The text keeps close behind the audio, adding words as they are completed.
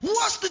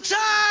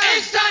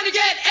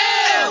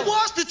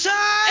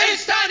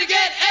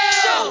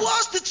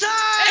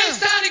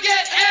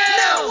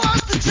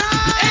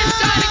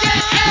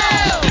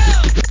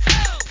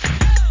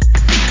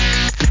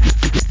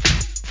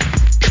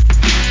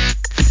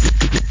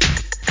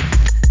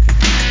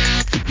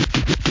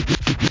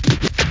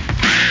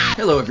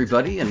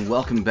everybody, and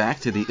welcome back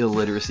to the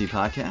Illiteracy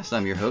Podcast.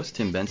 I'm your host,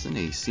 Tim Benson,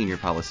 a senior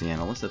policy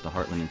analyst at the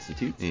Heartland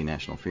Institute, a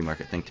national free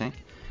market think tank.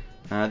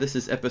 This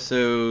is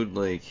episode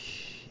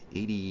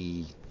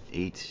 88,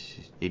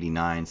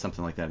 89,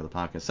 something like that of the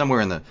podcast. Somewhere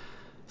in the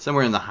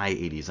high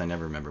 80s. I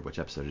never remember which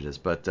episode it is.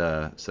 But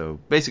so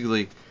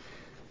basically,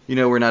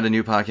 we're not a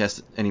new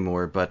podcast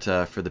anymore. But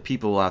for the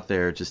people out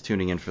there just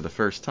tuning in for the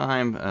first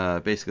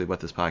time, basically what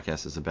this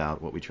podcast is about,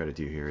 what we try to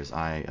do here is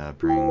I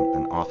bring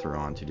an author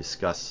on to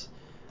discuss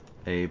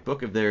a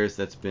book of theirs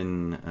that's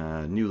been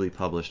newly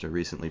published or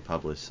recently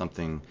published,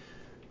 something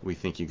we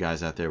think you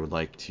guys out there would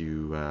like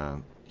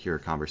to hear a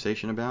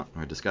conversation about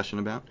or a discussion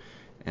about.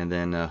 And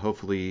then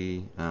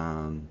hopefully,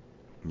 at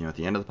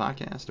the end of the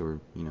podcast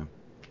or,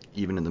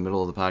 even in the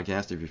middle of the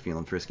podcast, if you're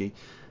feeling frisky,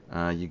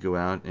 you go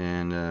out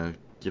and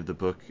give the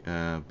book,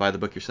 buy the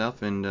book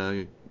yourself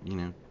and,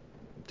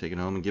 take it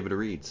home and give it a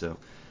read. So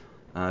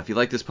if you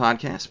like this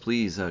podcast,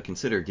 please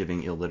consider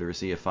giving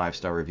Illiteracy a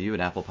 5-star review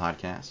at Apple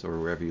Podcasts or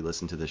wherever you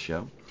listen to this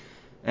show.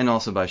 And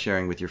also by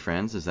sharing with your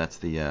friends, as that's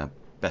the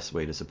best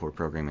way to support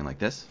programming like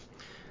this.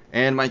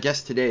 And my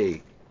guest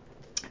today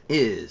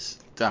is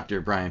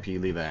Dr. Brian P.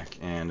 Levack.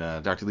 And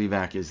Dr.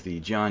 Levack is the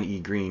John E.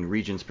 Green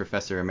Regents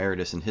Professor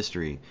Emeritus in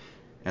History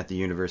at the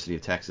University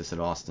of Texas at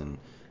Austin.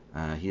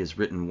 He has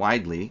written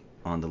widely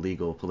on the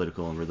legal,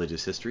 political, and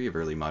religious history of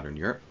early modern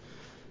Europe.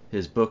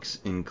 His books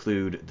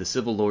include The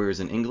Civil Lawyers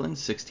in England,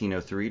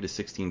 1603 to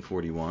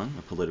 1641,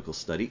 a political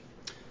study.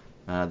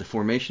 The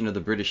Formation of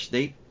the British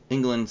State,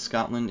 England,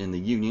 Scotland, and the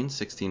Union,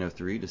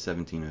 1603 to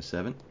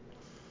 1707.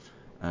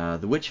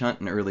 The Witch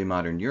Hunt in Early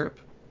Modern Europe,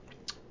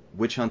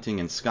 Witch Hunting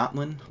in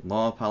Scotland,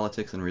 Law,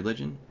 Politics, and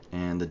Religion,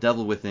 and The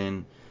Devil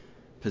Within,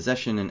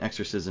 Possession and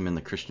Exorcism in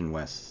the Christian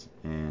West.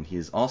 And he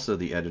is also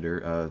the editor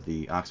of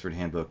the Oxford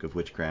Handbook of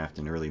Witchcraft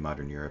in Early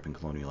Modern Europe and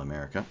Colonial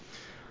America.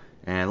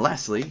 And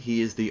lastly,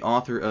 he is the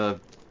author of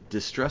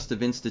Distrust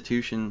of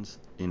Institutions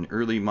in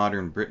Early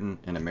Modern Britain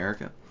and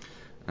America,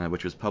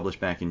 which was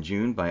published back in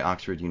June by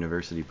Oxford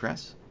University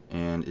Press,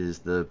 and is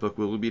the book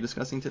we'll be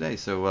discussing today.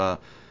 So,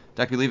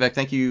 Dr. Levack,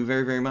 thank you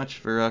very, very much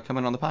for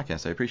coming on the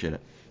podcast. I appreciate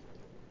it.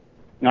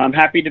 I'm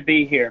happy to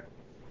be here.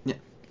 Yeah,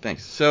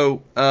 thanks.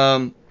 So,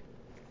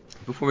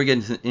 before we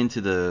get into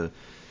the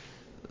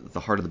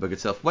heart of the book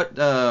itself,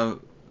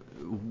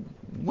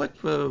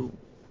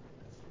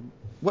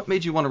 what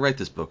made you want to write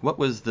this book? What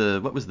was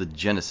the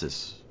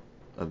genesis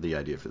of the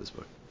idea for this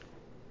book?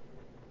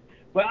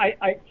 Well,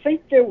 I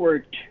think there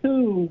were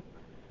two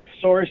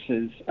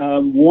sources.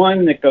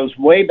 One that goes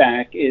way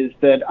back is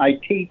that I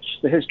teach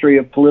the history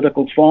of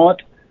political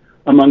thought,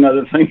 among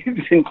other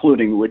things,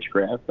 including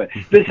witchcraft. But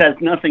this has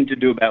nothing to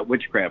do about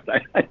witchcraft.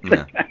 I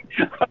think I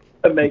have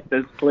to make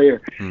this clear.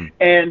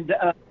 And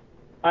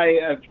I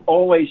have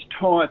always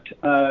taught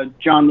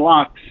John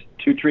Locke's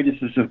two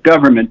treatises of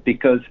government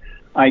because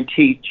I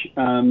teach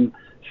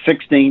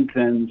 16th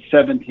and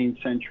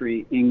 17th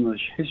century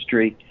English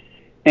history.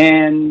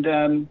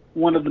 And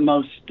one of the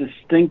most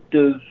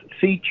distinctive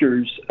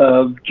features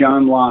of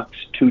John Locke's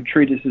two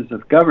treatises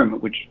of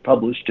government, which was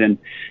published in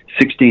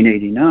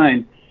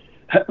 1689,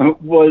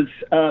 was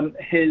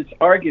his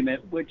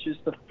argument, which is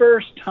the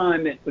first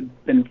time it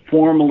had been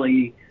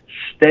formally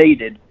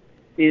stated,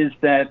 is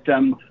that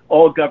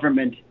all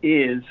government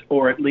is,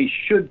 or at least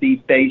should be,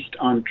 based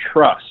on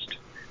trust.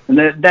 And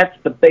that's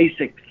the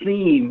basic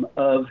theme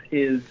of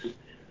his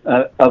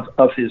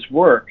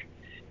work.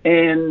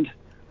 And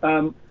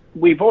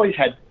we've always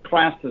had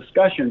class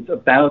discussions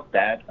about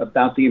that,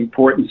 about the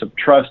importance of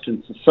trust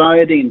in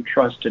society and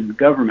trust in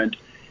government.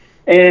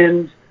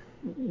 And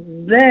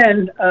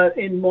then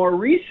in more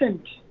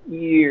recent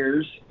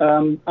years,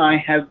 I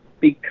have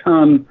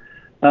become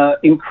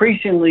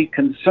increasingly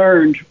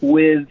concerned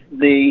with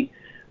the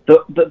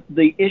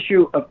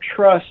issue of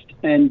trust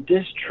and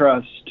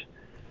distrust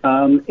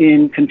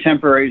in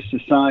contemporary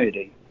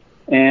society,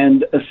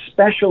 and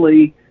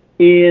especially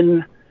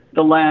in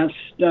the last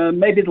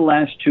maybe the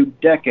last 2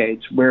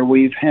 decades, where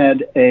we've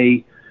had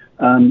an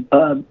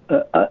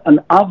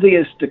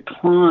obvious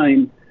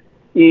decline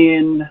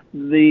in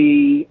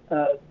the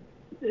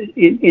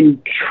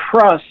in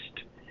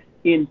trust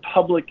in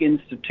public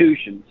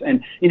institutions.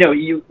 And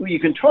you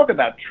can talk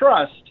about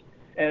trust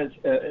as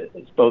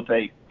both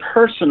a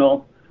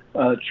personal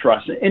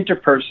trust, an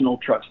interpersonal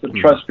trust, the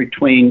trust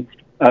between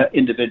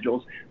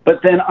individuals.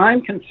 But then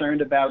I'm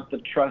concerned about the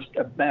trust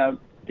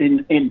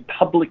in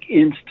public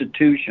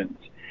institutions,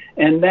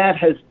 and that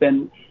has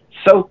been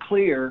so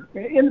clear,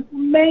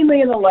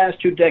 mainly in the last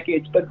 2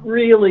 decades. But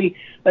really,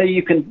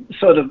 you can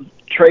sort of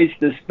trace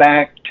this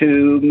back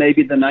to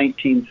maybe the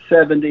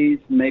 1970s,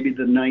 maybe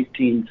the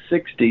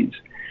 1960s.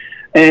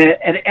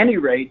 At any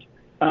rate,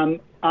 so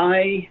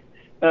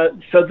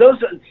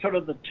those are sort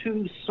of the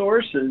two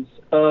sources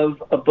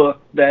of a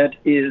book that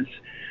is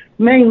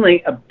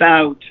mainly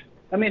about,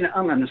 I'm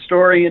an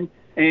historian,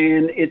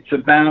 and it's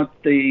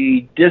about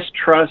the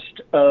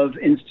distrust of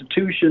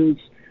institutions,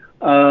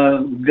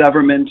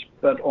 government,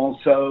 but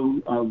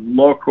also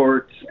law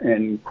courts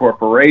and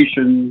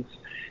corporations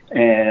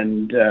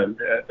and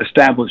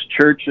established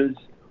churches,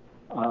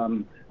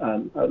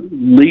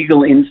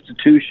 legal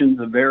institutions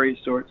of various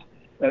sorts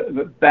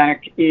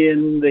back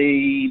in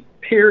the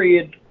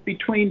period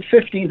between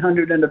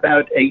 1500 and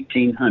about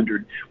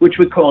 1800, which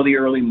we call the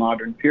early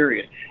modern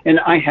period. And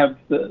I have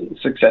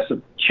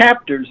successive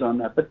chapters on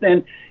that. But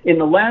then in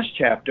the last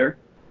chapter,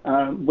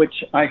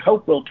 which I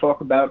hope we'll talk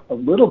about a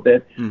little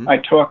bit, I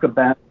talk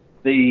about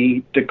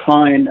the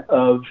decline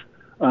of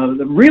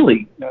the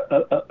really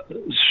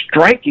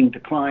striking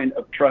decline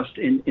of trust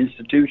in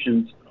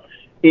institutions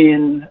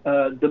in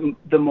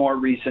the more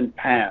recent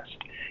past.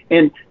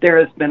 And there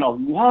has been a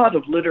lot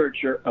of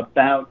literature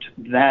about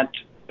that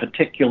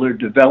particular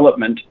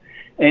development.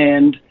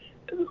 And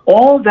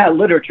all that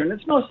literature, and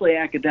it's mostly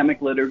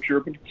academic literature,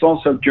 but it's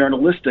also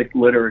journalistic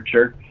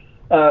literature,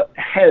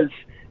 has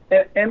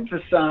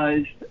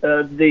emphasized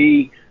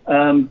the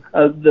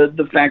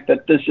fact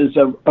that this is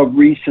a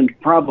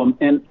recent problem.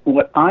 And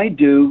what I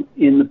do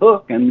in the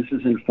book, and this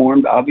is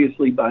informed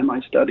obviously by my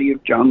study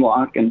of John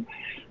Locke and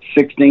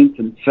 16th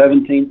and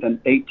 17th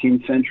and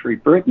 18th century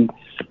Britain,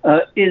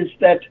 is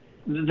that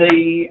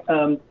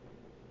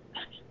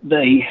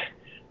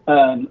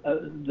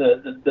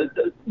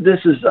this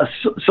is a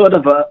sort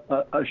of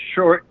a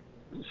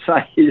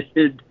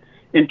short-sighted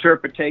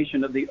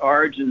interpretation of the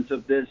origins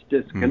of this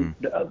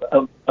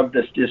of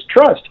this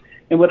distrust.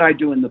 And what I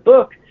do in the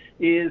book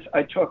is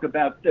I talk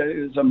about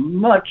there's a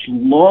much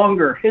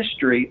longer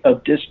history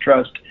of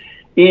distrust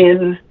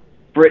in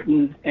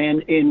Britain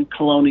and in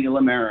colonial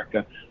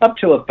America up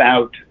to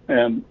about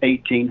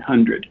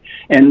 1800.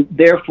 And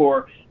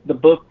therefore, the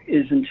book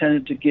is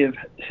intended to give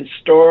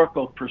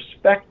historical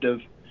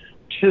perspective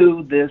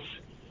to this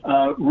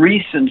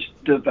recent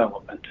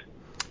development.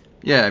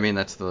 Yeah, I mean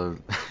that's the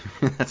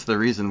that's the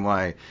reason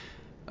why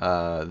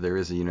there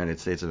is a United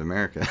States of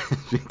America,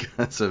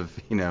 because of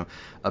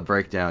a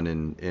breakdown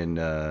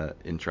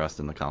in trust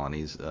in the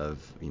colonies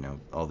of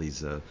all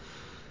these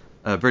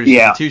British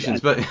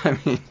institutions. But I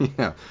mean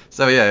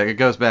so yeah, it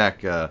goes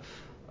back a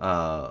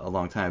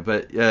long time.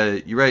 But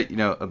you're right,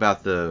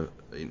 about the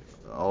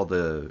all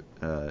the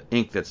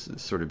ink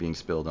that's sort of being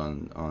spilled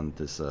on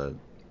this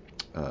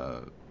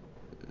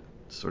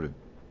sort of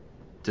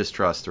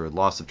distrust or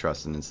loss of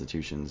trust in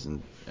institutions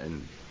and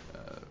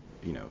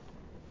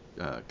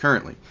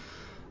currently.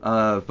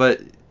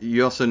 But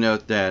you also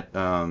note that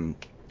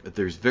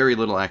there's very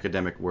little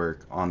academic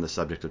work on the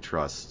subject of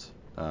trust,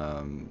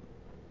 in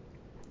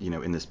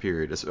this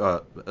period,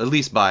 at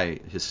least by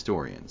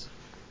historians.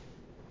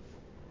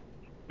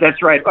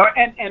 That's right.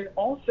 And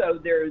also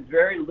there is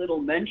very little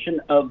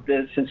mention of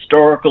this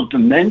historical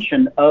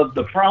dimension of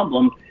the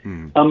problem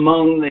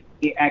among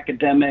the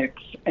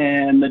academics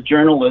and the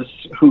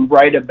journalists who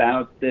write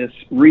about this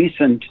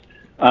recent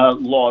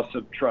loss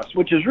of trust,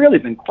 which has really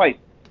been quite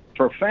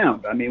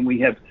profound. I mean, we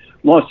have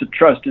loss of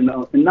trust in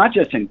not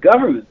just in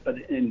government, but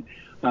in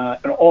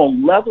all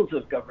levels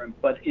of government,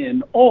 but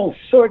in all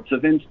sorts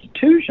of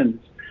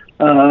institutions.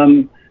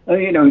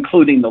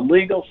 Including the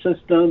legal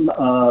system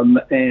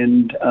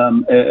and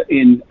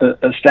in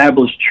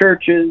established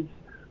churches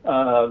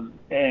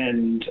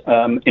and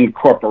in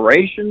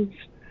corporations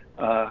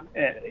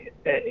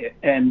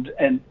and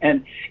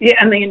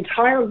the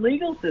entire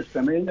legal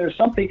system. I mean, there's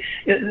something.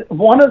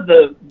 One of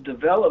the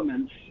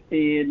developments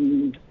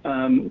in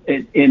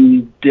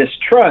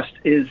distrust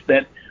is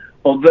that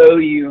although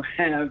you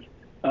have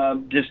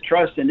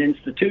distrust in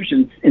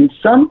institutions, and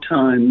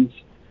sometimes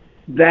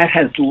that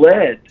has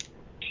led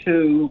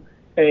to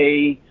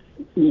a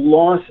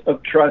loss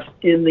of trust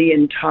in the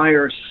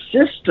entire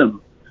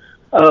system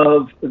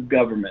of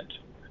government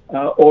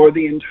or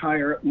the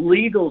entire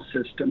legal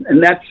system.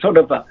 And that's sort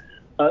of a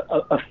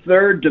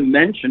third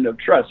dimension of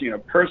trust,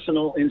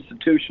 personal,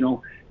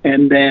 institutional,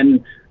 and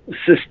then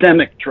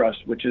systemic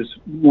trust, which is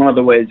one of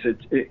the ways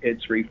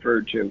it's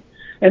referred to.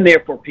 And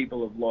therefore,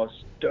 people have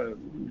lost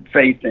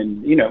faith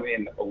in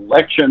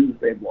elections.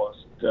 They've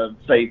lost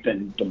faith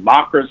in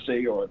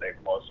democracy, or they've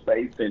lost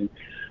faith in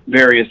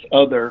various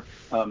other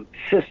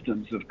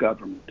systems of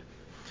government.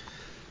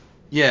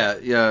 Yeah.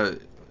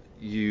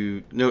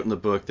 You note in the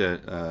book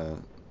that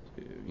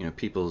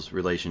people's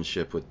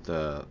relationship with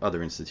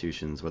other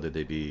institutions, whether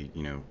they be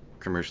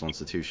commercial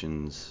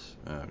institutions,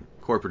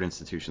 corporate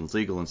institutions,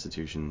 legal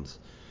institutions,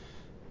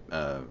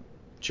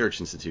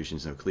 church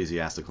institutions,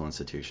 ecclesiastical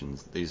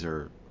institutions, these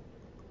are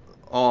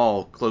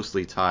all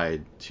closely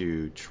tied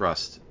to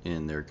trust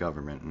in their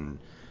government, and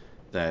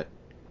that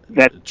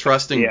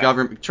trust in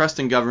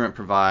government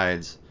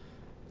provides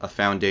a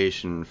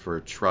foundation for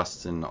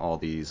trust in all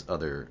these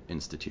other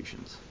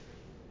institutions.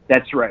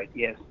 That's right.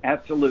 Yes,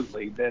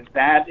 absolutely.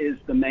 That is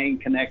the main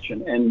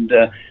connection. And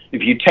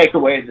if you take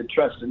away the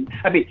trust,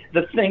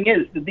 the thing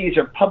is that these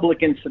are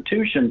public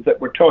institutions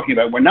that we're talking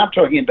about. We're not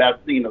talking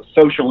about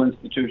social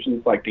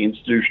institutions like the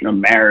institution of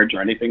marriage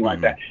or anything like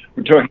that.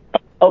 We're talking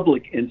about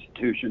public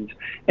institutions,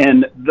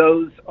 and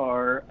those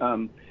are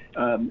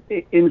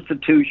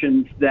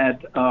institutions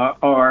that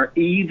are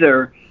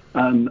either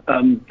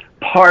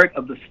part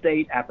of the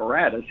state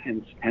apparatus,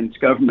 hence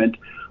government,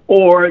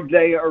 or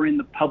they are in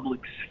the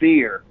public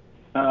sphere,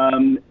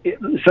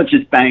 such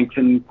as banks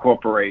and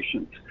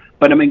corporations.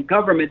 But I mean,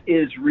 government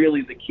is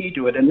really the key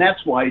to it, and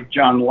that's why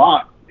John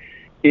Locke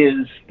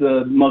is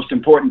the most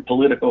important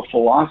political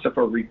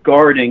philosopher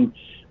regarding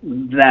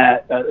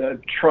that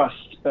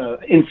trust,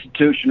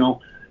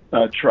 institutional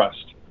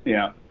trust.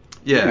 Yeah.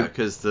 Yeah,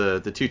 because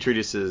the two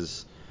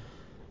treatises,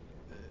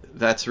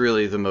 that's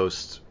really the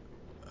most,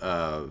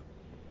 I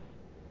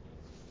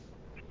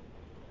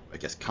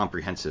guess,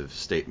 comprehensive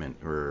statement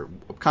or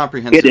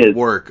comprehensive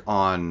work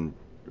on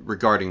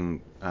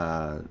regarding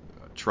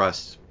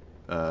trust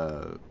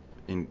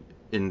in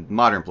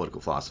modern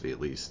political philosophy, at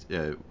least.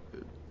 The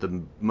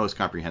most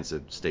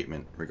comprehensive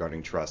statement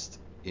regarding trust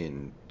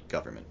in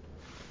government.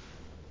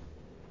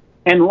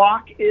 And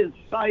Locke is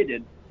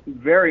cited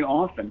very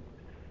often,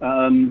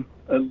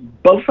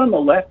 both on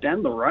the left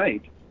and the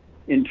right,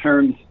 in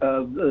terms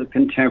of the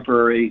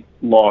contemporary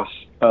loss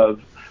of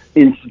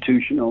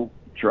institutional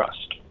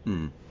trust.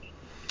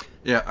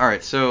 Yeah, all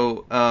right.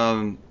 So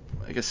I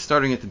guess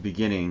starting at the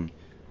beginning,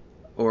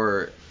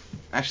 or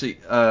actually,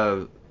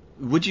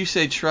 would you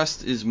say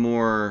trust is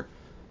more,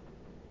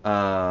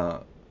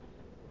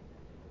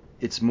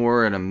 it's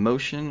more an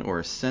emotion or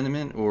a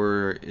sentiment,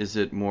 or is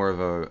it more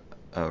of a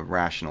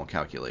rational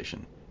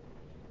calculation?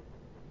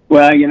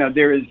 Well,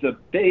 there is a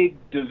big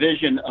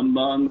division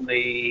among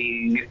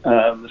the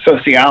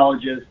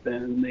sociologists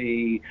and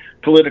the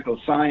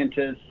political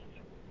scientists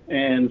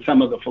and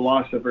some of the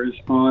philosophers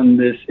on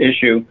this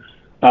issue.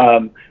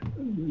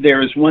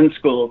 There is one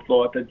school of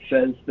thought that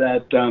says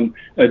that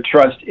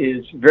trust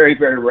is very,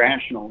 very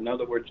rational. In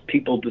other words,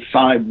 people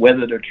decide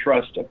whether to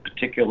trust a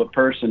particular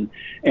person,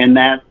 and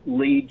that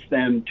leads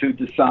them to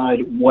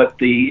decide what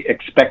the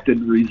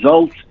expected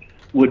results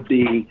would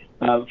be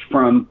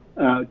from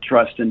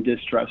trust and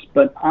distrust.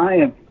 But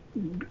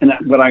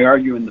what I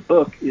argue in the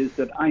book is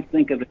that I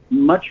think of it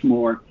much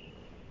more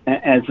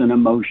as an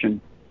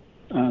emotion.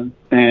 And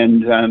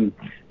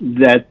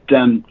that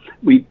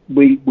we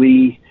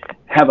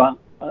have a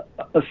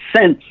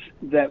sense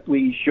that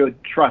we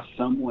should trust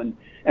someone,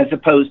 as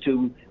opposed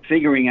to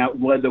figuring out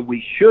whether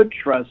we should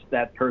trust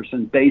that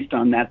person based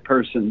on that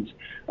person's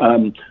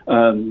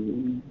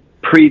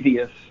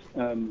previous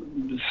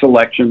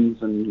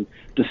selections and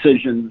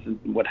decisions and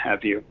what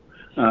have you.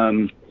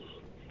 And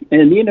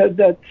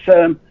that's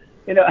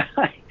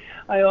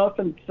I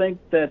often think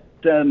that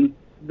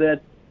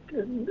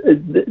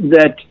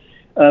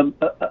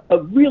a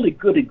really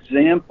good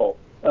example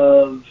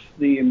of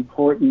the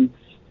importance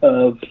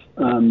of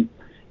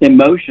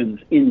emotions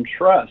in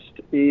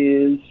trust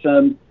is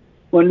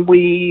when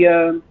we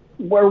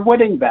wear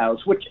wedding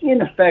vows, which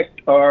in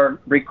effect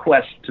are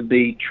requests to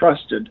be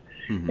trusted.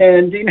 Mm-hmm.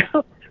 And,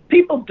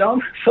 people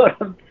don't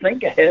sort of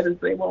think ahead and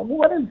say, well,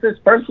 what is this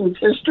person's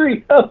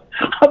history of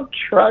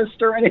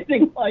trust or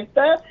anything like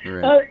that?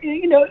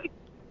 Right.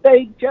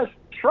 They just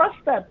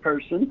trust that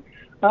person.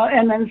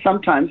 And then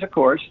sometimes, of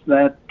course,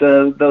 that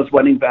those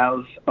wedding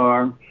vows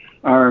are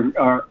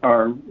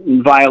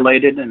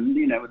violated, and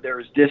there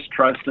is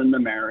distrust in the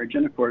marriage.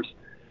 And of course,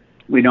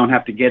 we don't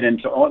have to get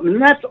into all.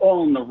 And that's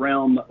all in the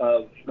realm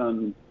of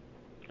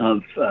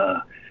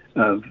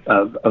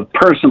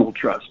personal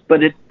trust.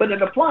 But it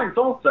applies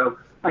also,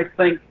 I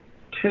think,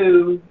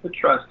 to the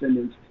trust in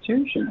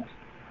institutions.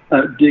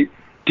 Do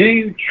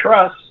you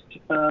trust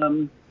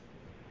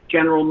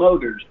General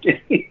Motors? Do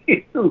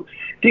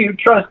you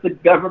trust the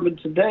government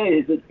today?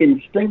 Is it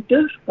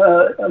instinctive,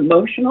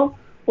 emotional,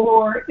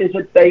 or is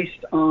it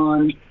based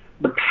on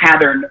the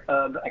pattern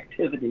of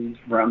activities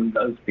from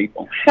those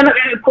people? And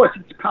of course,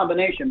 it's a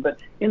combination. But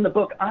in the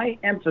book, I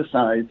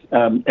emphasize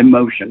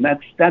emotion.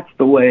 That's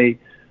the way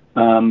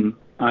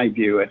I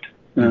view it.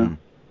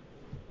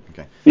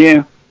 Okay.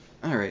 Yeah.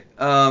 All right.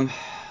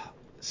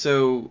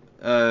 So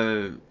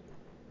I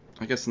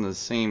guess in the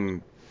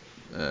same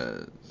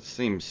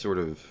sort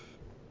of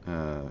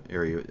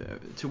area,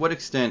 to what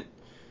extent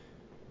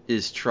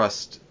is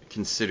trust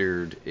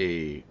considered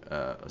a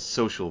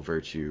social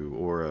virtue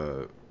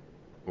or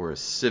a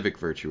civic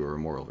virtue or a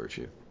moral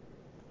virtue?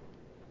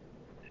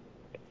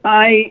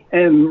 I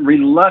am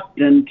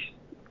reluctant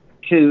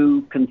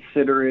to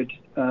consider it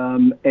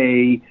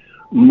a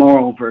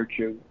moral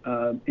virtue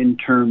in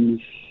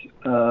terms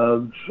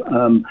of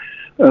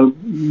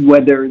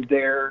whether it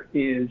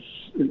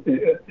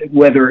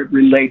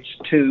relates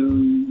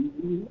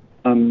to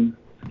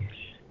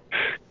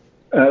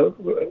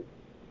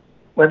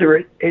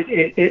whether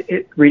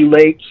it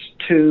relates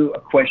to a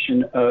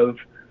question of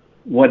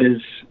what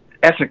is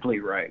ethically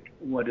right,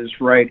 what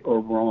is right or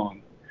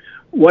wrong.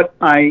 What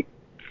I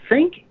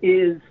think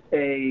is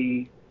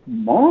a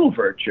moral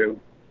virtue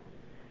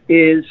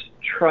is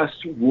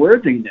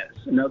trustworthiness.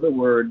 In other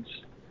words,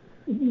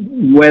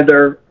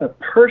 whether a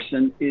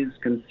person is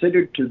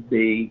considered to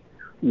be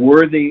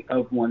worthy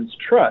of one's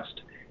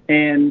trust.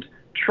 And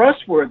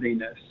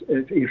trustworthiness,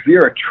 if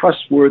you're a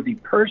trustworthy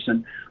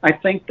person, I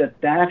think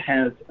that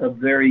has a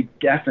very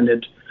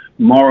definite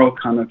moral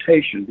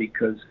connotation,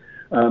 because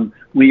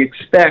we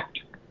expect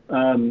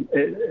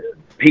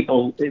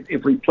people,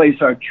 if we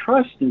place our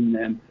trust in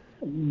them,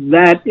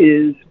 that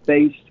is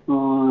based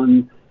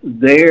on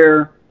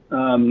their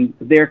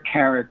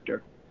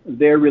character,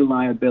 their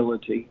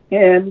reliability,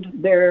 and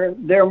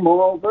their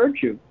moral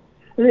virtue.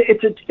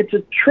 It's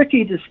a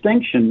tricky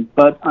distinction,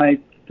 but I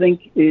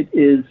think it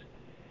is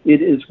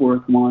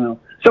worthwhile.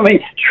 So, I mean,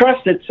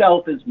 trust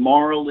itself is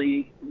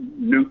morally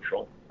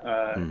neutral,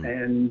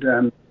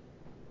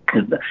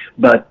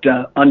 but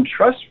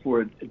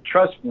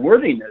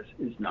trustworthiness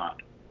is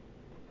not.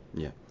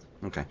 Yeah.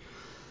 Okay.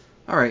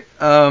 All right.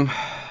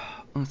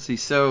 Let's see.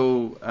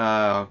 So,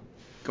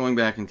 going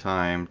back in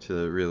time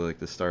to really like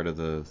the start of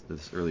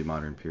this early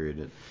modern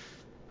period,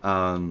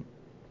 you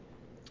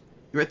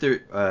write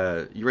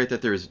there. You write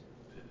that there's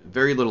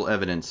very little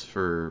evidence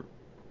for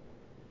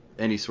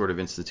any sort of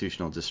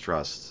institutional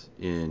distrust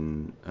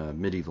in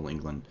medieval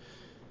England,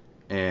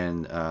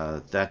 and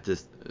that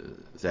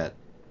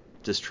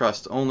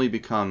distrust only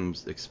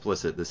becomes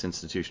explicit, this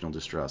institutional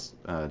distrust,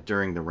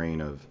 during the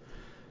reign of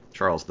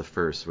Charles I,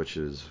 which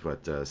is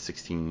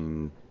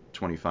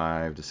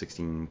 1625 to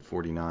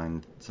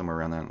 1649, somewhere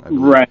around that, I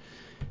believe. Right.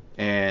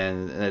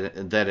 And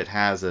that it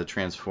has a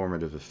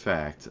transformative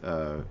effect.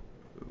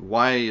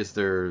 Why is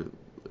there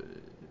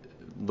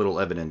little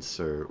evidence,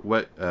 or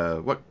what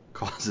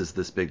causes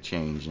this big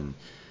change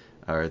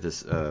or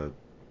this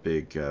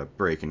big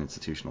break in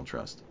institutional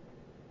trust?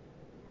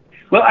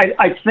 Well,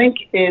 I think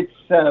it's,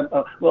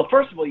 well,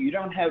 first of all, you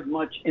don't have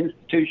much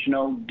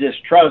institutional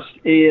distrust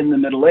in the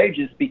Middle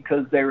Ages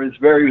because there is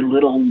very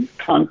little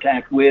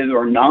contact with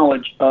or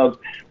knowledge of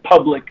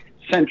public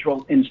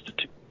central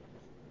institutions.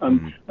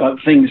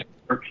 Things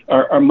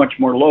are much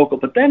more local.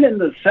 But then in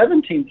the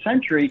 17th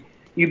century,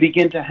 you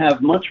begin to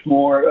have much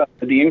more,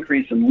 the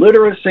increase in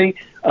literacy,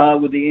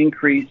 with the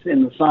increase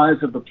in the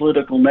size of the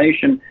political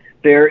nation,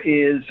 there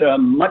is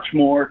much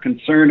more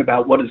concern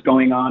about what is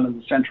going on in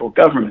the central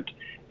government.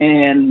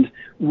 And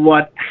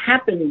what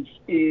happens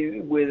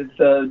with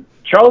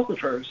Charles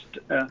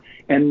I,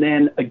 and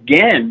then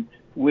again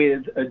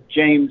with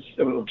Charles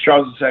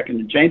II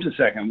and James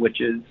II,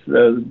 which is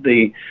those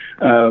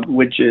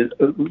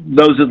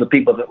are the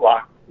people that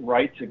Locke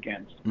writes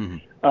against,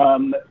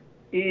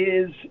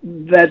 is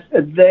that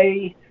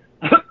they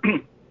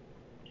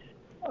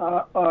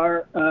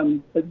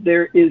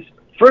there is,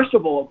 first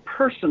of all,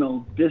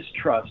 personal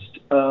distrust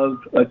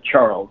of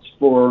Charles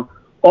for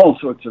all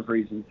sorts of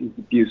reasons: his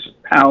abuse of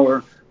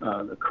power,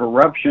 the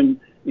corruption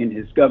in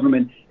his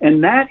government,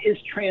 and that is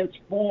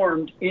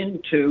transformed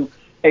into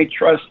a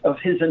trust of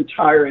his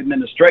entire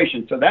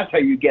administration. So that's how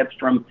you get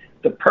from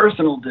the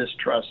personal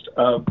distrust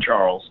of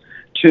Charles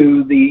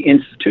to the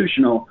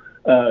institutional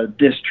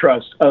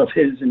distrust of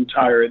his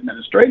entire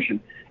administration.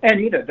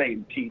 And they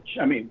impeach.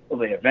 I mean,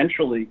 they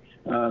eventually,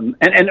 and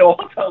it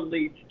also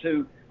leads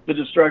to the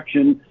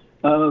destruction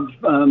of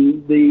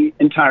the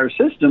entire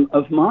system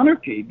of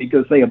monarchy,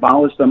 because they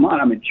abolished the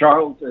monarchy. I mean,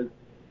 Charles,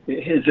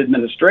 his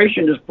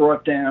administration is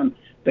brought down.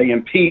 They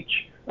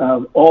impeach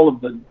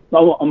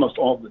almost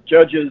all of the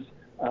judges.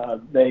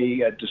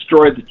 They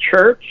destroy the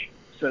church.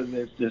 So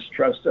there's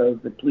distrust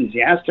of the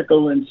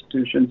ecclesiastical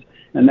institutions,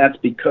 and that's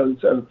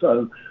because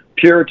of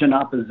Puritan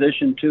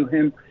opposition to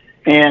him.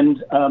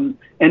 And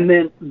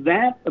then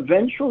that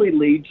eventually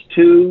leads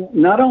to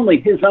not only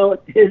his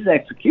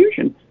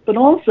execution, but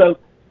also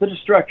the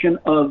destruction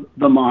of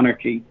the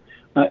monarchy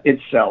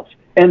itself,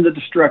 and the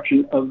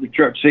destruction of the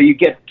church. So you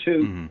get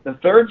to the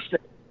third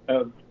stage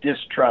of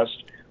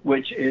distrust,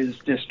 which is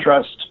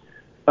distrust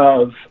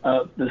of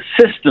the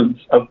systems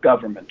of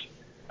government.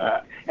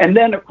 And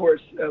then, of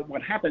course,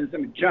 what happens, I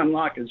mean, John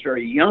Locke is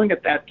very young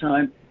at that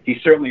time.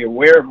 He's certainly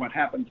aware of what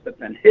happens, but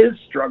then his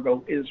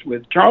struggle is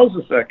with Charles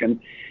II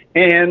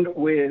and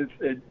with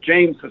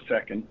James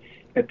II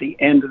at the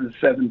end of the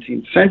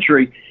 17th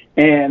century.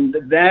 And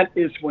that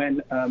is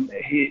when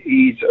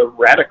he's a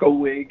radical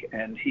Whig,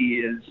 and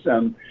he is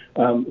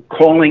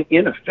calling,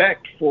 in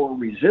effect, for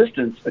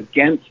resistance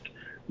against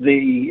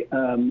the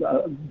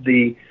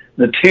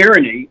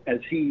tyranny,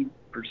 as he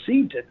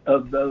perceived it,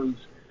 of those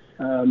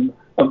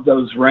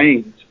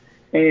reigns.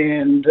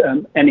 And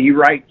he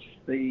writes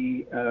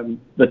the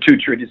two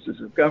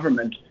treatises of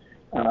government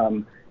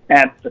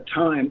at the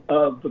time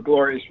of the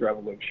Glorious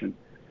Revolution,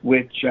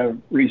 which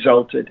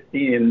resulted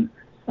in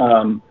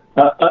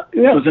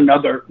it was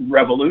another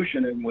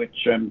revolution in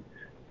which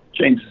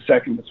James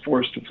II was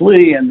forced to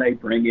flee, and they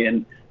bring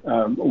in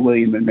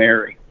William and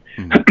Mary.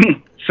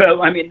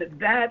 So, I mean,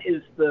 that's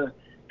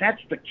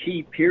the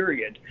key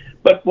period.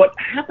 But what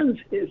happens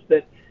is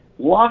that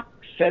Locke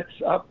sets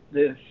up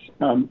this.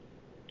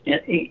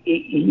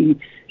 He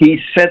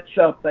sets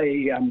up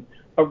a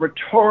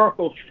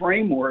rhetorical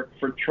framework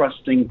for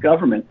trusting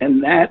government,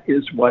 and that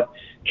is what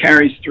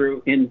carries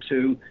through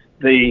into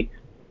the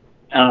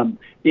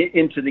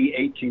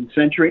 18th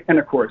century, and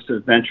of course,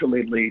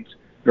 eventually leads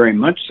very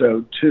much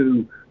so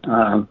to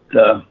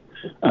the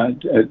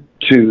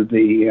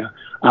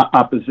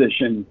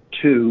opposition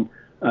to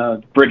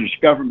the British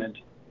government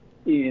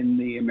in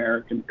the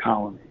American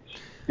colonies.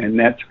 And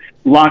that's,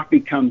 Locke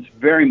becomes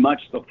very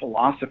much the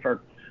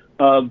philosopher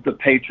of the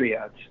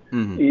patriots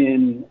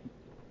in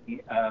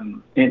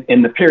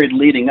the period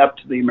leading up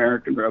to the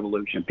American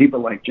Revolution. People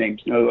like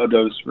James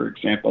Nodos, for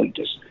example, he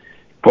just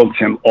quotes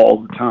him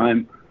all the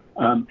time.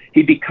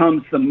 He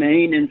becomes the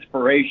main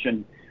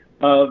inspiration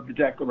of the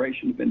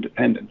Declaration of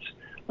Independence.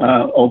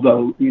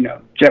 Although,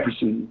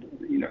 Jefferson,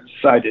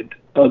 cited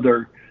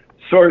other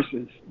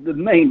sources, the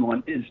main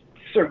one is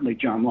certainly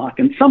John Locke.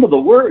 And some of the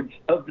words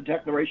of the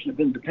Declaration of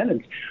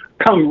Independence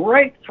come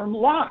right from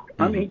Locke.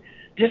 Mm-hmm. I mean,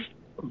 just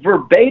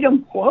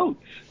verbatim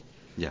quotes.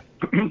 Yeah.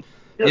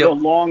 The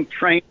long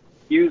train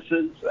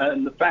uses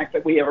and the fact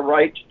that we have a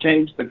right to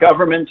change the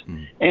government,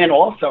 and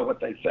also what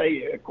they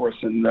say, of course,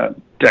 in the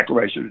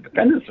Declaration of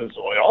Independence is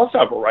we also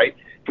have a right,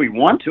 if we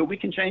want to, we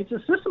can change the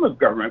system of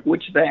government,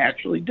 which they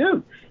actually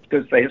do,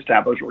 because they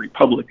establish a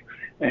republic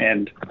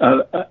and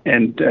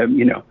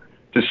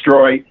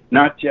destroy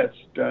not just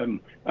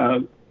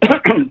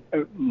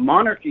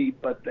monarchy,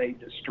 but they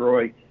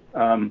destroy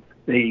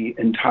the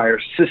entire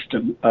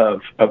system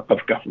of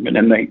government,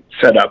 and they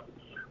set up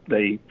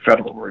the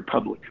Federal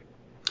Republic.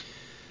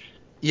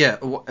 Yeah,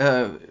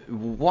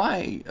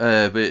 why?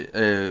 But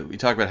we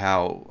talk about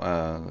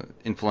how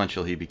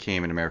influential he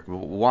became in America.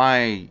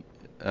 Why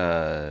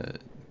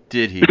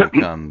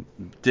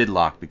did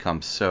Locke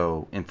become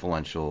so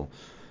influential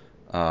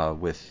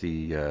with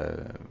the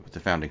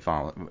founding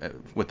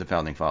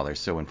fathers,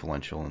 so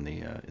influential in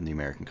the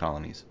American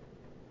colonies?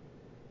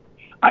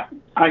 I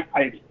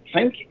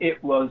think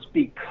it was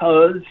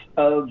because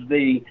of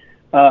the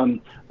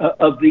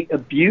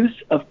abuse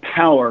of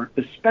power,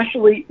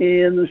 especially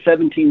in the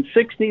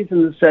 1760s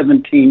and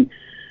the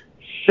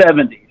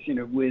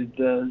 1770s, with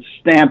the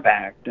Stamp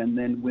Act and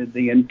then with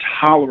the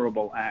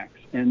Intolerable Acts.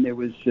 And there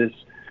was this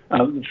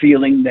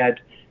feeling that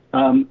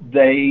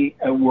they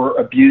were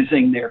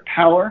abusing their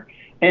power,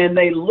 and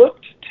they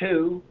looked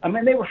to,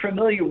 they were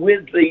familiar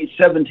with the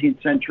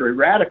 17th century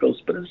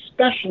radicals, but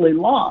especially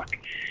Locke.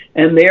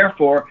 And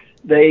therefore,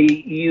 they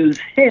use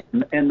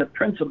him and the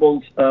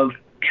principles of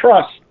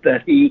trust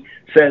that he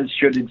says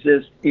should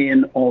exist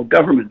in all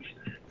governments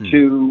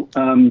to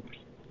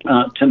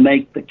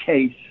make the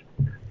case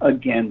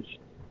against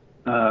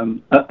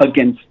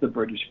the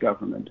British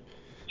government.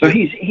 So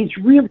he's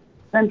really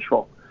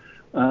central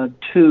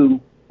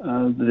to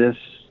this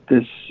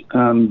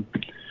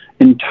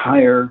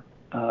entire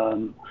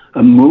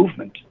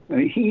movement.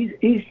 He's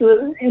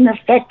in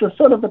effect the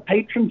sort of the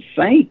patron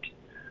saint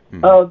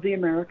of the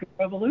American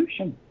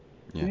Revolution.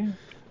 Yeah.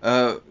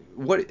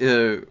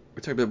 We're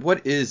talking about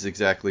what is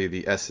exactly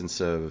the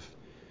essence of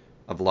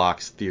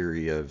Locke's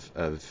theory of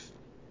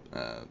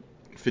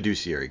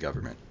fiduciary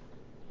government?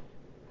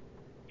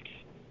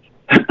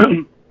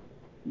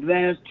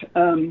 That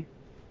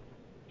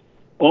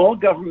all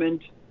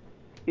government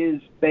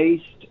is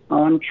based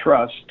on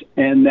trust,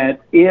 and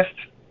that if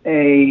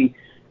an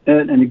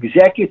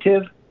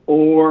executive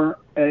or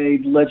a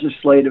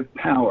legislative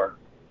power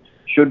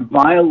should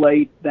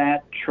violate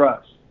that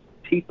trust,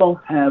 people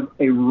have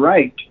a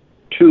right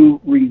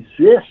to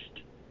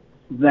resist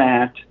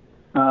that,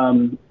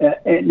 and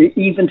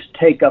even to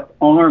take up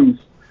arms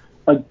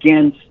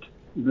against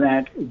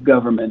that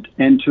government,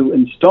 and to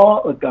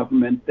install a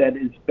government that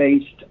is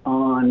based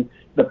on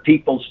the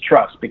people's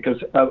trust.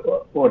 Because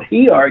what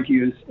he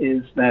argues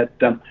is that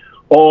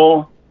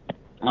all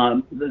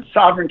the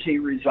sovereignty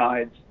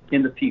resides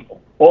in the people,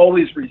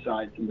 always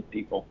resides in the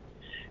people,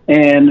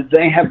 and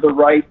they have the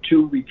right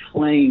to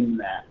reclaim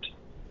that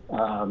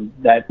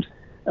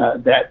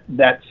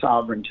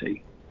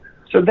sovereignty.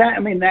 So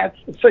that's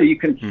so you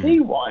can see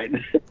why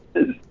this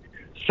is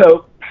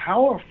so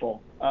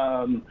powerful.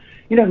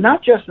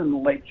 Not just in the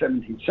late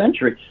 17th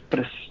century, but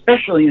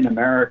especially in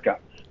America.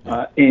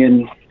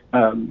 And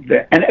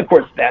of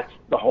course, that's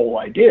the whole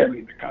idea.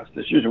 The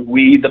Constitution,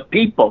 we the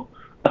people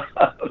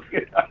of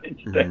the United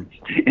States.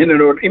 In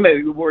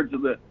the words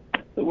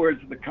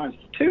of the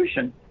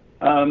Constitution,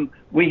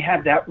 we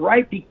have that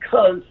right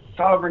because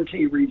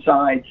sovereignty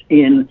resides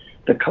in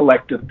the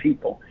collective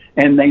people,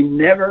 and they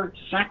never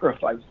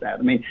sacrifice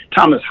that.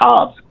 Thomas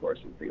Hobbes, of course,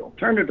 is the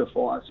alternative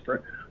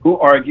philosopher who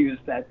argues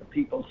that the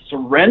people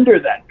surrender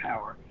that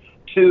power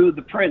to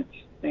the prince,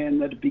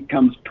 and that it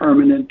becomes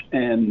permanent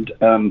and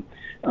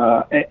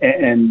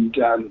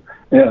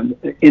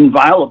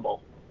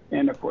inviolable.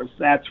 And of course,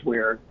 that's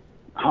where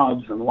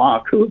Hobbes and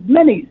Locke,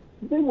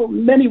 there were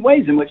many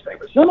ways in which they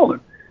were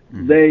similar.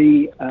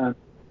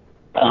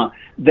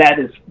 That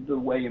is the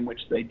way in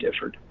which they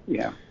differed.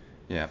 Yeah.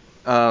 Yeah.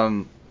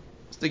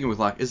 Sticking with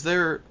Locke, is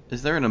there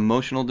an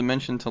emotional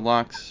dimension to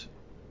Locke's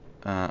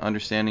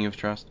understanding of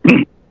trust?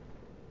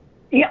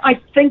 Yeah,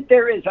 I think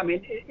there is.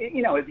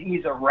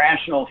 He's a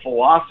rational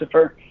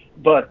philosopher,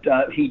 but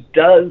he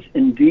does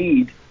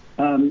indeed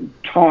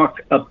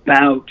talk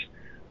about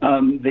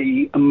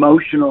the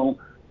emotional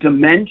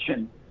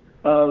dimension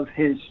of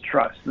his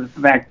trust. The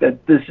fact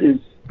that this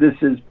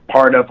is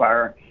part of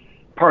our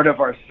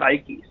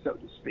psyche, so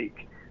to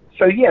speak.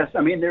 So yes,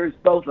 there's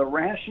both a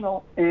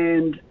rational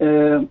and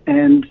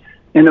an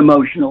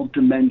emotional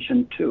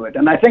dimension to it,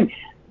 and I think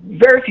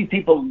very few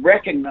people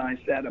recognize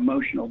that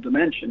emotional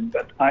dimension,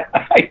 but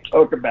I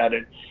talk about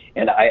it,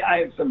 and I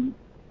have some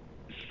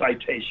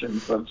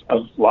citations of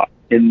Locke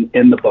in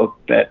the book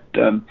that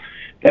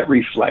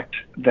reflect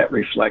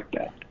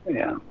that.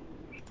 Yeah.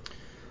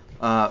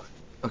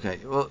 Okay.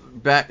 Well,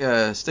 back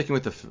sticking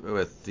with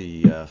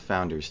the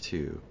founders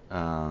too.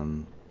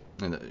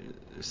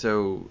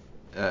 So,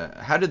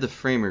 how did the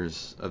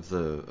framers of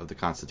the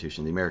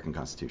Constitution, the American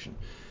Constitution,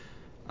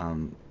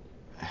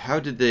 how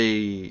did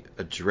they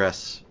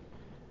address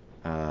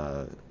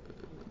the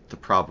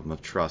problem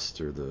of trust,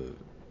 or the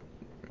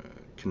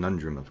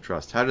conundrum of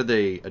trust? How did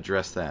they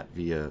address that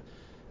via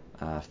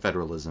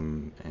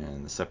federalism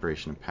and the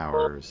separation of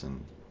powers and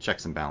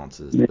checks and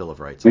balances, the Bill of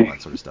Rights, all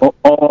that sort of stuff?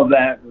 All of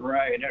that,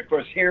 right. And of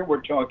course, here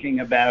we're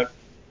talking about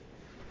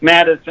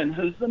Madison,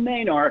 who's the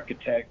main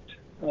architect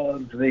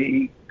of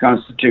the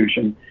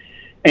Constitution.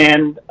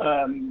 And,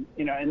 and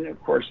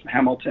of course,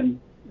 Hamilton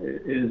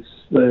is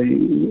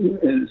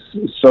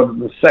sort of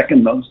the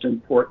second most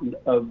important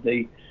of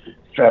the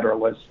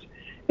Federalists.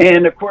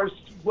 And of course,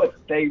 what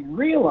they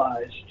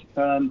realized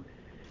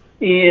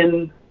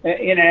in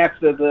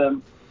after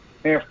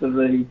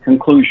the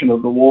conclusion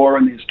of the war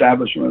and the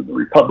establishment of the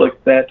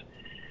Republic, that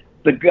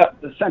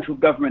the central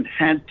government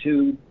had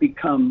to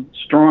become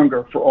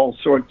stronger for all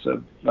sorts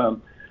of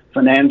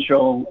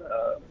financial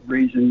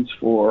reasons,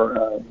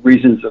 for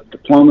reasons of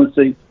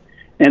diplomacy,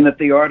 and that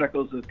the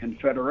Articles of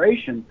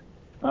Confederation,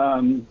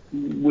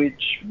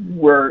 which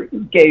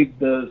gave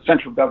the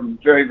central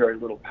government very, very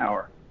little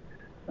power,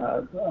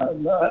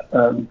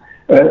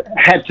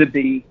 had to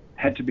be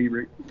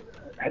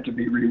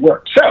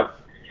reworked. So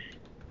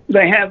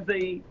they have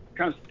the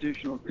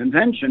Constitutional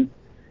Convention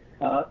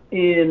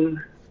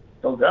in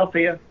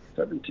Philadelphia,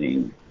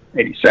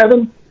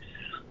 1787.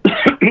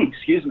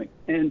 Excuse me.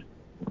 And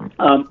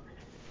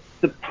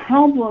the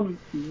problem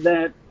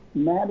that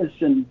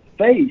Madison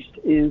faced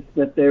is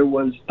that there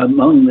was,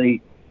 among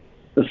the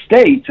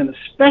states, and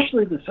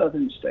especially the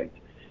southern states,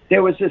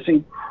 there was this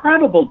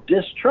incredible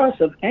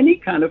distrust of any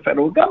kind of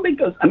federal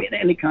government,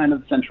 any kind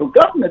of central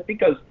government,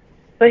 because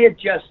they had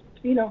just,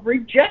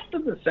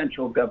 rejected the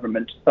central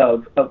government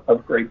of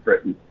Great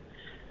Britain.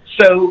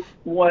 So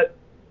what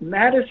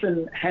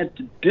Madison had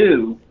to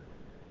do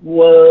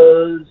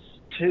was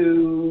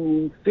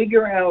to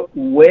figure out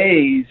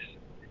ways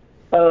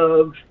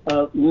of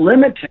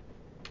limiting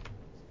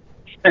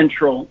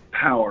central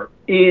power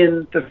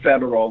in the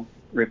federal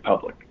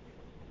republic.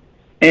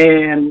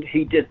 And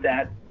he did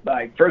that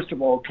by, first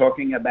of all,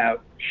 talking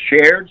about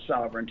shared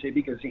sovereignty,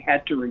 because he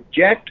had to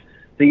reject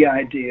the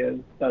idea,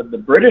 the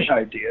British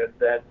idea,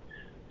 that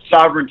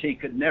sovereignty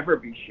could never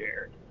be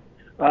shared.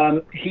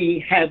 He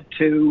had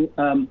to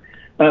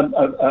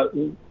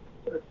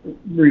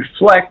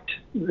reflect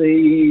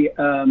he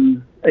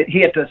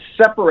had to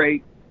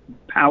separate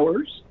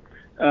powers.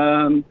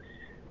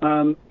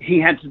 He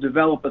had to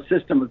develop a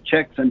system of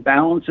checks and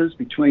balances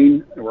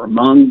between or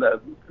among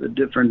the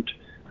different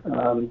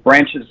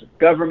branches of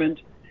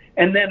government.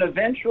 And then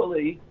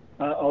eventually,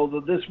 although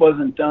this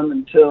wasn't done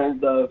until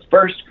the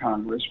first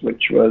Congress,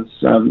 which was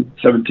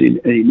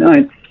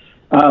 1789,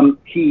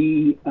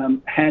 he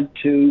had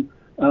to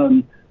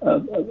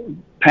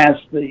pass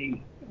the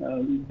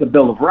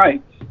Bill of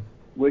Rights,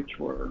 which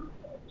were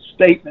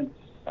statements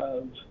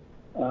of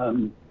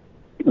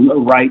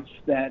rights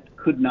that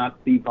could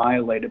not be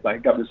violated by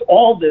governments.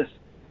 All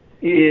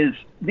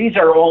these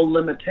are all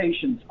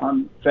limitations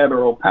on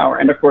federal power.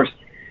 And of course,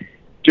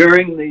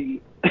 during the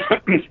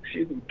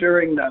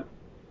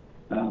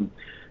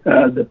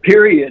the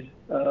period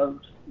of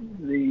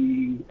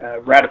the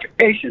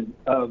ratification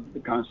of the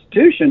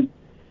Constitution,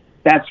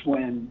 that's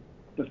when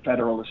the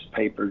Federalist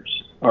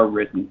Papers are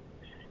written,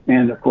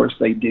 and of course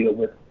they deal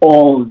with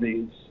all of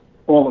these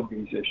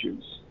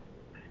issues.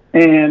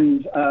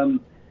 And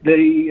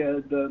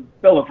the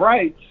Bill of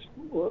Rights,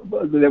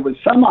 there was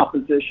some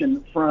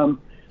opposition from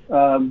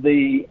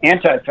the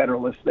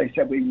anti-federalists. They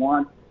said, we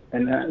want,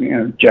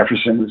 and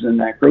Jefferson was in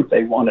that group,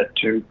 they wanted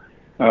to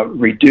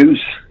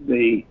reduce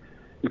the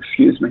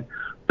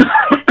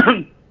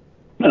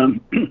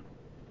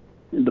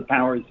the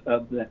powers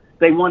of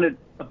they wanted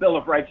a Bill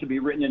of Rights to be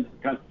written into the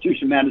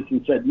Constitution.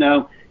 Madison said,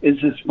 no, this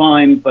is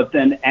fine. But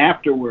then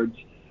afterwards,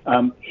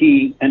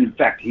 he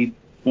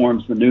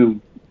forms the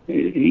new,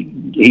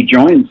 he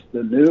joins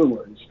the new,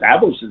 or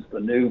establishes the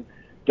new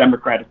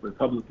Democratic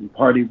Republican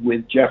Party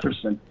with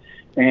Jefferson.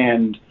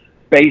 And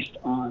based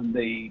on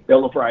the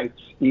Bill of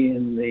Rights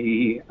in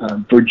the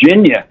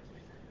Virginia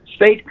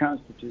state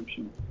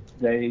constitution,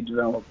 they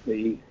developed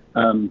the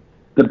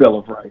Bill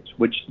of Rights,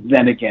 which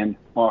then again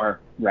are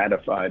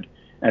ratified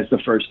as the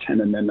first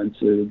 10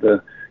 amendments of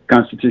the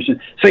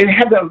Constitution. So you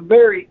have a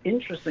very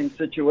interesting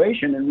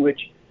situation in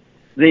which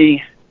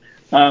the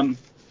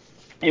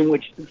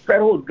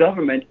federal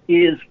government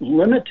is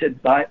limited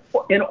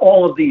in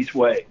all of these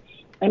ways.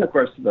 And of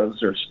course,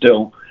 those are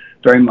still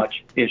very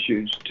much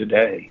issues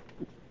today.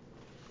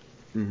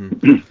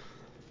 Mm-hmm.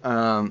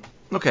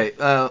 Okay.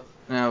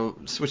 Now,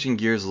 switching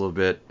gears a little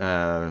bit,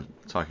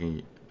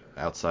 talking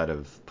outside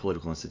of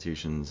political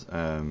institutions,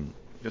 I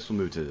guess we'll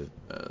move to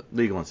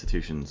legal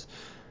institutions.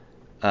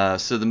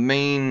 So the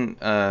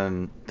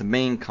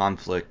main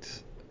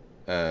conflict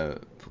for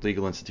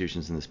legal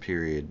institutions in this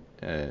period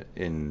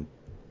in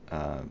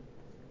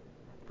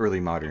early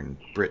modern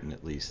Britain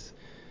at least,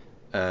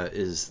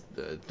 is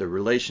the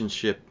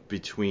relationship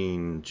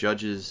between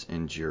judges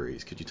and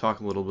juries. Could you talk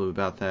a little bit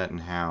about that and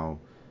how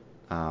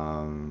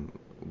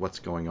what's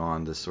going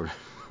on? This sort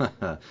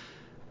of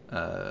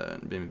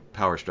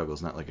power struggle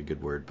is not like a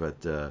good word, but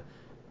the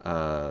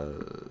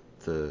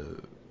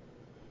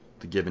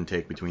give and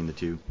take between the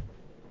two.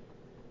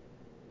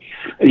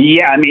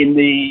 Yeah, I mean,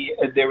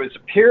 there was a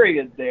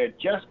period there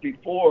just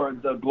before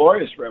the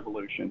Glorious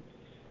Revolution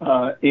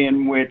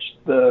in which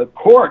the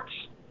courts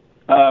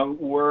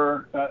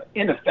were,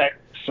 in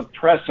effect,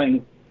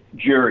 suppressing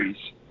juries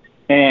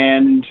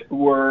and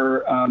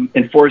were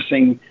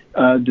enforcing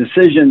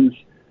decisions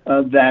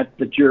that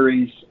the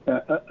juries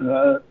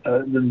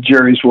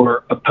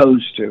were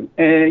opposed to.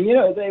 And,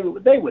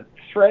 they would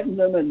threaten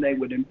them and they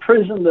would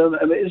imprison them.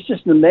 I mean, it's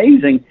just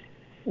amazing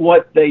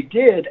what they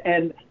did.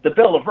 And the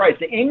Bill of Rights,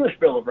 the English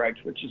Bill of Rights,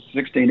 which is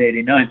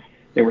 1689,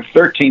 there were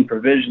 13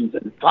 provisions,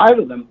 and 5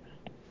 of them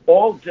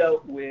all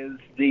dealt with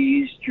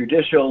these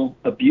judicial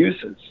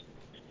abuses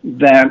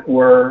that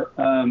were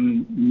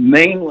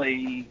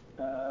mainly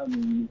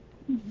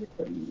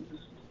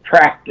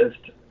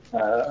practiced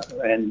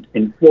and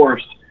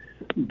enforced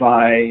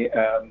by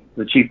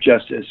the Chief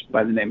Justice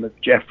by the name of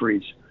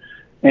Jeffreys.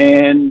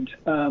 And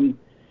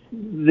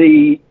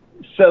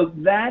so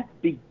that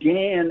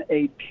began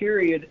a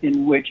period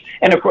in which,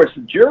 and of course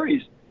the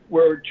juries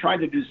were trying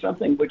to do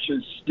something which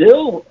is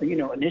still,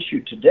 an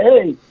issue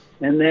today,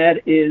 and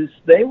that is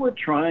they were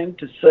trying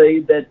to say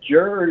that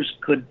jurors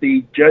could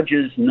be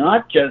judges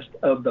not just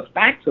of the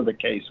facts of the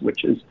case,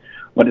 which is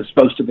what it's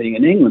supposed to be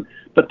in England,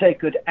 but they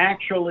could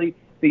actually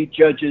be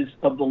judges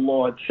of the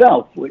law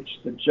itself,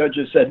 which the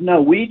judges said,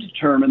 no, we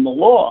determine the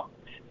law.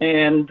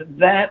 And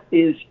that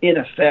is in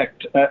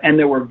effect, and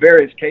there were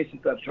various cases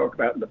that I talk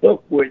about in the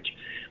book, which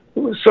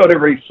sort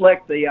of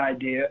reflect the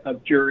idea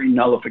of jury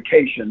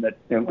nullification.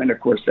 And of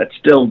course, that's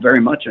still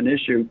very much an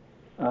issue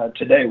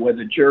today,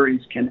 whether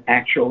juries can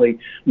actually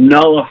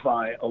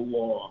nullify a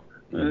law.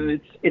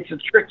 It's a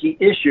tricky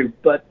issue,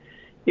 but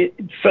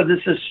so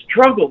there's a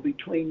struggle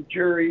between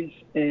juries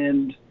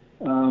and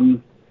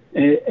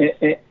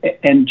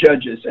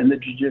judges and the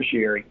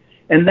judiciary.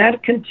 And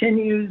that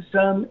continues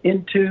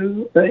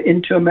into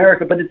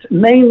America, but it's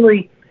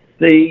mainly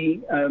the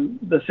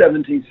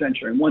 17th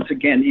century. And once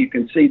again, you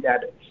can see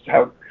that it's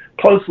how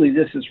closely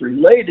this is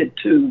related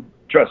to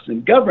trust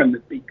in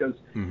government, because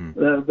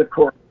the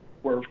courts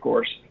were, of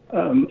course,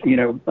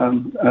 royal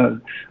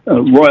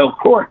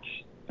courts.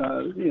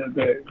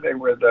 They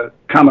were the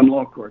common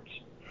law courts.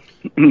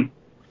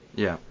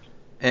 Yeah,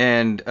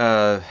 and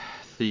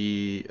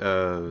the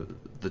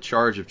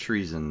charge of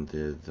treason,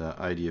 the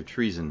idea of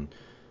treason.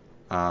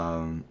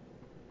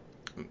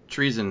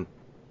 Treason,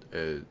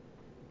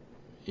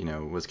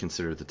 was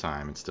considered at the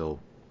time, and still,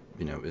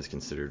 is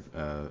considered,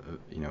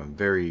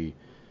 very,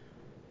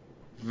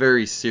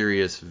 very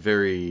serious,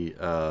 very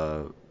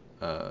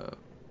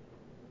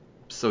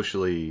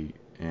socially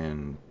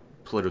and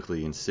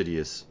politically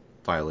insidious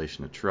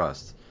violation of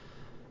trust.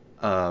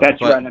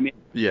 That's right. I mean,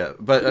 yeah,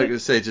 but I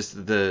could say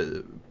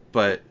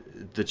but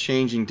the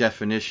changing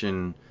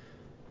definition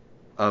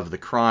of the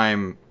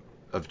crime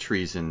of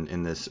treason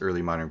in this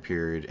early modern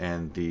period,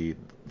 and the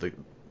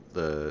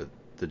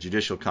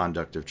judicial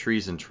conduct of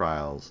treason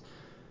trials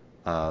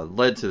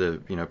led to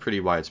the pretty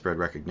widespread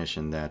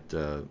recognition that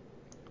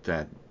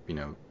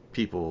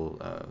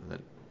people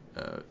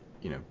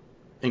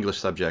English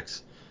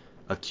subjects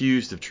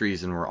accused of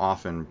treason were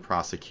often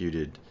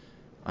prosecuted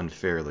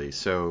unfairly.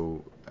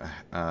 So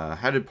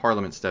how did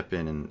Parliament step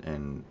in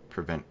and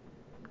prevent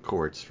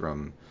courts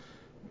from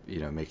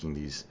making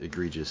these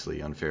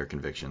egregiously unfair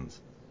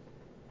convictions?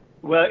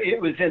 Well, it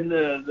was in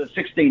the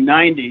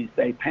 1690s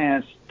they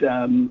passed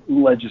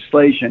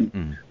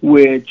legislation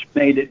which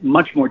made it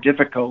much more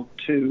difficult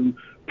to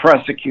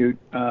prosecute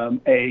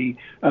a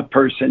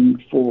person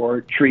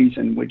for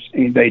treason, which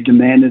they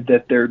demanded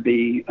that there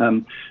be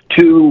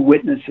 2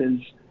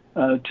 witnesses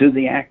to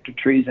the act of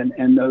treason,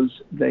 and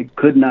they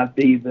could not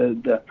be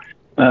the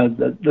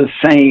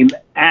same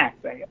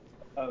act.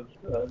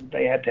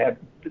 They had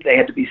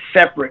to be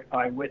separate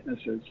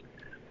eyewitnesses.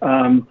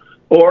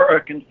 Or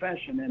a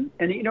confession,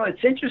 and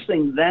it's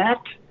interesting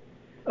that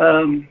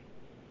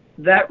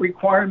that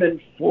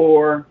requirement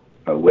for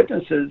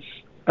witnesses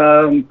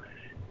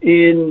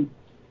in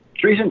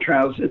treason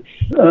trials, it's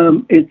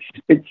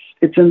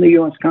in the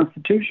U.S.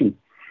 Constitution.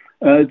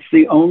 It's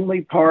the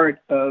only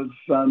part of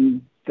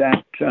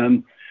that,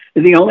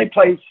 the only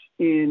place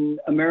in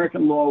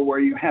American law where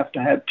you have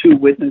to have 2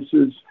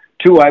 witnesses,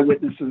 2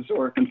 eyewitnesses,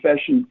 or a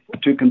confession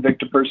to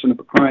convict a person of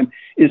a crime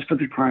is for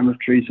the crime of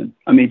treason.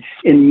 I mean,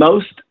 in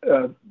most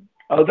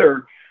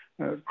other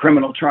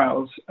criminal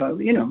trials,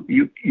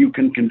 you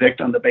can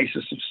convict on the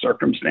basis of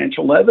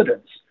circumstantial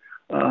evidence,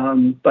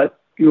 but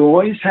you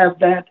always have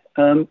that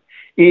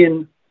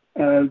in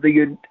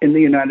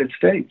the United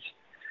States,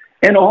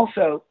 and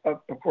also,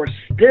 of course,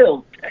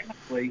 still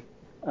technically,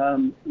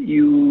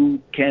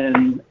 you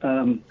can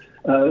and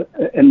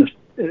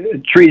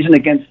the treason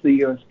against the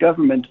U.S.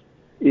 government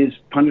is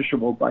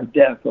punishable by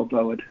death,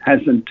 although it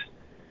hasn't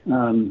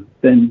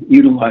been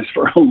utilized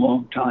for a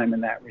long time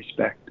in that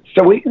respect.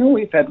 So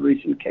we've had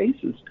recent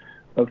cases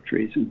of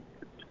treason,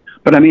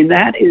 but I mean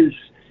that is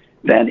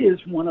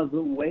one of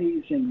the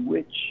ways in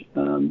which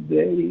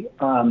the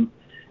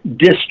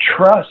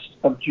distrust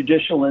of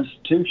judicial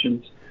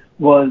institutions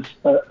was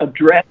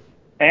addressed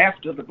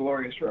after the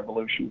Glorious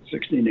Revolution of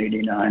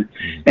 1689,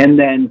 and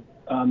then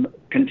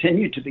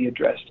continued to be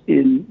addressed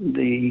in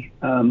the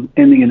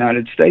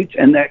United States,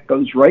 and that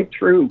goes right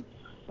through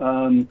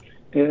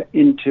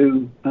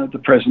into the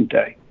present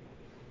day.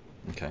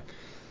 Okay.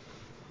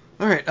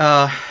 All right.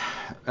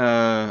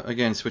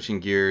 Again, switching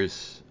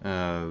gears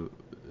to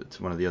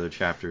one of the other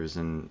chapters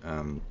in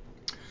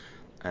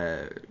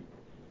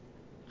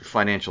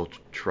financial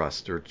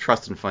trust, or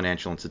trust in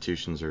financial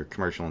institutions or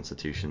commercial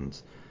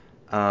institutions.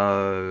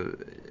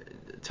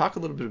 Talk a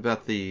little bit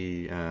about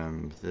the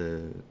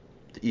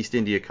East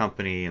India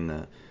Company and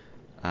the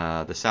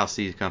South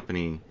Sea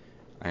Company,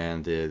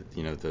 and the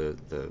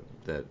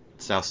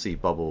South Sea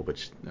bubble,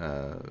 which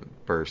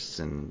bursts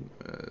in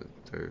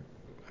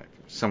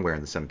somewhere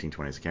in the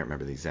 1720s. I can't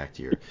remember the exact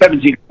year.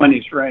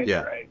 1720s, right?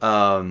 Yeah. Right.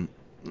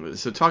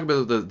 So talk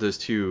about those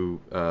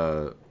two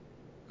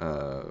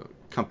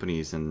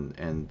companies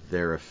and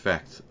their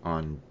effect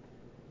on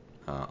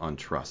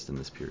trust in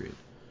this period.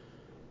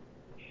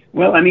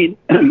 Well, I mean,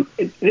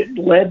 it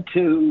led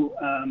to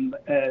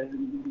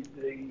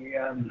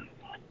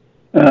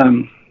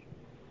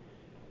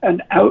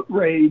an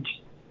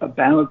outrage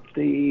about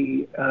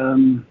the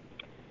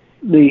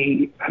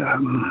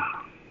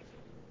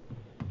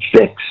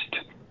fixed.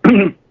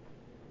 Let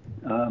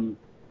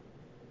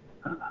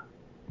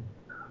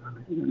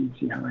me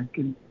see how I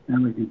can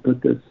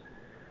put this.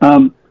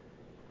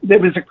 There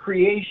was a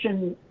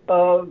creation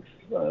of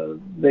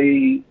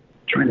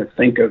trying to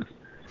think of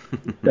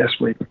the best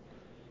way.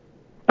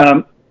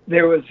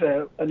 There was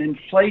an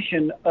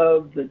inflation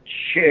of the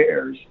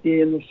shares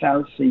in the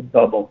South Sea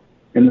bubble,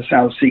 in the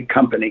South Sea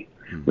Company,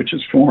 which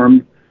was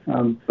formed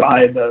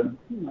by the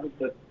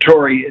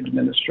Tory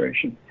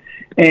administration.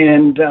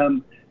 And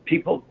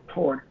people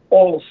poured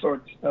all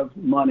sorts of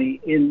money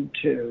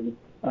into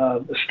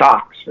the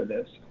stocks for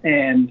this.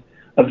 And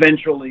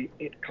eventually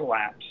it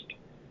collapsed.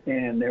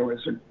 And there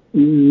was an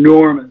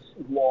enormous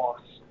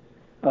loss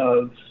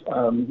of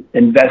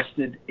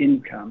invested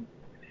income.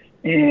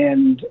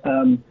 And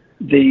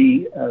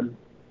the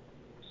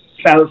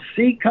South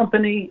Sea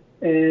Company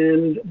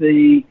and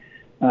the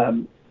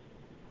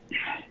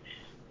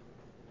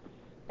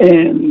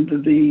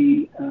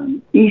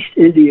East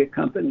India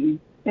Company,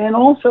 and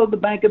also the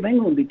Bank of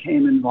England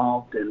became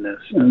involved in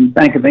this. And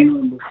Bank of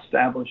England was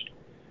established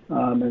in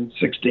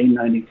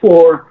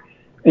 1694,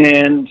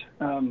 and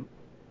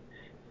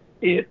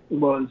there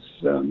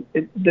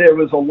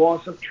was a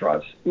loss of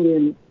trust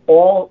in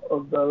all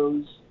of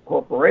those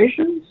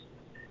corporations,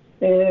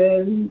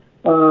 and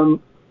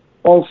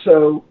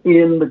also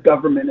in the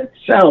government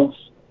itself,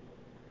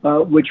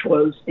 which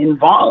was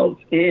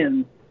involved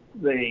in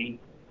the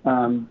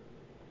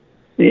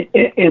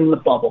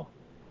bubble.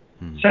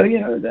 So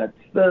that's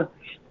the.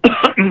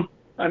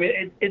 I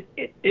mean,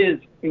 it is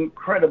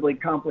incredibly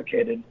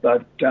complicated,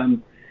 but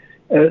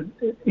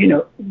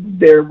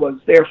there was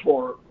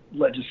therefore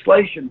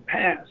legislation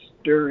passed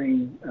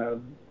during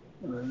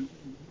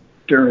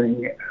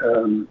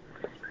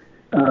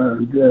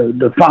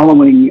the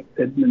following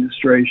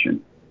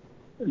administration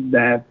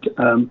that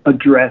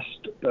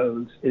addressed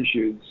those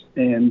issues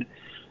and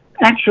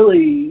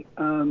actually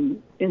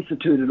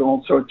instituted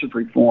all sorts of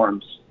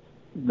reforms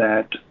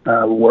that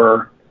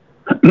were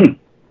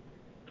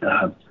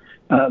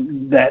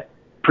that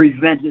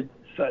prevented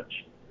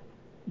such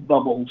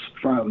bubbles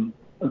from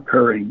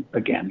occurring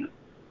again.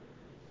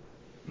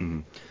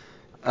 Mm-hmm.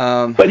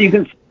 But you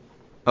can see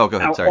go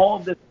ahead, how sorry. all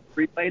of this is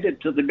related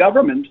to the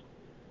government,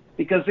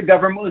 because the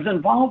government was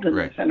involved in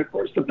this, and of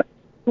course the Bank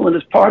of England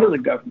is part of the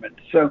government.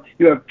 So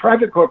you have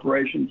private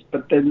corporations,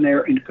 but then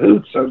they're in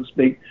cahoots, so to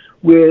speak,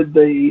 with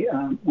the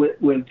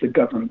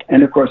government,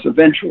 and of course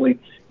eventually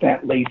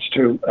that leads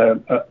to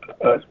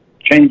a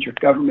change of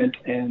government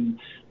and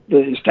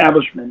the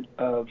establishment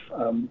of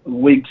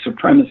Whig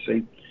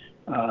supremacy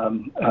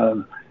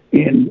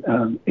in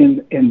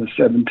the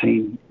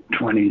 1720s.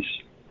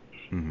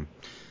 Mm-hmm.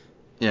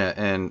 Yeah,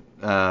 and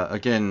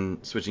again,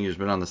 switching gears,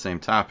 but on the same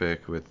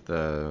topic with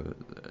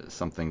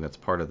something that's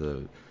part of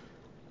the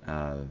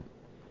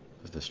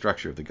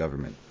structure of the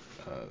government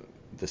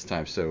this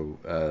time. So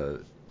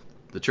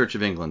the Church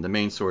of England, the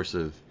main source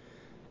of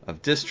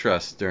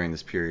distrust during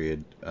this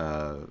period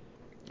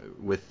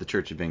with the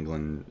Church of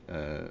England,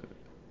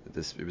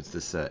 it was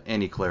this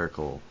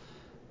anti-clerical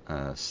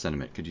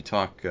sentiment. Could you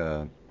talk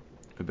a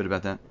bit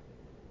about that?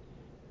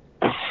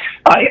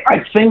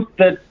 I think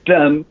that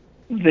the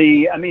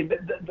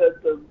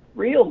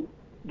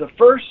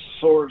first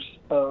source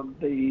of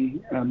the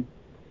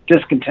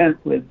discontent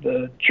with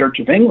the Church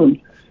of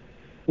England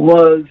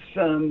was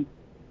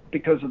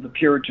because of the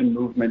Puritan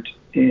movement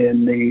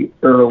in the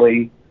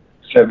early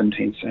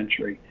 17th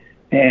century.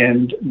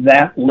 And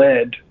that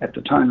led at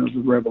the time of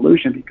the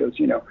Revolution, because,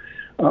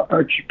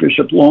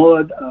 Archbishop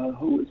Laud,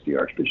 who was the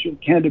Archbishop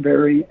of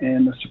Canterbury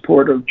and a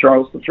supporter of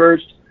Charles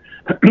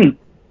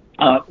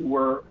I,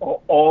 were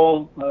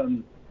all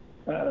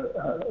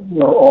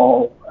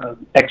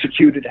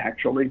executed,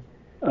 actually,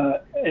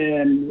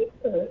 and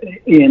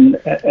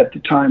at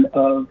the time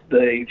of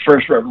the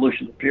First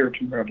Revolution, the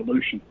Puritan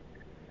Revolution,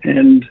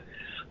 and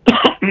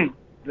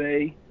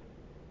they.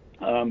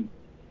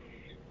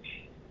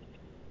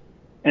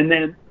 And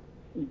then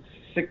in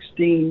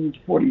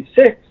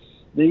 1646,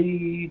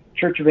 the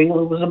Church of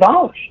England was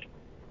abolished,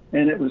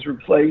 and it was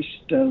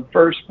replaced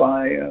first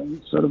by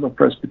sort of a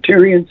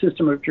Presbyterian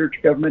system of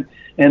church government,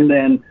 and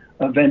then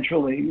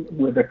eventually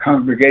with a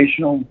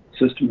congregational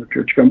system of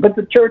church government. But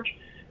the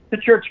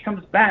church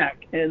comes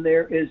back, and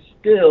there is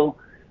still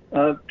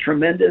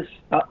tremendous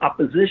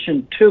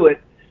opposition to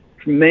it,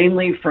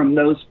 mainly from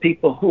those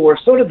people who are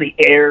sort of the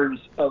heirs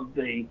of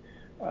the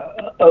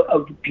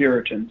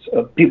Puritans,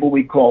 of people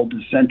we call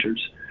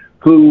dissenters,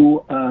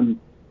 who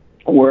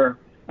were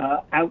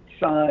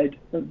outside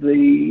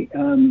the.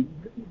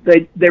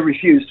 They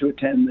refused to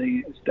attend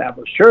the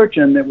established church,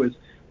 and there was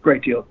a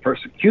great deal of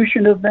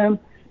persecution of them.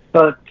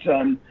 But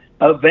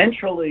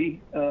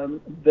eventually,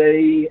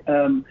 they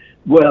in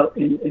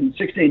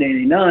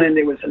 1689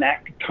 there was an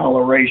act of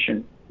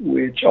toleration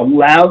which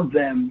allowed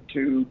them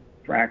to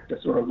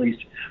practice, or at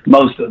least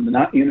most of them,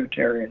 not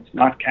Unitarians,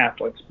 not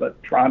Catholics,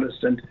 but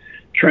Protestant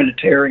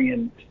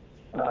Trinitarians,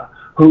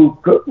 who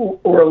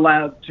were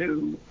allowed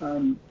to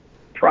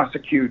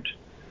prosecute,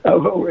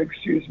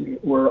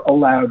 were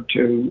allowed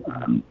to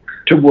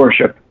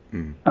worship,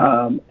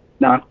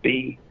 not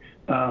be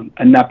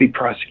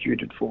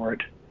prosecuted for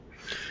it.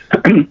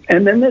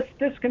 And then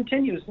this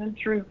continues, and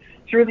through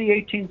the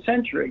 18th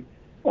century,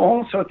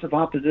 all sorts of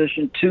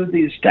opposition to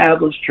the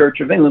established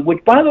Church of England,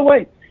 which, by the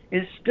way,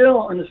 is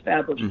still an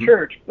established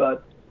church,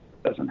 but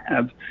doesn't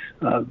have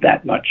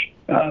that much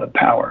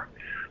power.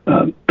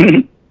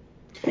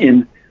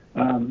 Then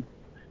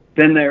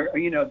there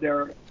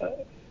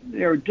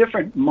are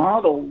different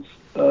models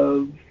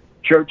of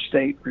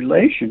church-state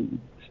relations,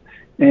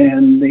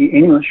 and the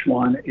English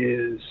one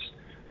is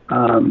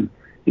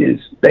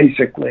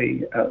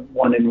basically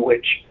one in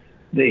which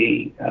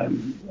the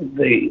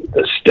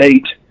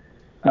state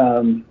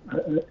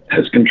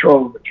has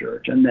control of the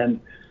church, and then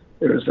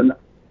there's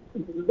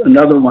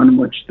another one in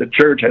which the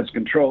church has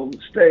control of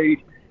the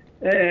state,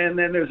 and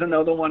then there's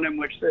another one in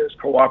which there's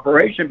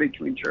cooperation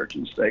between church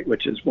and state,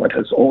 which is what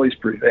has always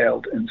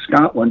prevailed in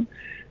Scotland.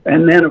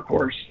 And then, of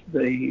course,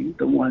 the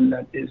one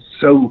that is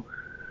so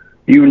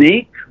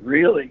unique,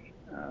 really,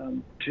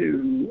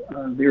 to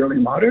the early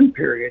modern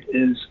period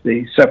is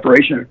the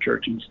separation of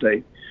church and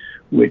state,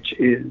 which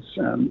is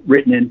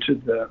written into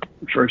the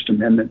First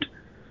Amendment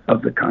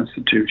of the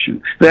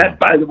Constitution. That,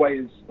 by the way,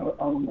 is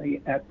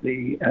only at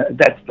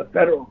that's the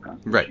federal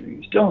Constitution. Right.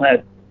 You still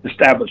had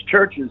established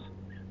churches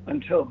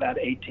until about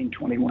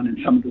 1821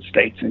 in some of the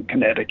states, in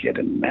Connecticut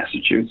and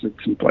Massachusetts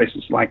and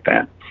places like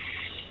that.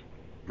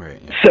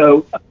 Right. Yeah.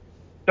 So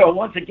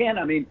once again,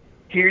 I mean,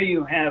 here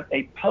you have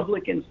a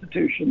public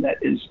institution that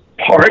is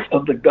part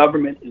of the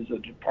government, is a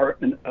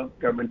department of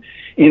government,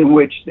 in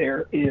which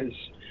there is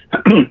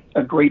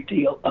a great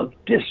deal of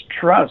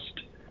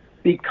distrust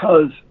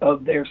because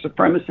of their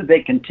supremacy.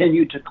 They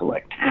continue to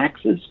collect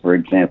taxes, for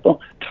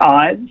example,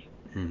 tithes,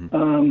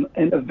 and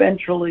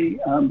eventually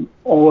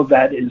all of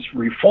that is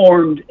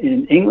reformed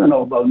in England,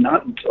 although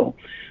not until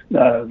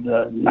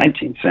the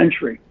 19th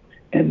century.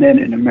 And then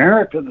in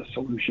America, the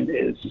solution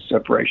is the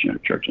separation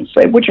of church and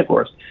state, which, of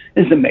course,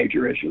 is a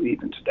major issue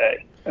even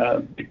today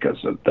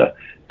because of the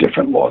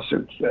different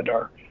lawsuits that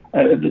are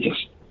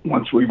just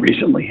ones we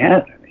recently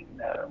had.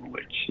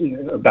 Which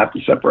about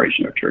the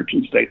separation of church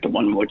and state, the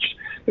one in which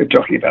they're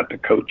talking about the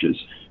coaches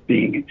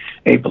being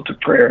able to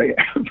pray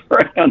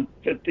around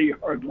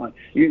 50-yard line.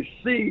 You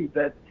see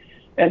that,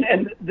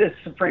 and this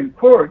Supreme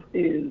Court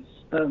is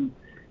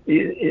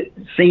it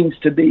seems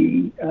to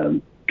be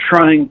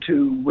trying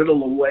to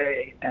whittle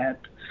away at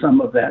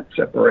some of that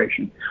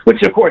separation,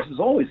 which of course is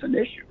always an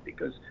issue,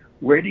 because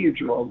where do you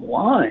draw the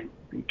line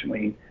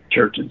between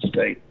church and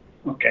state?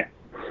 Okay.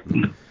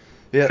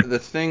 Yeah, the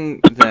thing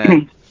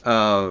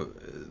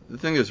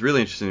that's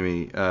really interesting to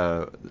me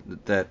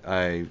that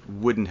I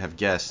wouldn't have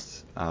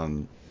guessed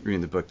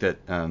reading the book, that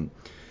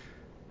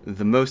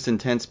the most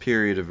intense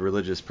period of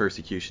religious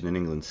persecution in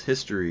England's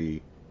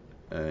history,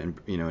 in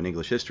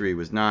English history,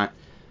 was not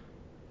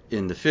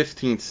in the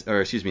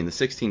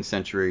 16th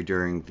century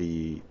during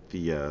the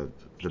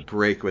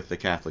break with the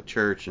Catholic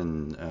Church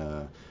and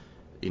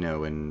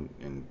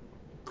and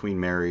Queen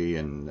Mary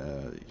and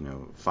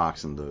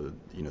Fox and the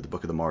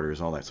Book of the Martyrs,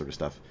 all that sort of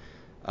stuff.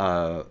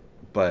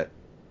 But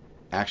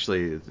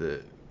actually,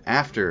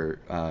 after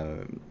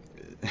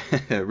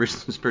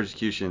religious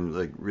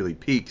persecution really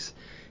peaks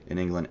in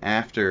England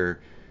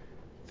after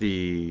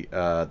the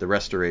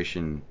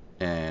Restoration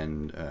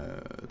and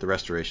the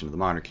restoration of the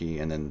monarchy,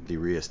 and then the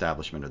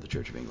reestablishment of the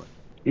Church of England.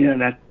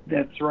 Yeah,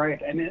 that's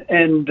right,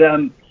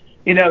 and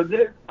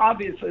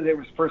Obviously there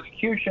was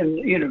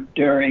persecution,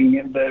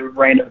 during the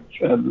reign of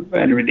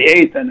Henry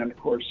VIII, and then of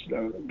course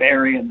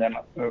Mary, and then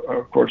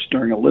of course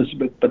during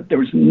Elizabeth. But there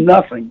was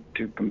nothing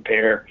to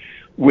compare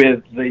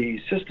with the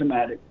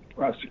systematic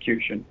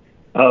prosecution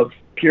of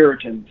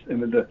Puritans,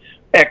 and the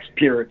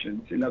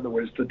ex-Puritans, in other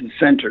words, the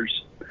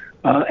dissenters,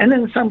 and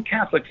then some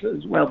Catholics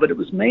as well. But it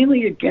was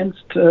mainly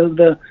against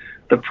the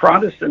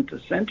Protestant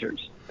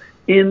dissenters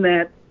in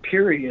that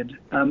period,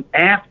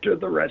 after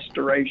the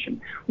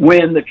Restoration,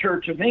 when the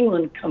Church of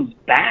England comes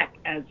back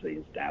as the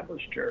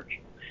established church,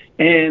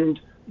 and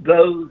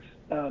those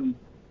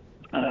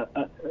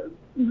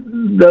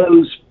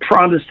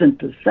Protestant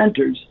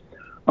dissenters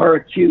are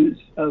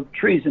accused of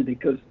treason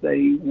because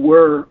they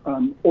were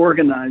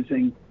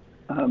organizing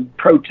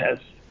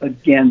protests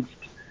against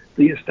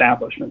the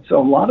establishment. So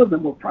a lot of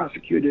them were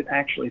prosecuted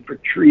actually for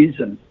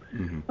treason.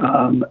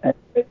 Mm-hmm.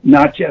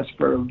 Not just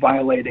for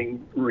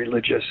violating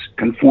religious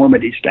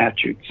conformity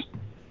statutes.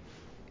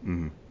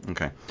 Mm-hmm.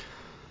 Okay.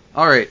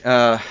 All right.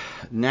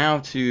 Now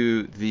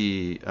to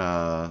the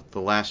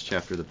last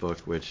chapter of the book,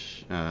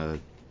 which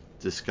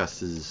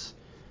discusses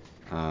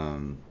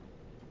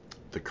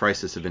the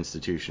crisis of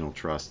institutional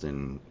trust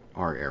in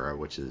our era,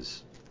 which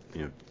is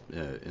in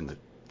the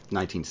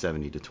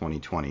 1970 to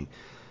 2020.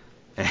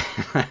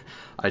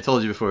 I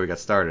told you before we got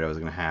started I was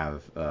going to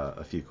have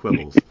a few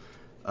quibbles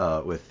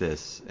with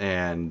this,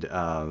 and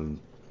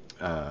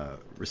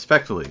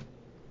respectfully,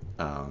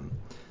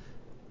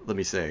 let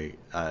me say,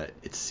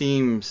 it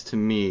seems to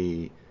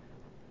me,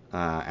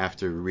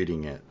 after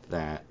reading it,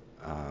 that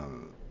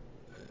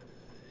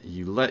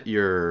you let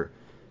your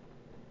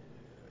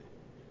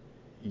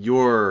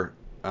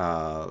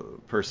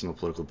personal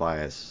political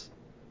bias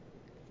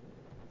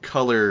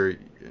color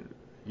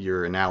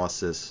your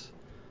analysis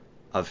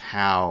of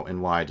how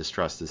and why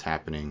distrust is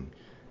happening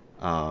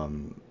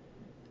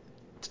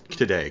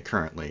today,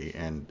 currently.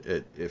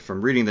 And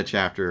from reading the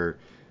chapter,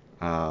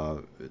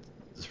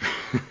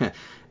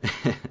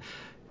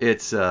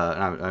 it's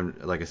I'm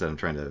like I said,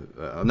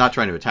 I'm not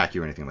trying to attack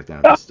you or anything like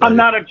that. I'm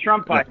not a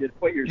Trumpite, is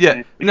what you're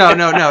saying. No,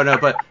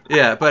 but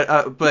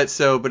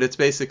it's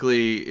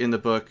basically in the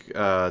book,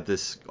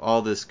 this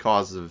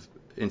cause of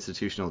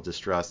institutional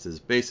distrust is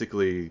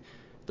basically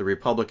the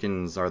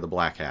Republicans are the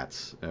black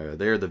hats.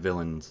 They're the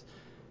villains.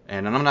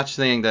 And I'm not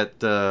saying that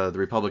the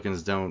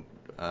Republicans don't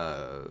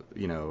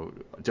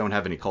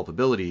have any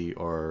culpability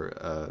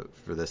or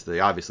for this. They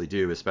obviously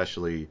do,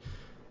 especially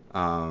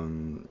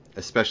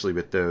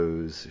with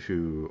those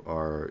who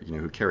are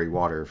who carry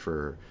water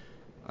for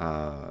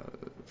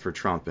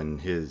Trump and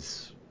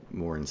his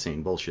more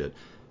insane bullshit.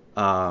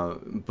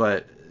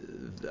 But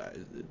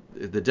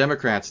the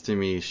Democrats, to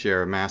me,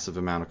 share a massive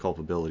amount of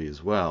culpability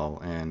as well,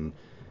 and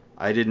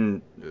I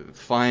didn't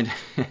find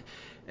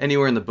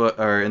anywhere in the book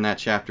or in that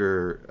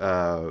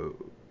chapter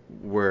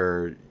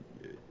where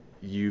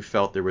you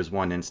felt there was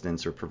one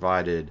instance or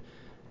provided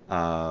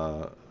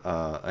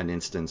an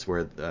instance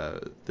where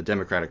the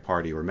Democratic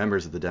Party or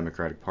members of the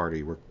Democratic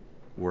Party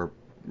were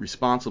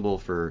responsible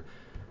for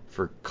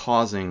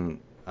causing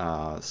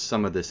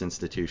some of this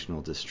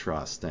institutional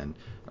distrust. And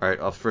all right,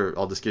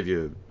 I'll just give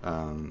you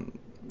a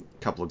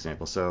couple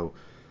examples. So,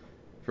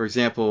 for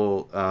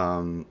example,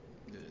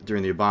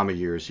 during the Obama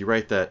years, you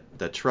write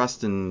that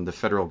trust in the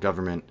federal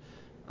government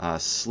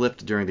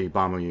slipped during the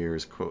Obama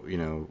years,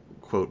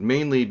 quote,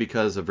 mainly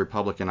because of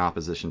Republican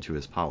opposition to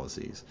his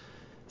policies.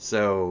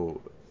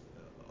 So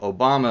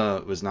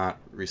Obama was not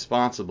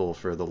responsible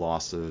for the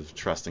loss of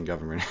trust in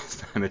government.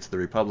 It's the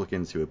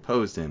Republicans who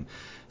opposed him.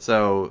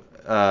 So,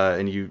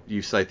 and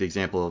you cite the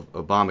example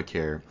of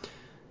Obamacare.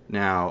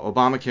 Now,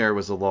 Obamacare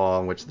was a law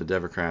in which the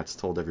Democrats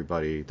told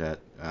everybody that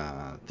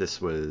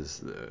this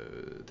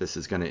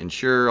is going to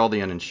insure all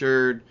the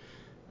uninsured.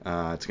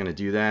 It's going to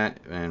do that,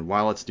 and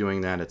while it's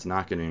doing that, it's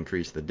not going to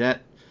increase the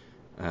debt.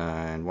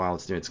 And while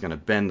it's going to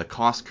bend the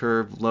cost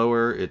curve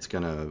lower, it's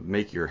going to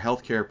make your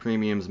healthcare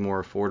premiums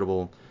more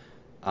affordable.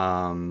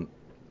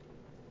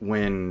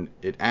 When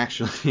it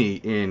actually,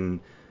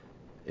 in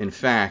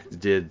fact,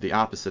 did the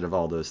opposite of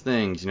all those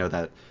things.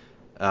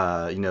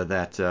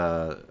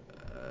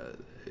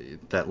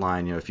 That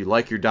line. If you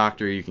like your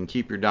doctor, you can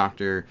keep your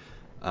doctor.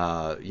 It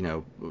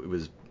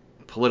was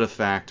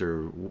PolitiFact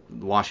or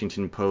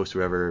Washington Post,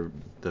 whoever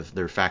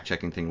their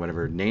fact-checking thing,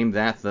 whatever, named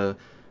that the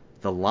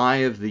lie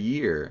of the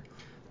year.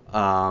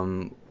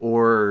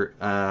 Or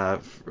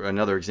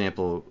another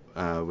example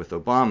with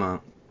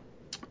Obama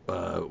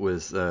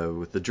was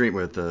with the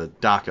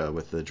DACA,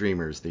 with the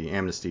Dreamers, the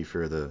amnesty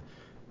for the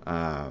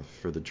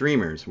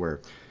Dreamers,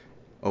 where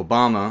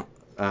Obama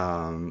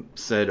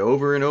said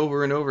over and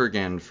over and over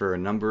again for a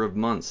number of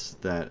months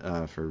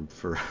that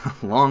for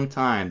a long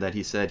time that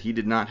he said he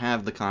did not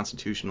have the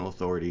constitutional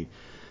authority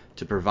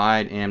to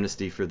provide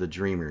amnesty for the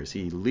Dreamers.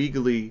 He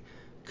legally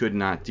could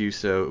not do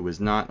so. It was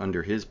not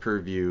under his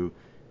purview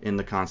in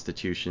the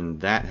Constitution.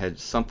 That had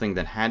something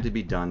that had to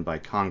be done by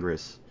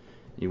Congress.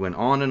 He went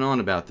on and on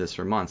about this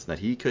for months, that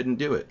he couldn't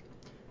do it.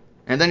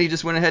 And then he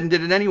just went ahead and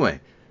did it anyway.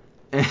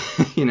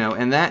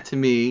 And that to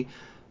me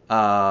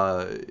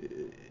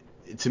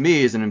to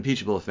me, is an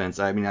impeachable offense.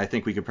 I mean, I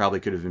think we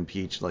could have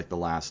impeached like the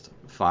last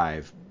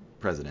 5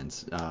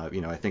 presidents.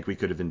 I think we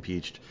could have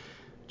impeached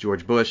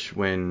George Bush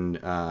when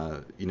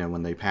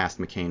when they passed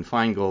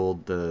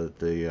McCain-Feingold,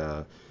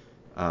 the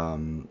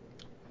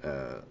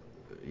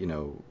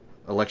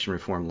election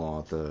reform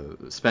law, the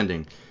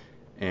spending,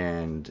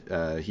 and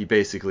he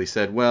basically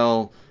said,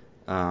 well,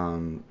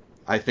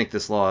 I think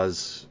this law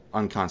is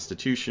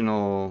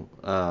unconstitutional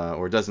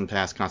or doesn't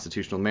pass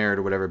constitutional merit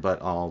or whatever,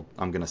 but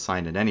I'm going to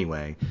sign it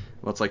anyway.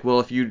 Well, it's like, well,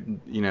 if you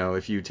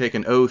take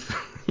an oath,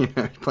 you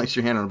place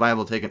your hand on the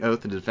Bible, take an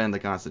oath to defend the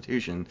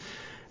Constitution,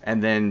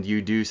 and then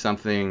you do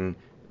something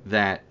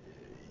that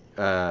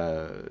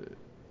that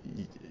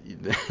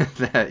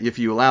if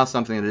you allow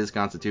something that is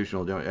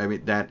constitutional,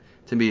 that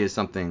to me is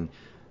something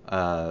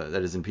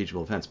that is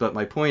impeachable offense. But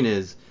my point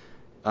is,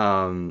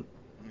 there.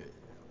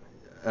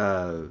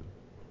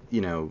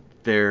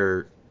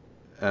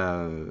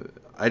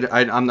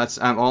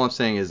 All I'm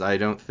saying is I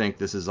don't think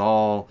this is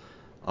all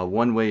a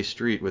one-way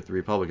street with the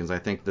Republicans. I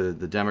think the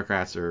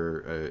Democrats have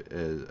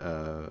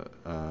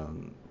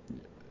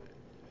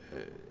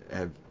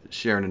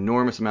share an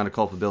enormous amount of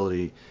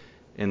culpability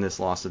in this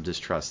loss of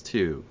distrust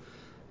too.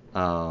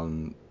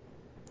 And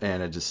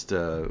I just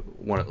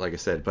like I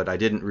said, but I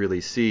didn't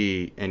really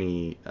see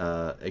any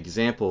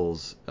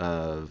examples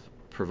of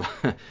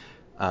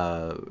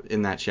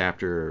in that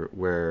chapter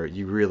where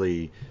you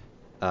really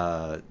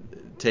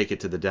take it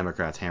to the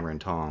Democrats hammer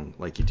and tong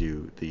like you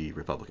do the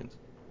Republicans.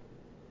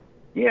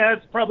 Yeah,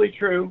 it's probably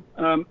true.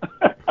 I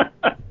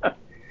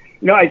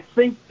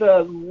think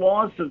the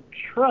loss of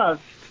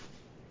trust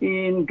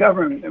in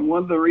government, and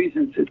one of the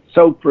reasons it's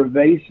so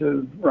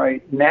pervasive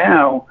right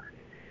now,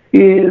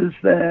 is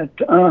that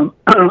on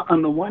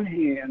the one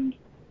hand,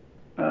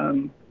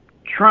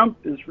 Trump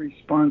is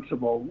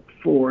responsible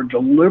for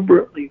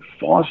deliberately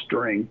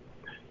fostering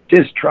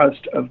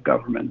distrust of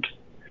government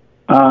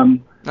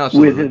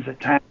with his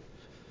attack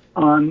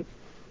on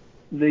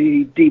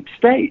the deep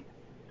state.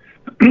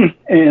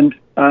 And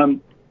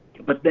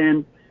but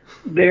then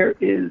there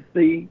is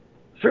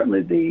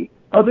certainly the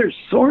other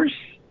source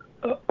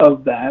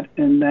of that,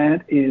 and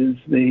that is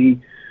the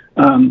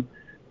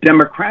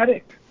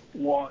democratic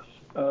loss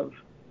of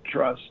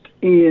trust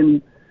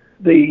in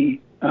the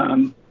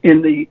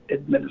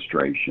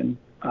administration,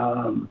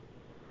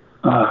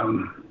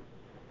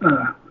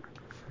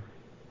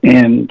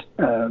 and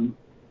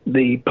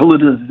the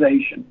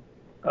politicization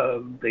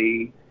of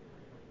the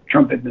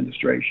Trump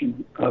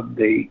administration of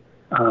the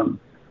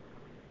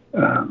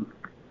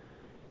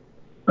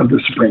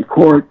Supreme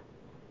Court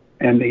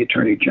and the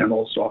Attorney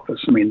General's office.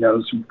 I mean,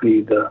 those would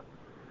be the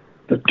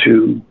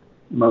 2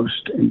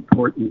 most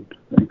important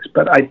things.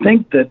 But I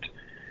think that,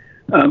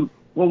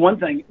 one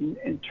thing,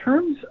 in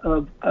terms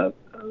of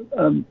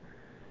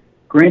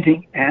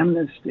granting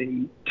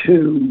amnesty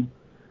to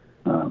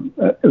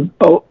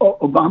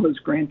Obama's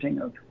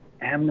granting of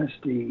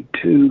amnesty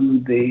to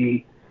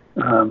the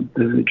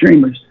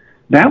Dreamers,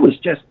 that was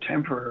just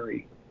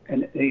temporary.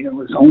 And it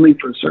was only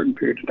for a certain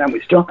period of time.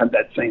 We still have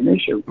that same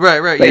issue. Right.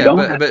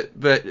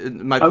 But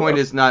my point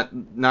is not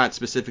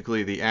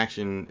specifically the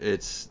action.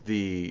 It's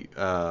the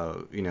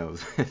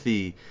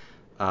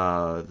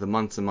the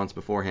months and months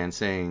beforehand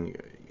saying,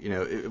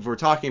 if we're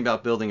talking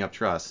about building up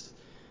trust,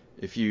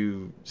 if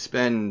you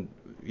spend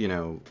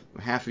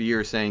half a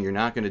year saying you're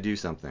not going to do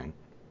something,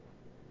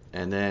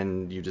 and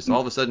then you just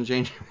all of a sudden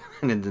change your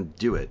mind and then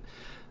do it.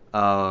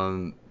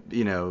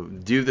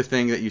 Do the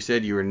thing that you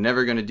said you were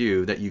never going to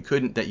do, that you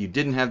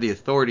didn't have the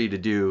authority to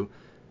do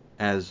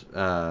as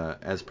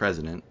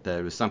president, that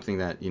it was something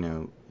that,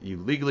 you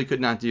legally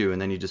could not do,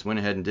 and then you just went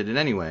ahead and did it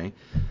anyway.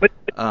 But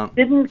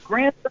didn't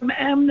grant them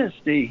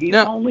amnesty. He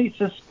only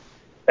suspended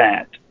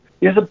that.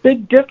 There's a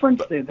big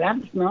difference there.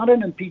 That's not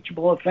an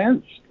impeachable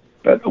offense.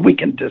 But we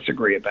can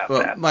disagree about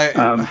that.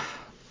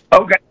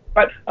 Okay,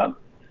 but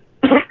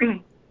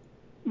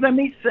let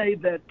me say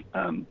that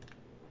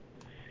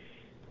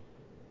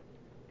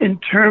in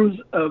terms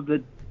of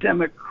the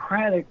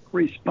democratic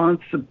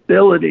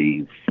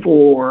responsibility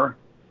for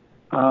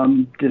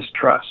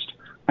distrust,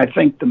 I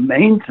think the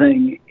main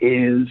thing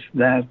is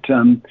that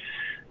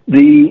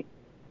the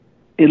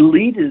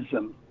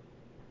elitism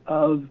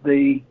of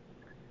the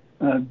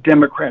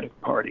Democratic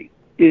Party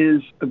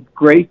is a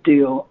great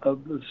deal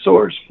of the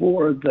source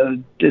for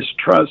the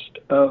distrust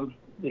of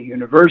the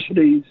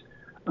universities,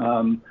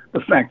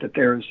 the fact that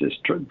there is this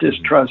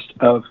distrust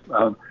of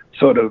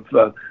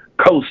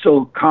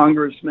coastal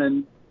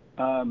congressmen.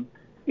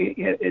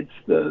 It's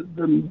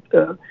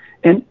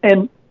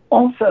and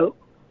also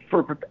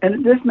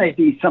and this may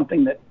be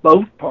something that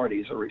both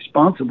parties are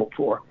responsible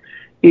for,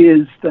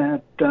 is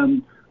that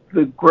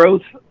the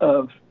growth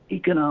of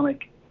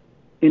economic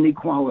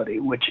inequality,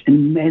 which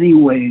in many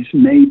ways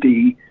may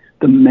be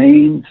the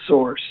main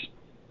source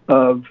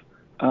of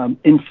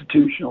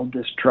institutional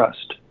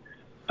distrust,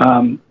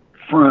 and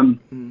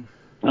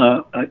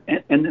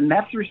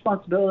that's the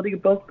responsibility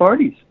of both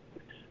parties.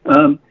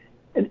 And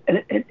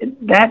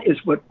that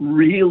is what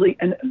really,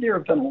 and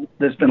there's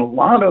been a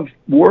lot of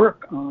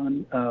work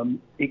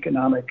on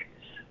economic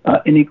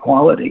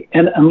inequality.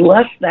 And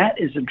unless that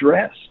is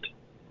addressed,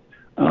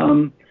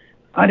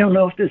 I don't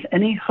know if there's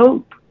any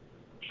hope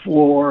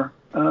for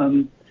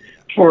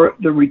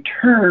the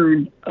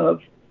return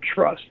of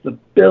trust, the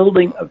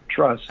building of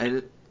trust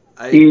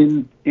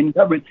in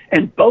government.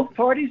 And both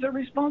parties are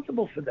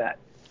responsible for that.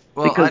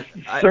 Well,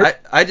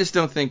 I just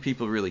don't think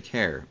people really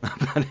care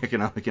about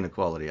economic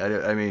inequality.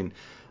 I mean,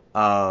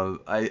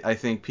 I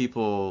think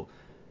people,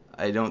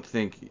 I don't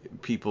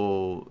think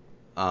people,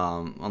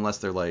 unless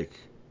they're like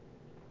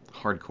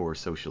hardcore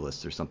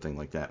socialists or something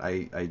like that,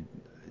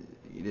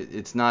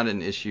 it's not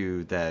an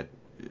issue that,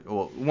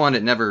 well, one,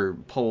 it never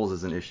polls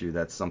as an issue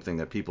that's something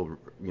that people,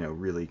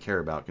 really care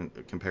about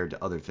compared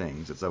to other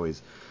things. It's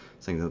always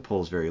something that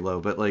polls very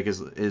low. But like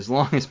as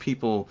long as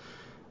people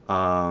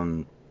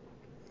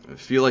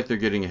feel like they're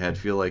getting ahead,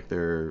 feel like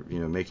they're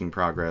making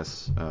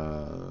progress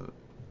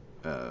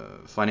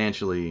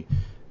financially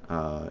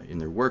in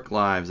their work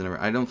lives, and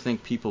I don't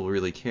think people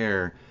really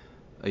care,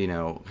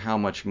 how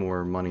much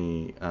more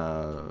money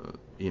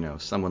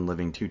someone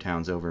living 2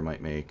 towns over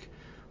might make,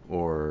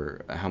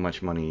 or how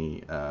much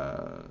money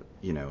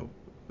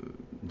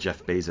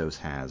Jeff Bezos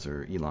has,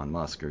 or Elon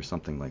Musk, or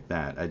something like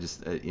that. I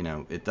just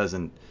it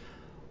doesn't.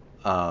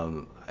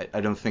 I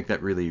don't think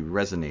that really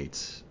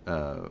resonates.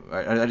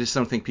 I just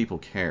don't think people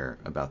care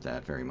about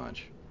that very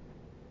much.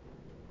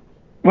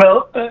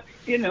 Well,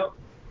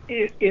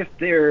 if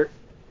they're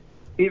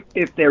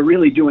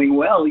really doing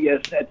well,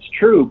 yes, that's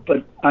true.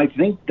 But I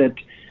think that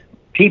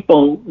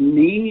people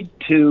need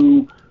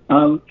to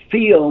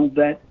feel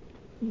that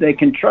they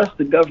can trust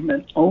the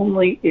government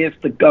only if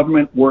the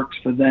government works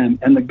for them,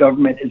 and the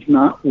government is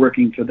not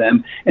working for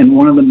them. And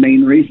one of the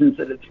main reasons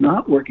that it's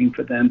not working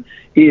for them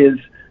is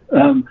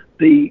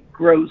the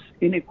gross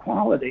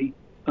inequality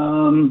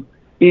in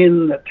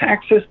the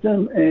tax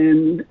system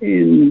and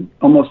in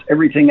almost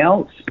everything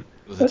else.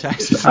 The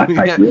tax system,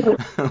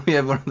 we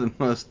have one of the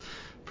most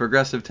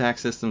progressive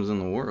tax systems in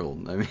the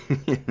world. I mean,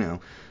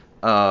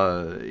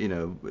 half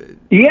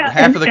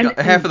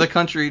of the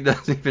country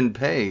doesn't even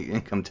pay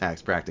income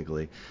tax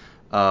practically.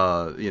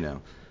 The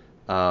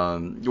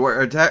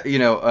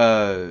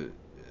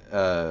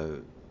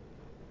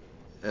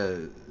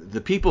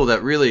people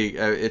that really,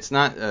 it's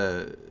not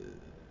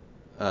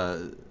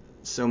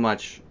so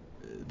much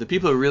the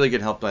people who really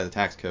get helped by the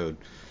tax code,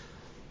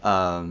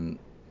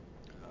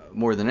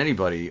 more than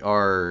anybody,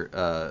 are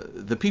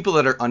the people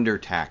that are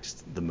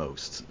undertaxed the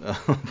most.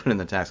 Put in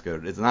the tax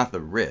code. It's not the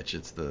rich.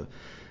 It's the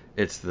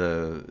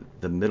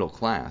middle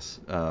class.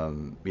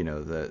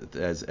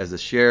 As a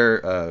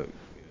share,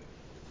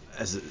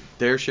 as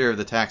their share of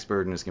the tax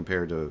burden is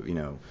compared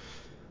to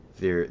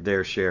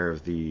their share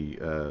of the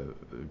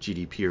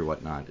GDP or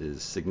whatnot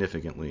is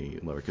significantly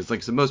lower.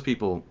 Because so most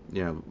people,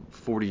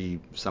 40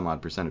 some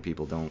odd % of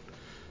people don't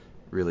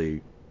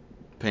really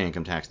pay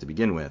income tax to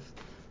begin with.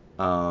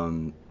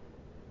 If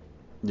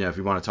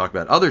you want to talk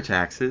about other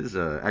taxes,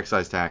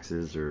 excise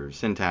taxes or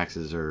sin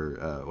taxes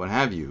or what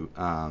have you,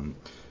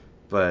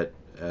 but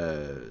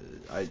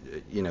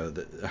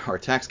our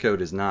tax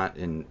code is not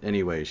in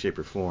any way, shape,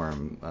 or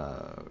form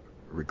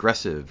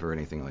regressive or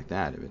anything like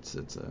that. It's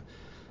the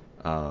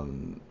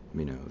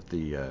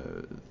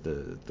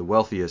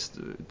wealthiest,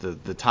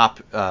 the top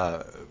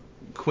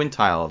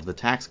quintile of the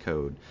tax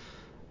code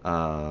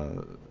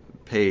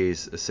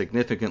pays a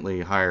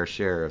significantly higher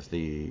share of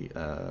the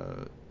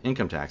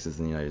income taxes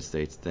in the United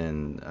States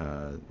than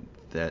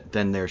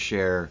their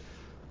share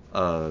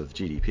of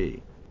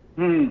GDP.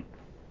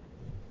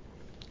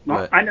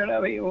 Well, I don't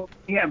know.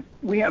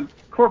 We have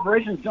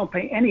corporations don't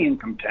pay any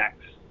income tax.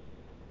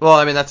 Well,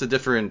 I mean that's a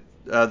different.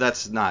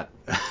 That's not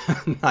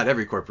not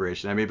every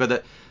corporation. I mean, but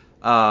but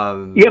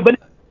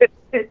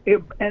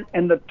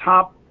the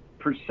top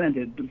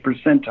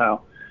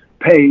percentile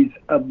pays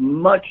a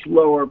much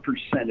lower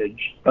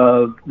percentage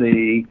of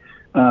the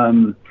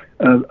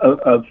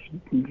of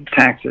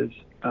taxes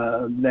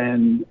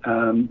than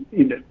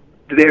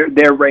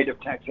their rate of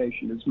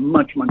taxation is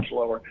much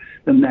lower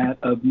than that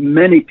of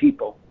many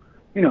people,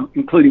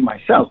 including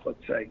myself,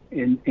 let's say,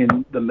 in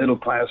the middle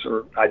class,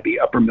 or I'd be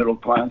upper middle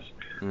class.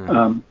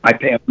 I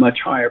pay a much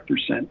higher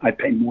percent. I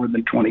pay more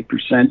than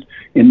 20%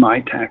 in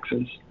my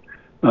taxes,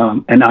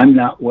 and I'm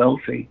not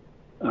wealthy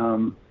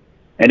at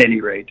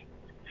any rate.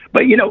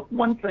 But,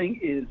 one thing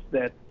is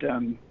that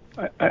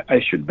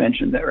I should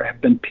mention there have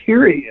been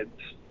periods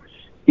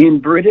in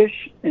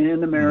British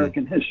and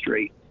American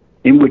history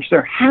in which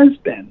there has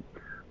been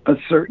a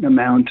certain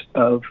amount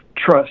of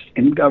trust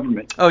in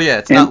government. Oh, yeah,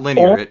 it's not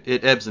linear.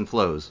 It ebbs and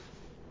flows.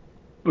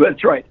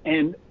 That's right.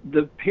 And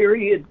the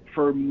period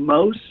for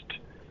most,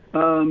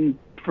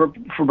 for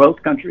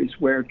both countries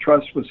where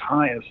trust was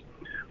highest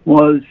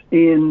was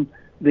in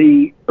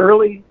the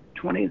early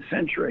 20th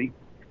century,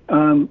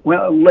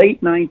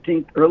 late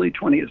 19th, early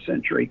 20th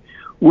century,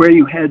 where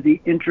you had the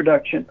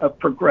introduction of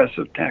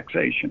progressive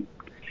taxation.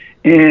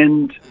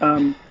 And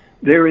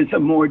there is a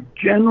more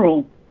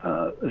general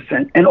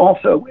sense, and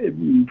also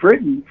in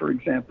Britain, for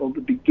example,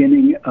 the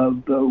beginning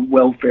of the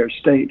welfare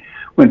state,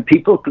 when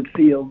people could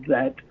feel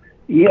that,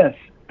 yes,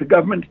 the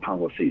government's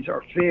policies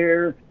are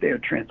fair, they're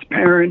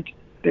transparent,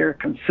 they're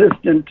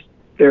consistent,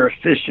 they're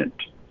efficient.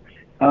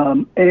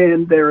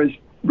 And there is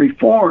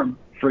reform,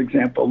 for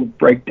example, the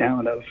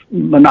breakdown of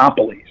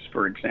monopolies,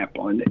 for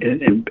example,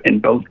 in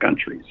both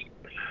countries.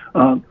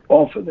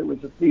 Also, there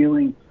was a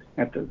feeling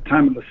at the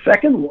time of the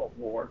Second World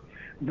War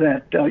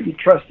that you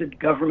trusted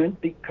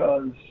government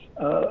because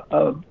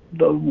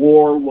the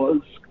war was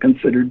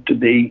considered to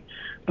be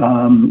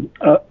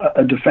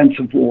a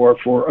defensive war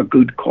for a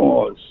good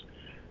cause.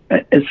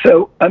 And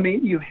so, I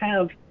mean, you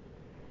have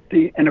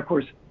and of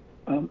course,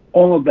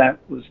 all of that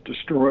was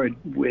destroyed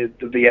with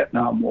the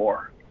Vietnam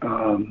War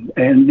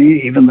and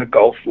even the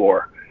Gulf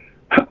War.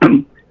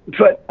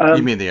 But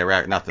you mean the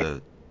Iraq, not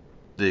the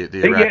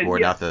Iraq War,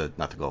 not the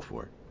Gulf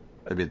War.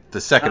 I mean the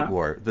second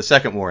war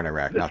in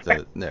Iraq, not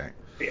the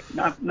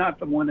not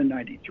the one in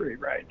 '93,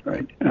 right?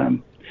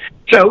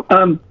 So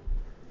and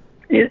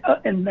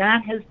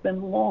that has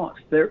been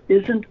lost. There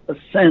isn't a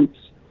sense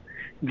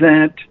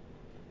that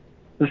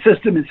the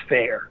system is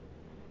fair.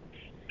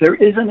 There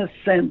isn't a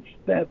sense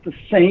that the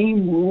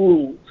same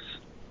rules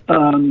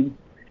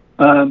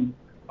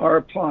are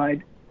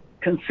applied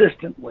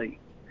consistently,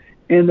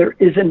 and there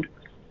isn't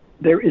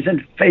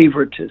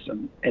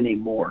favoritism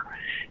anymore.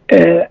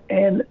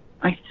 And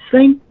I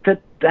think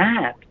that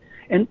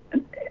and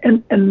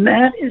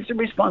that is the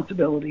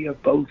responsibility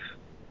of both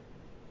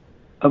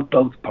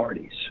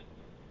parties.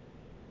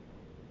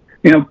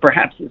 You know,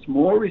 perhaps there's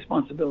more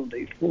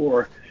responsibility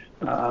to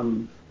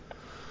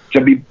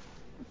be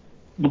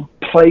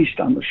placed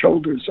on the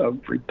shoulders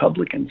of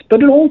Republicans,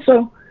 but it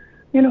also,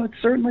 it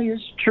certainly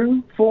is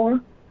true for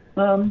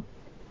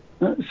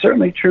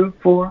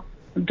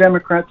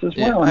Democrats as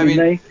well. I mean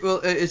they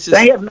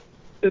have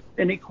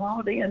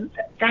inequality, and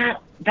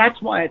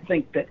that's why I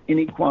think that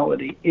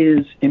inequality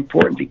is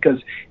important,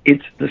 because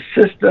the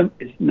system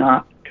is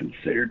not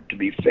considered to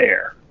be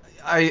fair.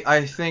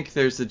 I think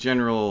there's a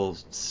general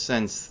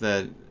sense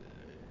that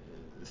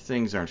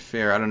things aren't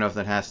fair. I don't know if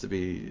that has to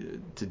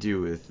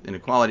do with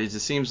inequality. It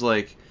just seems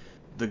like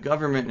the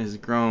government has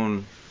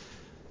grown,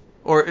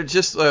 or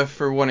just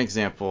for one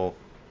example,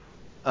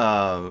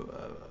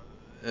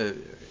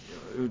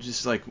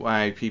 just like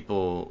why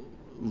people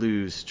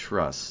lose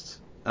trust.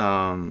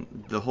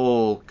 The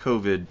whole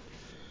COVID,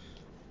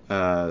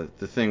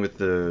 the thing with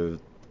the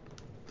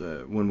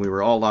when we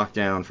were all locked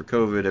down for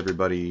COVID,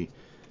 everybody,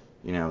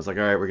 was like,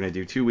 all right, we're going to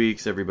do 2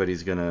 weeks.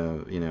 Everybody's going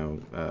to,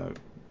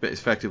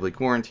 effectively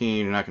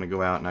quarantine. You're not going to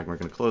go out. We're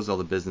going to close all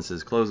the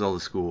businesses, close all the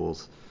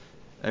schools.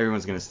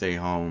 Everyone's going to stay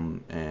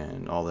home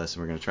and all this.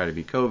 And we're going to try to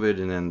beat COVID.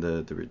 And then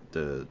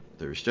the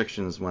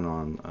restrictions went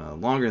on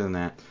longer than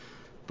that.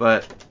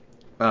 But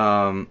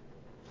so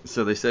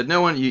they said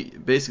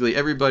basically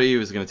everybody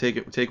was going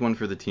to take one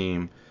for the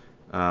team.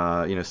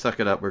 Suck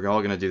it up. We're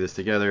all going to do this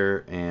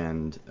together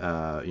and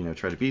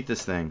try to beat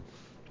this thing.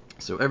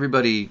 So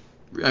everybody,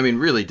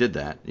 really did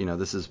that.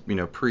 This is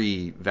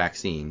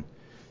pre-vaccine.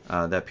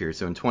 That period.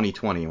 So in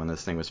 2020, when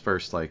this thing was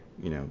first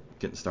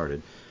getting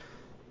started,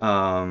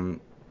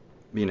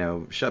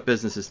 shut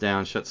businesses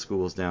down, shut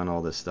schools down,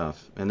 all this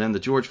stuff. And then the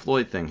George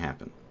Floyd thing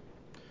happened.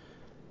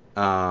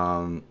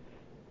 And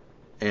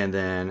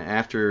then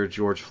after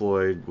George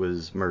Floyd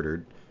was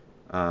murdered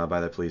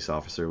by the police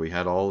officer, we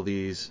had all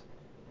these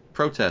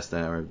protests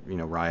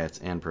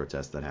riots and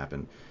protests that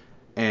happened.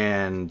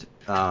 And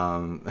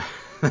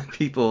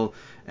people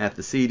at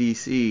the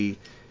CDC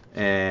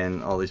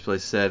and all these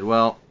places said,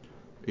 well,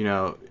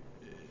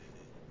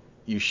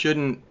 you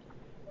shouldn't,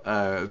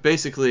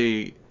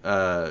 basically,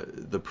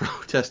 the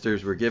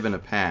protesters were given a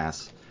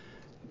pass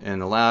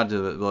and allowed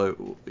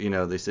to,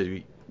 they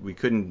said we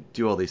couldn't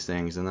do all these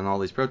things, and then all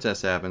these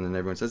protests happened, and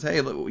everyone says,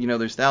 hey, look,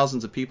 there's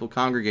thousands of people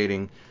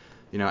congregating,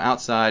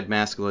 outside,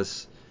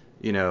 maskless,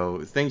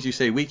 things you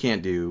say we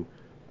can't do,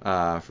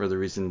 for the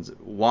reasons,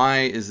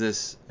 why is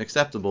this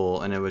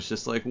acceptable? And it was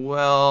just like,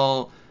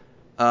 well,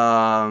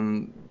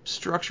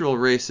 structural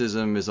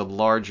racism is a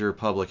larger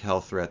public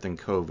health threat than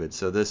COVID,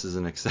 so this is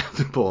an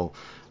acceptable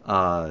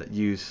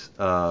use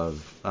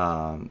of,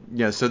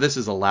 so this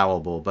is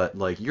allowable,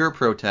 but your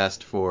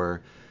protest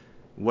for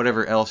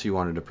whatever else you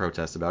wanted to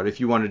protest about, if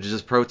you wanted to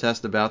just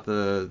protest about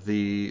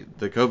the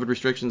COVID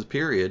restrictions,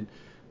 period,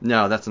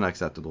 no, that's not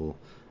acceptable.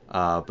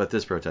 But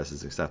this protest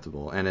is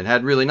acceptable. And it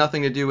had really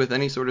nothing to do with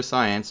any sort of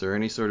science or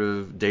any sort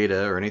of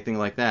data or anything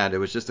like that. It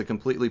was just a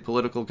completely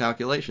political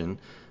calculation,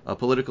 a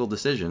political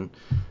decision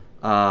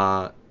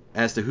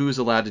as to who's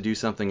allowed to do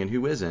something and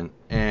who isn't.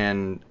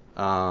 And,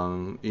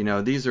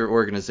 these are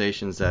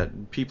organizations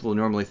that people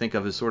normally think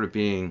of as sort of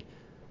being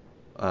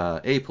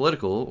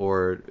apolitical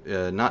or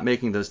not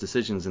making those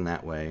decisions in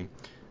that way.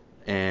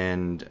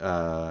 And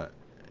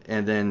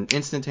then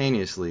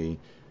instantaneously,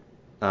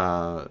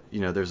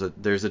 there's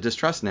a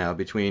distrust now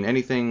between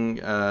anything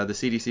the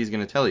CDC is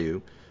going to tell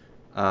you,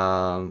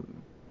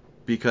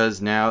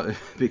 because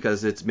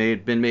it's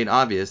been made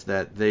obvious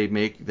that they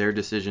make their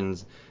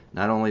decisions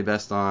not only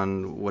based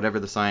on whatever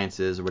the science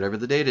is or whatever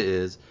the data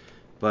is,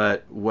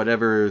 but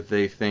whatever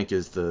they think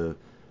is the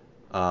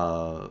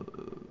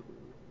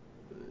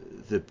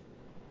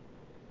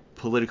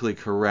politically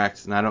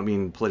correct, and I don't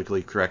mean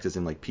politically correct as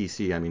in like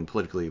PC. I mean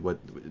politically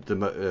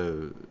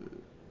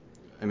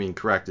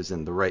correct as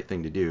in the right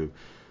thing to do.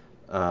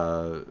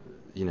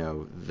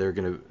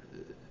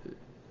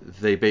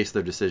 They base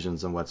their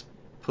decisions on what's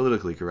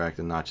politically correct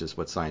and not just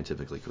what's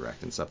scientifically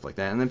correct and stuff like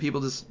that. And then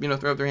people just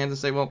throw up their hands and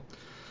say, well,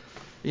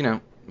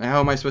 how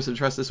am I supposed to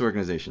trust this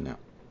organization now?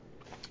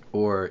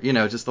 Or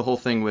just the whole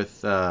thing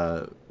with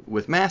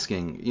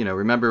masking.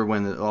 Remember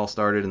when it all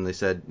started and they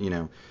said,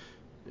 you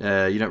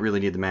don't really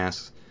need the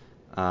masks.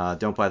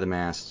 Don't buy the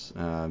masks.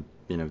 Don't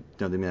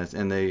do the masks.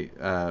 And they,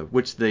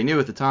 which they knew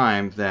at the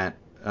time that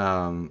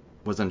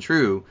was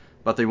untrue,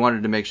 but they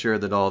wanted to make sure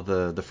that all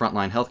the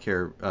frontline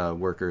healthcare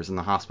workers in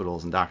the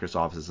hospitals and doctors'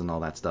 offices and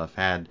all that stuff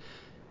had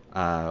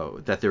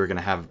that they were going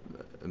to have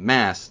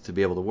masks to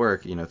be able to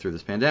work, through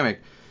this pandemic.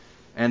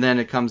 And then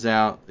it comes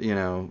out,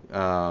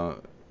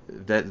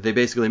 that they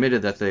basically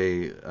admitted that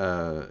they,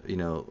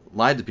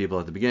 lied to people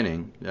at the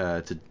beginning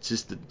to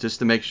just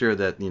to make sure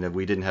that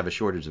we didn't have a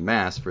shortage of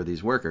masks for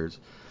these workers.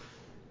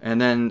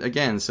 And then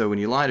again, so when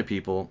you lie to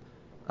people,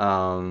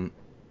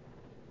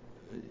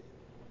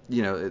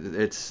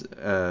 it's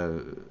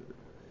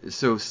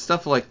so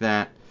stuff like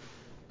that.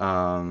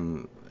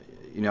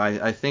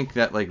 I think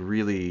that like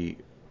really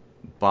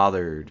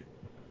bothered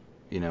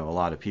a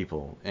lot of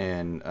people,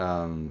 and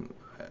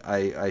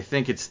I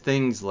think it's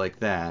things like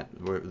that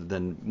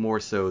more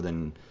so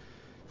than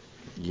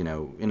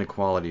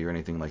inequality or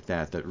anything like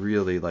that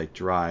really like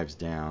drives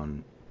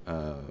down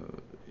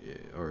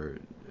or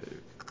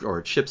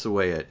chips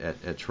away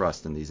at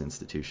trust in these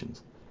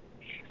institutions.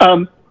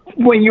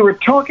 When you were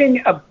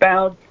talking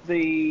about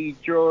the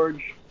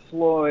George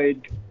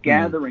Floyd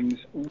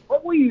gatherings,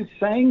 what were you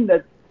saying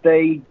that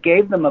they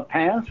gave them a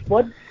pass?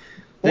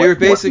 They were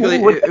basically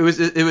it was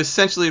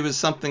essentially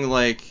something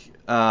like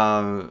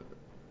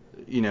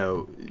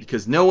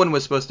because no one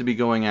was supposed to be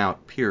going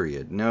out,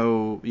 period.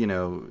 No,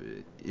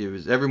 it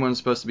was everyone's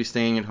supposed to be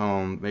staying at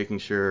home, making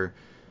sure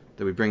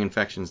that we bring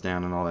infections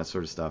down and all that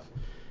sort of stuff.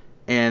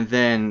 And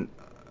then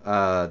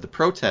the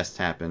protests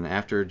happened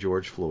after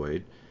George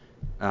Floyd,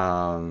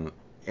 and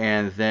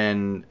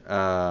then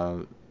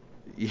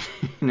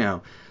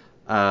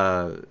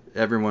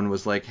everyone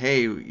was like,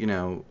 hey,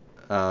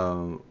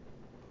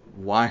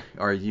 why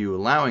are you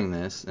allowing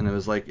this? And it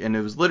was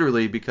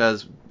literally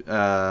because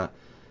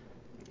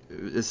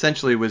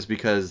essentially was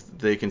because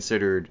they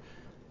considered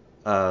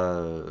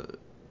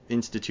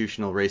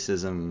institutional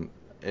racism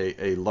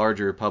a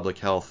larger public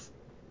health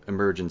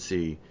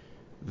emergency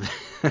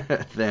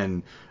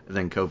than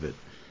COVID.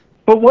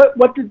 But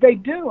what did they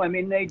do? I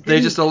mean, they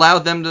just allowed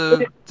them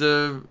to.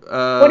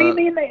 What do you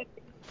mean they?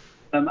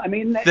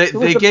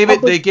 They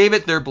gave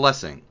it their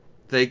blessing.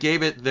 They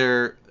gave it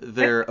their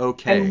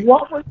okay. And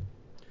what was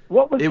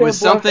it was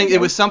something?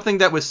 It was something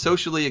that was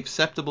socially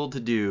acceptable to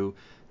do.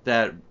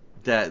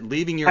 That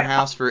leaving your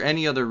house for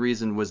any other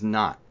reason was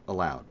not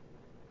allowed.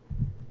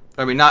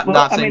 I mean, not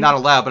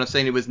allowed, but I'm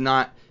saying it was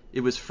not.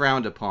 It was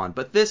frowned upon.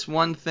 But this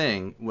one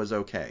thing was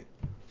okay.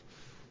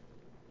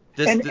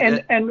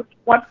 And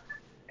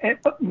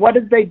what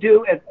did they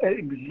do at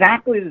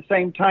exactly the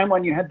same time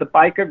when you had the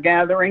biker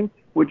gathering,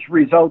 which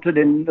resulted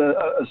in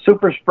a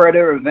super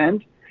spreader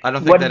event? I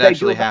don't think that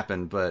actually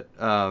happened, but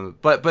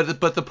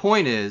the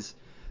point is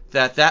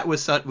that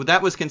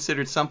was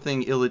considered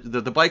something.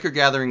 The biker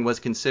gathering was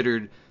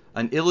considered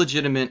an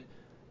illegitimate,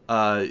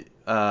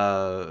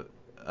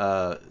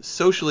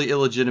 socially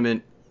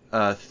illegitimate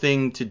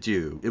thing to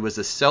do. It was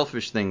a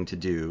selfish thing to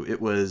do. It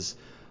was,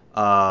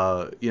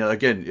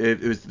 again,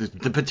 it was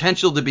the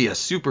potential to be a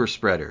super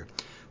spreader.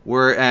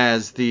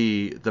 Whereas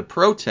the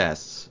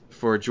protests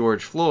for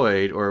George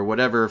Floyd or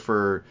whatever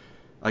for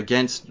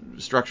against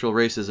structural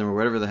racism or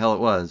whatever the hell it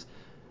was,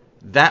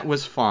 that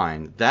was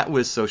fine. That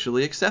was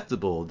socially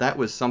acceptable. That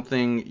was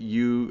something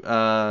we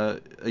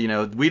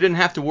didn't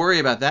have to worry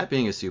about that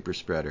being a super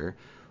spreader,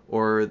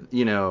 or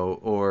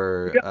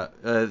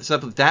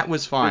something that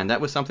was fine.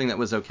 That was something that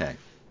was okay.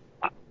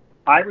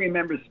 I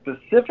remember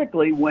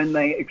specifically when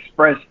they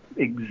expressed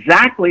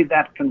exactly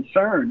that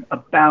concern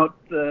about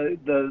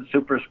the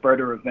super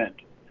spreader event.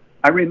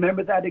 I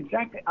remember that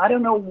exactly. I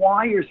don't know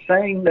why you're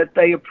saying that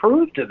they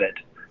approved of it.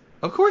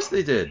 Of course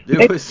they did.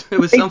 It was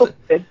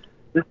something.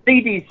 The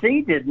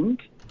CDC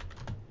didn't.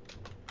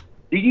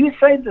 Did you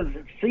say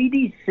the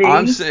CDC?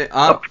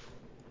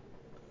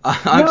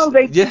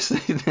 Yes,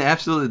 they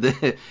absolutely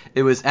did.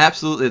 It was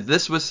absolutely.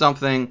 This was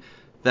something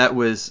that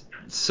was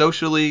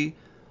socially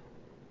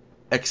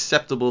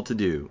acceptable to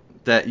do.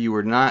 That you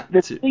were not. The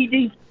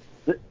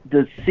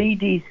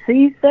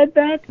CDC said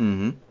that?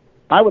 Mm-hmm.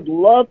 I would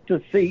love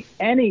to see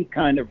any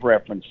kind of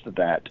reference to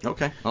that.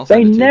 Okay, I'll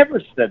send it to you. They never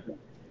said that.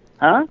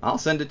 Huh? I'll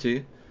send it to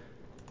you.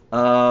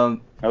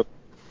 Okay.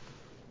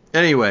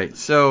 Anyway,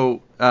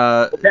 so...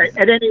 okay,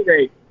 at any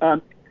rate,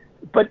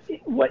 but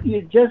what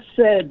you just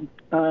said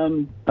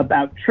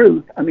about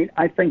truth, I mean,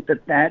 I think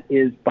that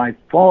is by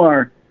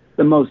far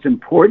the most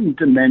important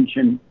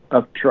dimension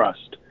of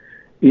trust.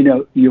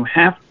 You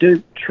have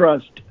to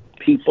trust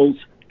people's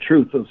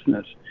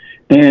truthfulness.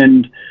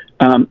 And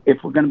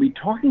If we're going to be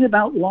talking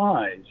about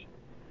lies,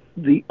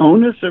 the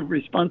onus of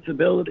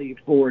responsibility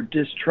for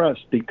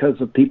distrust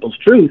because of people's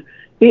truth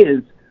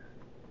is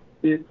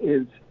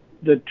the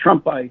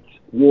Trumpites'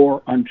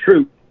 war on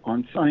truth,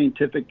 on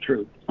scientific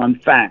truth, on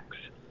facts.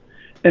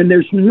 And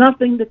there's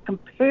nothing to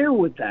compare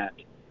with that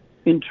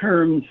in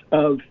terms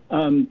of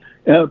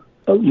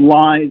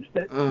lies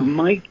that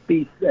might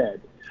be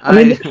said.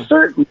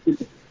 Certainly.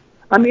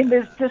 I mean,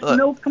 there's just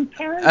no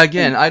comparison.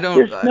 Again,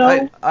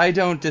 I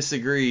don't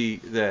disagree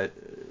that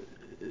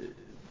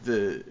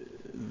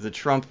the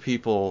Trump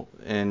people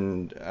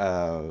and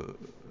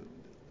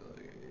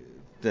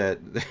that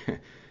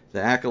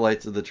the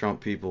acolytes of the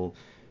Trump people,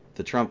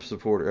 the Trump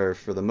supporter,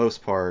 for the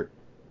most part,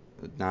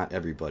 not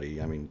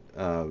everybody, I mean,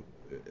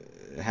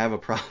 have a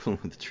problem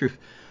with the truth.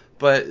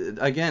 But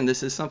again,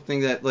 this is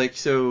something that, like,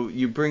 so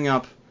you bring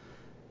up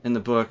in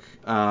the book,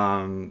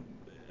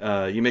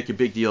 you make a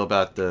big deal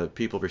about the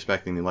people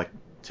respecting the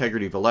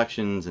integrity of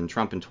elections and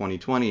Trump in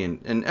 2020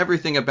 and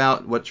everything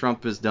about what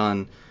Trump has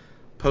done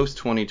post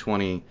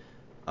 2020,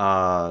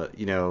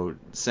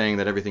 saying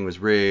that everything was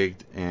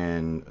rigged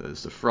and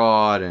it's a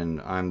fraud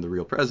and I'm the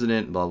real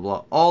president, blah, blah,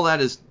 blah. All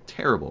that is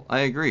terrible.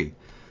 I agree.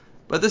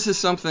 But this is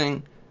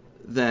something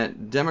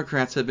that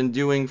Democrats have been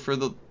doing for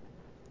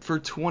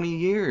 20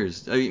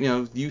 years.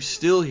 You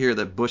still hear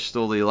that Bush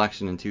stole the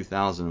election in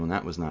 2000 when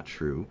that was not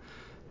true.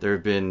 There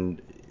have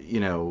been,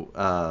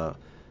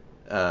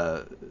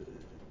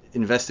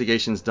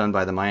 investigations done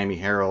by the Miami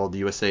Herald,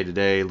 USA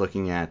Today,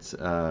 looking at,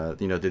 they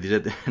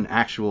did an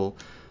actual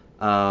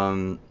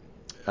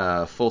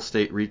full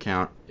state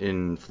recount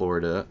in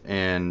Florida,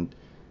 and,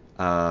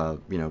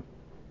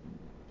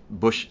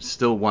 Bush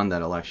still won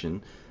that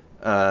election.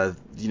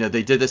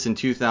 They did this in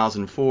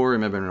 2004.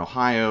 Remember in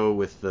Ohio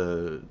with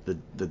the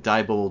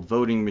Diebold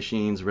voting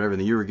machines, or whatever,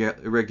 the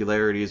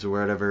irregularities or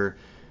whatever,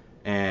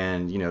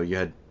 and you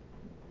had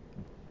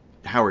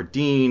Howard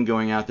Dean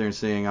going out there and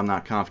saying, "I'm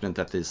not confident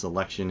that this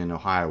election in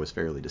Ohio was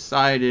fairly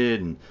decided,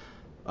 and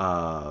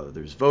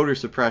there's voter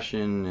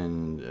suppression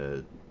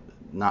and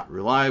not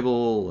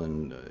reliable,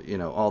 and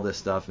all this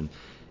stuff." And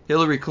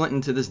Hillary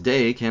Clinton to this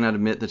day cannot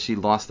admit that she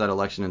lost that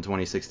election in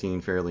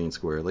 2016 fairly and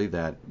squarely.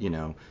 That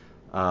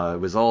it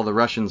was all the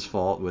Russians'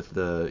 fault with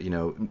the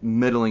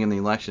meddling in the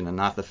election, and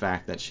not the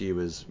fact that she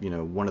was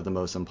one of the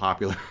most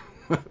unpopular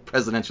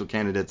presidential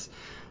candidates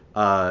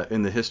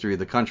in the history of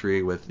the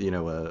country, with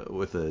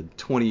with a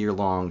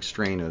 20-year-long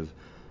strain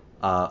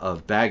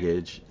of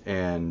baggage.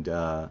 And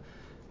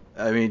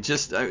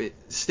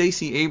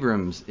Stacey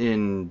Abrams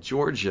in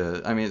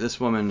Georgia. I mean, this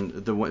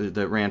woman, the one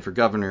that ran for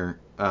governor,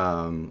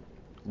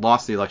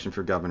 lost the election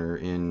for governor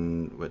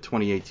in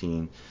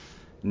 2018.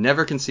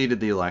 Never conceded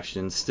the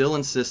election. Still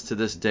insists to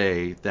this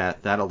day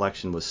that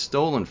election was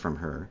stolen from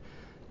her,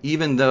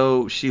 even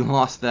though she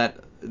lost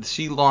that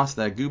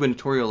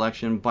gubernatorial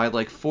election by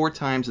like 4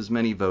 times as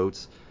many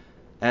votes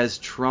as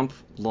Trump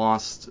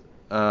lost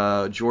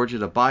Georgia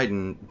to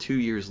Biden 2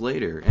 years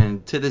later.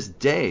 And to this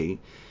day,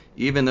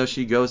 even though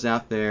she goes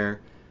out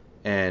there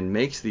and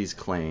makes these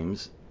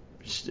claims,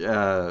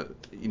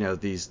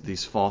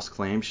 these false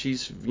claims,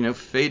 she's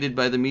faded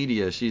by the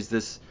media. She's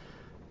this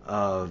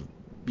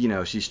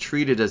she's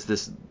treated as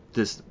this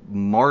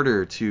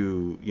martyr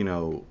to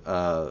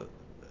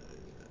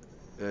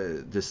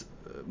this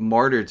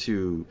martyr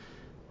to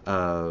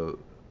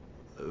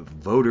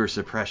voter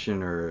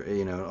suppression, or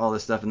all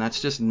this stuff, and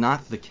that's just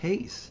not the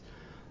case.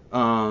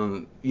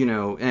 And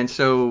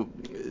so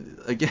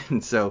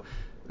again, so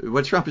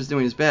what Trump is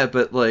doing is bad,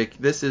 but like,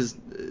 this is,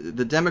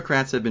 the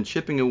Democrats have been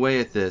chipping away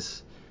at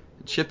this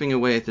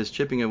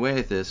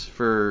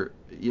for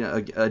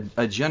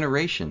a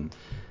generation.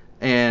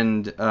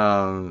 And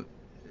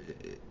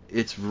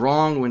it's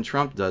wrong when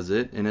Trump does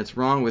it, and it's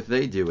wrong when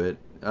they do it.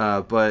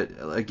 But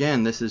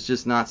again, this is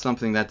just not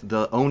something that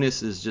the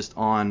onus is just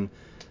on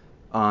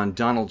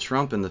Donald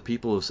Trump and the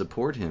people who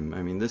support him.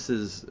 I mean, this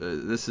is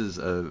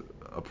a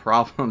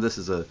problem. This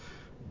is a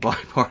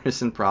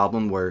bipartisan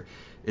problem where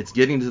it's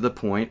getting to the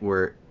point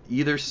where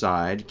either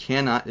side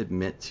cannot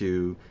admit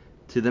to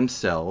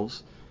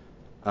themselves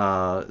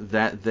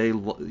that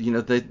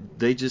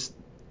they just,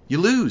 you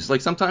lose. Like,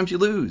 sometimes you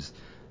lose.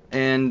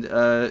 And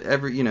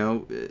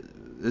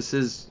this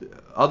is,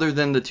 other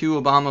than the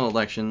 2 Obama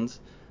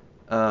elections,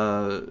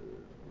 there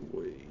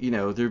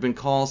have been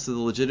calls to the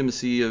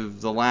legitimacy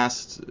of the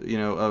last,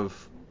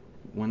 of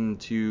 1,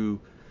 2,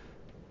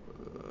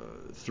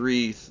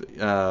 3,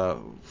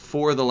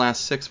 4 of the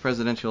last 6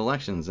 presidential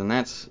elections. And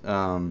that's,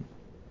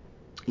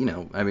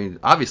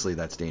 obviously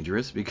that's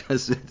dangerous,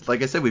 because,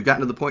 like I said, we've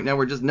gotten to the point now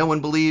where just no one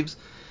believes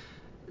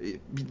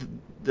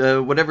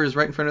whatever is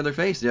right in front of their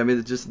face. I mean,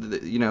 it's just,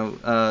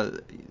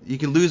 you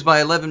can lose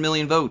by 11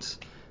 million votes,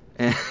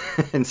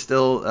 and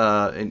still,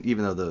 and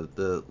even though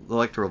the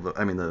electoral vote,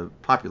 the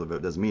popular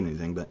vote doesn't mean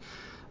anything, but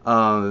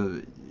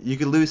you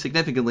can lose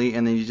significantly,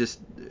 and then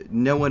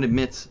no one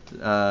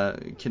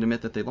can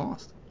admit that they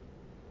lost.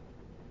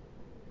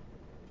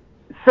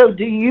 So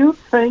do you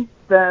think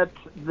that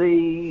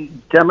the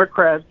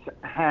Democrats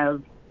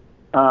have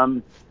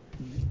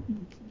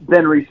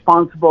been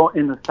responsible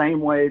in the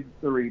same way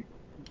the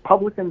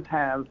Republicans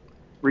have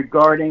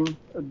regarding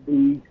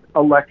the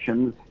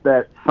elections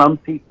that some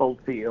people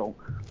feel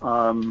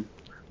are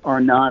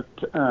not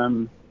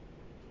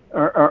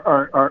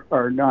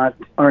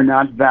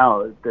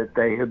valid, that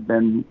they have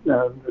been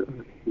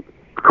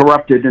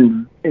corrupted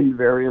in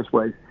various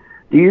ways.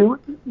 Do you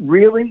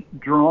really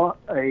draw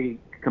a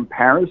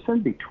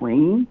comparison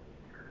between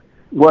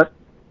what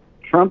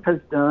Trump has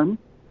done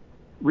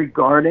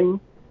regarding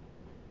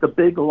the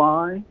big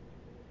lie,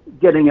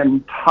 getting an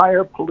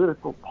entire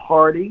political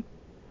party,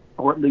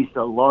 or at least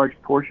a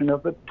large portion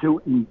of it,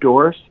 to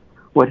endorse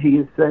what he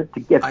has said,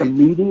 to get the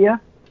media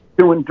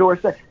to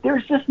endorse that?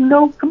 There's just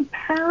no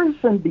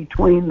comparison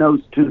between those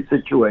two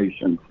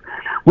situations.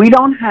 We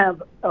don't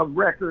have a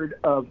record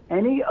of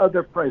any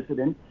other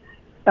president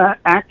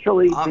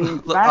actually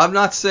being. I'm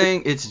not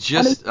saying it's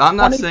just. I'm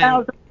not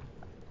saying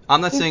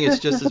it's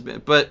just as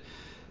bad. But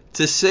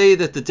to say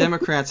that the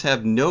Democrats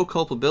have no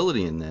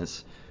culpability in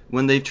this,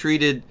 when they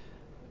treated,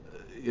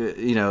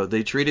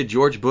 they treated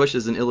George Bush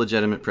as an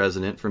illegitimate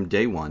president from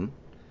day one.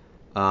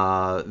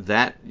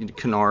 That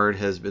canard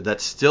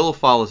that still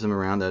follows him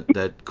around.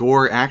 That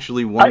Gore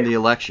actually won the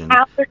election.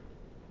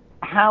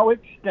 How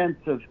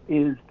extensive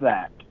is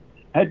that?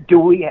 Have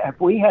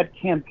we had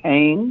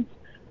campaigns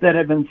that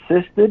have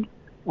insisted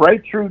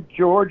right through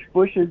George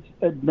Bush's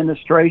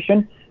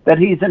administration that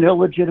he's an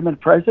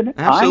illegitimate president?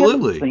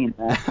 Absolutely. I haven't seen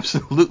that.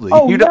 Absolutely.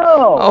 Oh,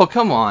 no. Oh,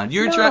 come on.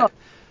 You're trying.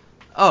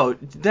 Oh,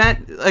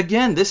 that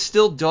again. This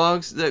still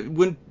dogs that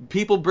when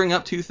people bring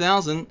up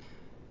 2000,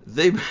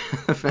 the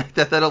fact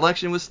that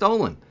election was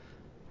stolen,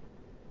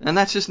 and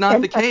that's just not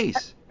the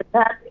case.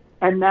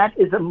 That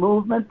is a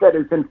movement that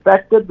has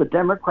infected the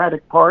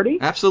Democratic Party.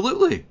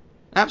 Absolutely.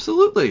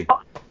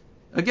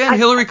 Again,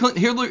 Hillary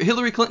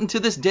Clinton to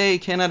this day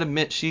cannot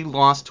admit she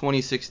lost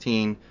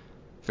 2016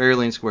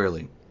 fairly and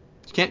squarely.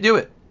 She can't do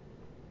it.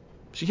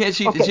 She can't.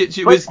 She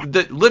was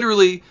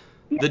literally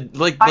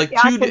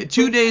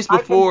two days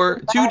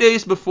before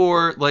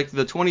like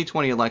the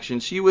 2020 election.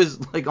 She was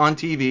like on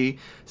TV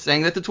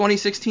saying that the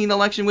 2016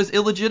 election was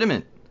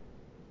illegitimate.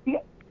 Yeah,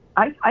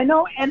 I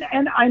know, and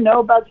I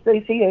know about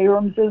Stacey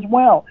Abrams as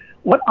well.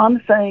 What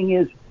I'm saying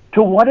is,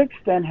 to what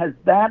extent has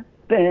that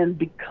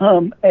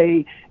become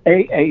a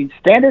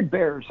standard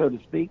bearer, so to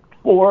speak,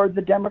 for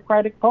the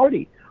Democratic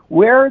Party?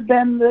 Where have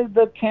been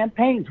the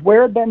campaigns?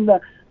 Where have been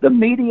the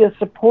media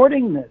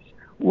supporting this?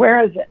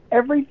 Whereas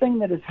everything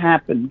that has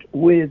happened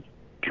with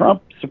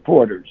Trump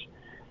supporters,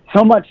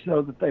 so much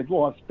so that they've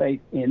lost faith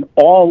in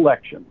all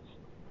elections,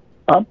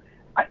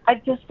 I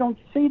just don't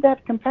see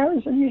that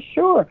comparison. Yeah,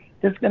 sure,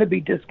 there's going to be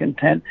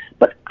discontent,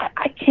 but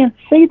I can't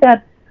see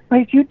that.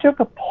 If you took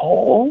a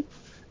poll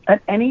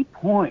at any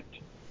point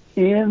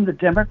in the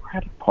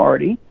Democratic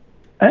Party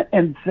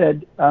and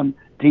said,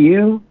 do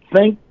you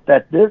think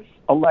that this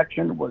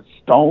election was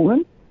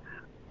stolen?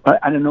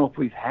 I don't know if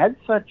we've had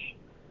such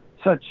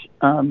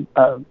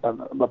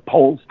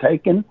polls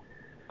taken.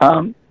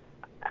 I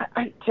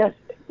just,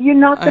 you're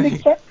not going to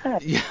get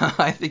that. Yeah,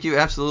 I think you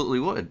absolutely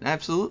would.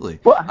 Absolutely.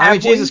 Well, I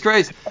mean, Jesus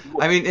Christ.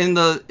 I mean,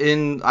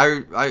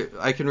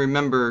 I can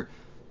remember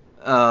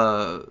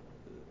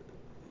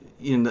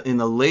in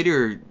the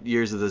later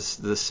years of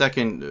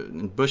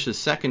the Bush's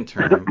second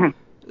term,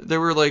 there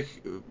were like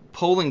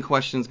polling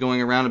questions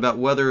going around about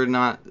whether or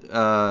not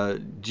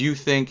do you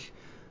think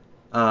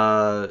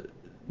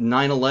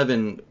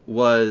 9/11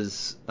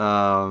 was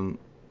an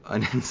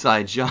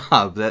inside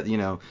job, that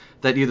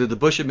that either the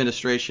Bush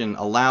administration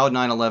allowed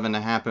 9/11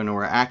 to happen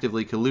or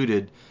actively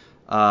colluded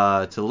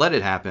to let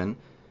it happen,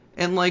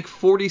 and like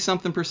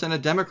 40-something%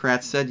 of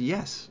Democrats said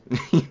yes.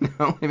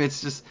 I mean,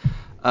 it's just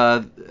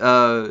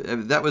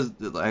that was,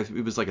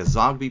 it was like a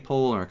Zogby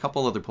poll or a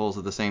couple other polls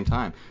at the same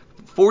time.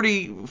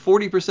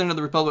 40% of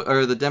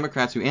the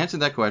Democrats who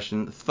answered that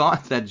question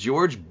thought that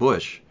George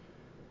Bush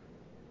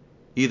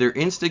either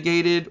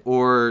instigated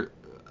or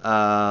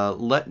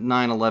let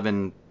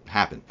 9/11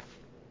 happen.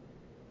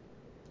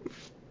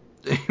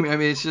 I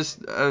mean, it's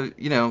just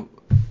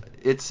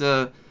it's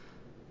I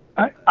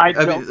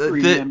don't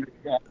remember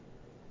that at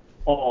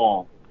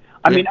all.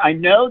 I mean, I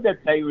know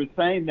that they were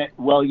saying that.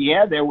 Well,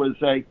 yeah, there was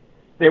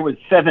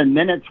 7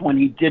 minutes when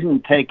he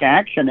didn't take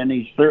action, and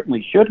he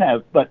certainly should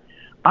have. But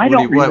I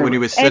don't remember when he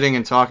was sitting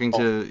and talking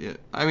to.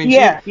 I mean,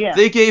 yeah.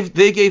 They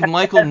gave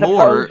Michael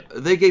Moore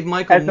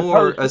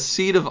a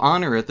seat of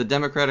honor at the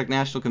Democratic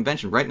National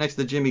Convention, right next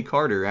to Jimmy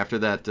Carter. After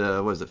that,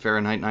 was it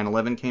Fahrenheit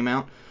 9/11 came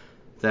out?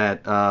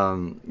 That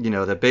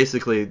that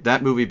basically,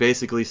 that movie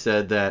basically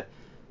said that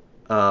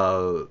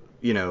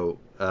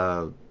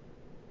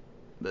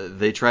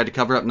they tried to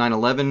cover up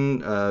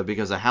 9/11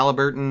 because of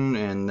Halliburton,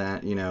 and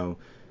that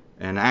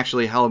and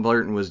actually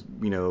Halliburton was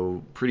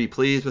pretty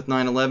pleased with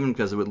 9/11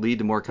 because it would lead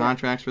to more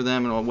contracts for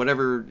them, and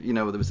whatever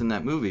that was in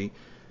that movie.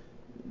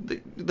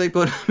 They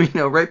put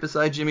right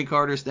beside Jimmy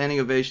Carter, standing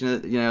ovation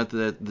at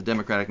the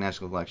Democratic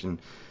National Election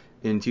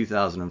in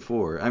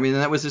 2004. I mean,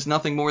 that was just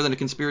nothing more than a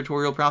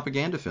conspiratorial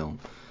propaganda film,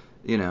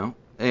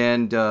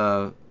 and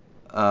I'm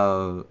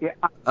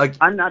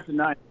not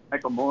denying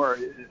Michael Moore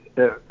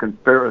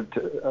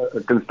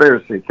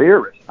conspiracy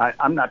theorist.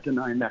 I'm not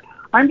denying that.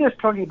 I'm just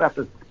talking about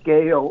the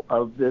scale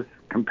of this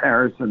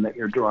comparison that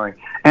you're drawing,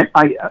 and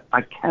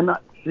I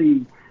cannot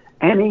see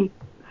any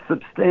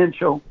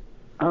substantial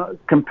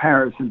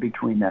comparison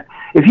between that.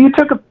 If you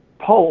took a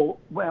poll,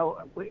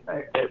 well, we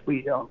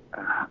don't.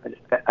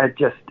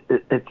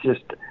 It's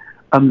just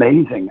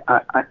amazing.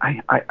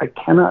 I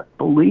cannot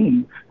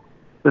believe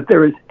that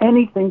there is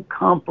anything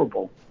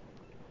comparable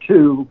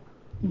to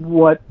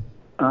what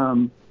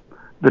the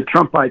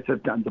Trumpites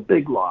have done, the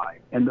big lie,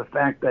 and the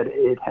fact that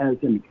it has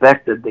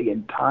infected the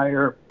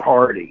entire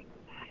party,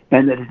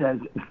 and that it has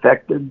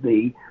affected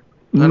the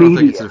media. I don't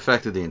think it's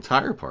affected the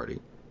entire party.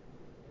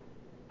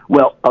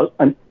 Well,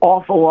 an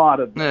awful lot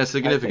of a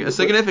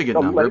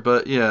significant number,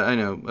 but yeah, I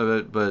know,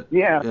 but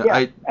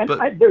yeah.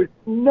 There's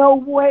no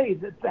way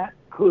that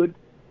could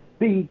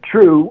be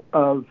true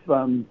of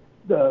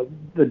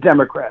the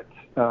Democrats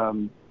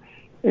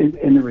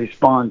in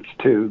response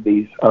to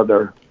these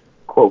other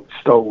quote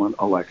stolen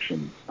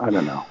elections. I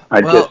don't know.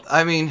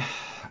 I mean,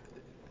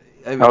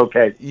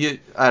 okay.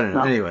 I don't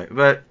know. No. Anyway,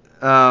 but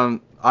I'm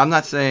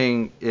not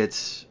saying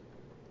it's.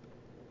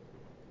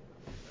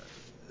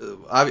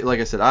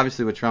 Like I said,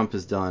 obviously what Trump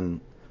has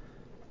done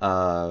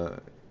after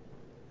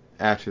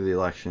the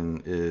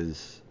election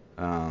is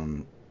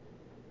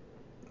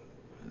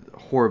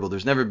horrible.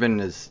 There's never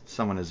been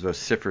someone as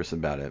vociferous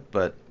about it,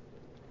 but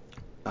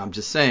I'm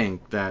just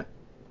saying that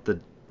the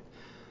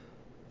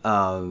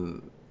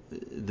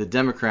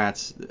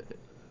Democrats,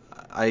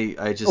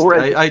 I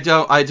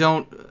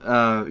don't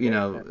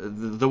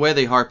the way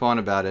they harp on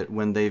about it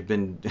when they've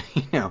been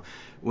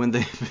when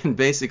they've been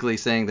basically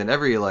saying that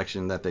every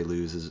election that they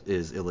lose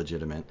is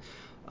illegitimate.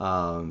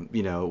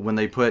 When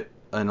they put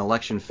an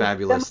election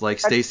fabulous like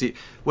Stacey,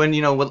 when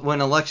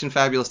election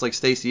fabulous like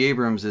Stacey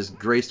Abrams is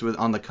graced with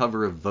on the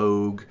cover of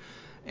Vogue,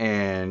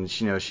 and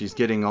she's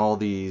getting all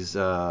these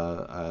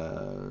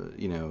puff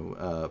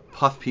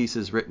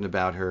pieces written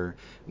about her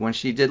when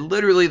she did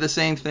literally the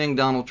same thing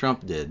Donald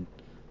Trump did,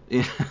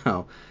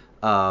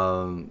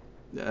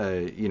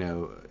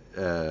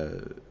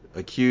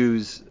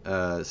 accuse,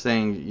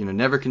 saying,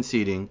 never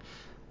conceding,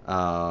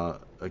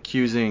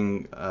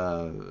 accusing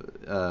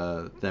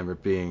them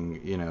of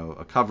being,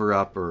 a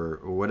cover-up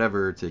or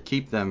whatever to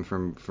keep them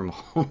from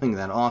holding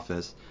that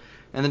office.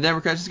 And the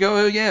Democrats just go,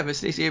 oh yeah, but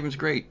Stacey Abrams is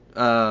great.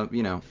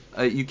 You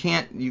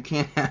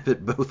can't have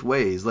it both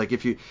ways. Like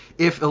if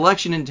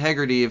election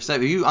integrity, if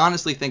you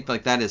honestly think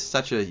like that is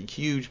such a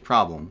huge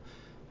problem,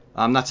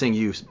 I'm not saying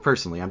you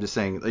personally, I'm just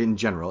saying in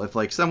general, if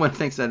like someone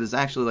thinks that is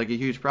actually like a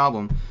huge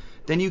problem,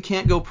 then you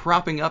can't go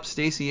propping up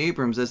Stacey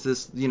Abrams as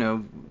this,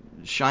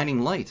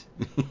 shining light.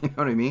 You know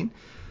what I mean?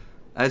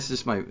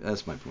 That's my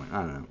point.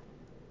 I don't know.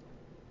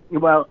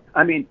 Well,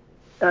 I mean,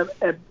 there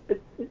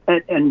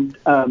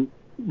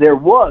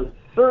was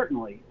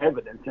certainly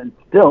evidence and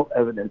still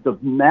evidence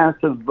of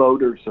massive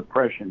voter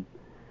suppression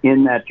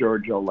in that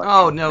Georgia election.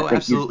 Oh no,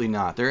 absolutely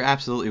not. There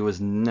absolutely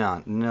was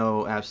not.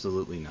 No,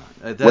 absolutely not.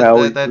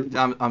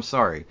 I'm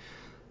sorry.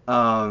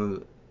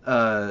 And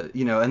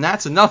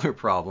that's another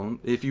problem.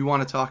 If you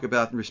want to talk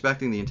about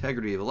respecting the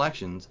integrity of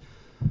elections,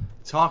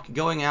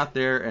 going out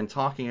there and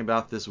talking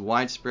about this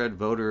widespread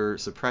voter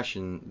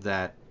suppression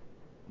that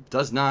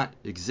does not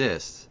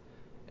exist,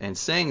 and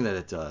saying that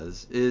it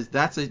does,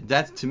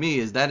 to me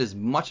is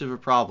much of a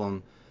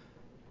problem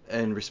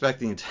in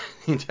respecting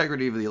the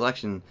integrity of the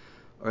election,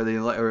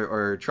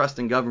 or trust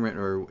in government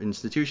or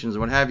institutions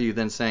or what have you,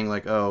 than saying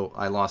like, oh,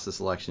 I lost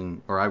this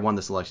election, or I won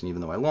this election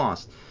even though I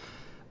lost.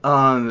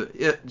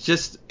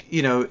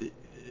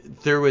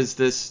 There was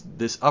this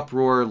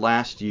uproar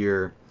last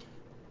year.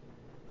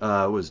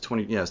 It was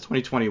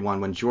 2021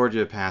 when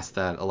Georgia passed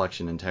that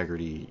Election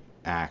Integrity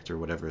Act or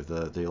whatever,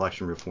 the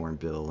election reform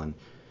bill, and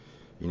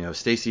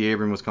Stacey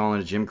Abrams was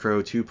calling it Jim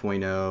Crow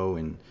 2.0,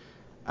 and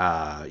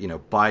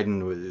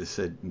Biden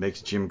said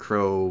makes Jim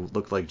Crow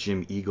look like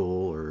Jim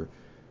Eagle, or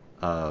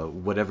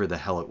whatever the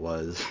hell it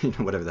was,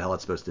 whatever the hell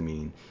it's supposed to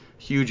mean.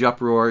 Huge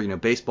uproar.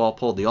 Baseball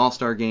pulled the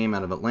All-Star game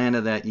out of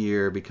Atlanta that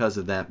year because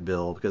of that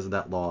bill, because of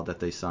that law that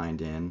they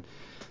signed in.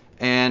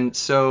 And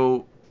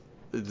so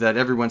that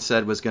everyone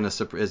said was going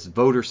to is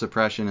voter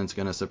suppression, and it's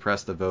going to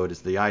suppress the vote.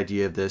 Is the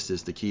idea of this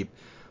is to keep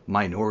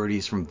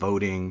minorities from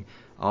voting,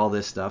 all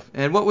this stuff.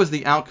 And what was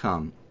the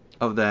outcome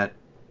of that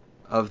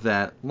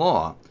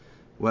law?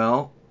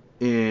 Well,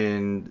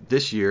 in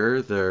this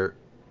year, the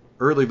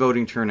early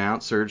voting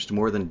turnout surged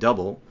more than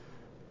double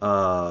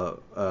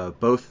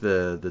both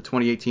the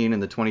 2018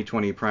 and the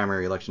 2020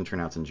 primary election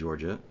turnouts in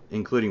Georgia,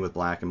 including with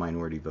black and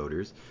minority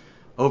voters.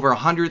 Over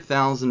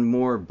 100,000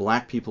 more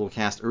black people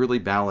cast early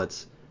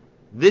ballots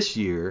this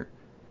year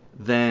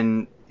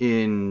than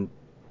in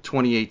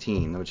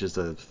 2018, which is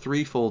a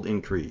threefold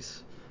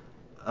increase.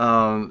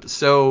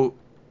 So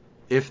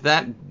if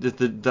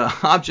the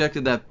object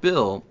of that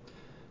bill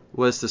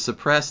was to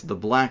suppress the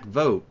black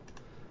vote,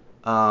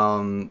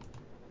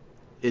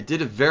 it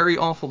did a very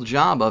awful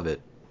job of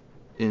it,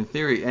 in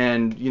theory.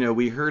 And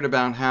we heard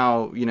about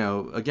how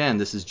again,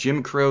 this is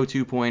Jim Crow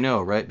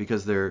 2.0, right?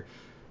 Because they're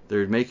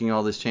they're making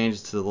all this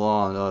changes to the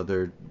law, and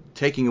they're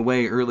taking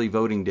away early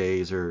voting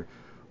days or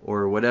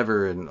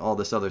whatever, and all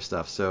this other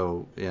stuff.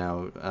 So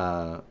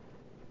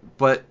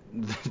but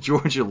the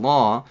Georgia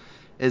law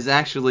is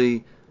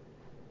actually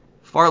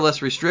far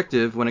less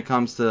restrictive when it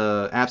comes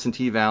to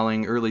absentee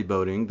balloting, early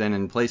voting than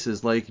in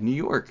places like New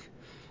York.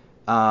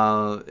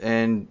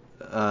 New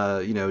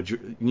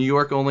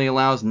York only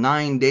allows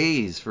 9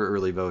 days for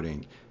early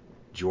voting.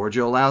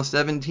 Georgia allows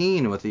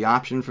 17 with the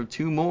option for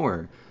 2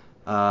 more.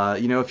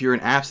 If you're an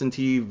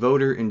absentee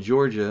voter in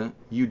Georgia,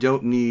 you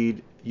don't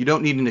need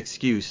an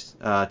excuse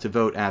to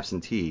vote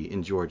absentee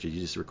in Georgia. You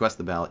just request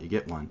the ballot, you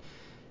get one.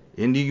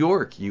 In New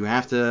York, you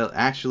have to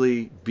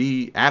actually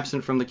be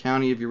absent from the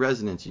county of your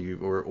residence,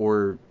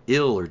 or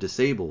ill or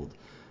disabled.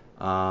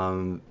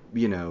 Yeah,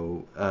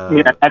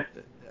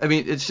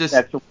 it's just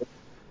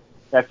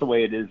that's the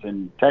way it is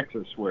in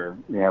Texas, where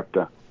you have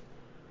to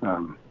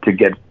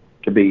get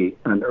to be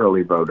an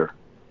early voter.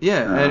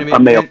 Yeah,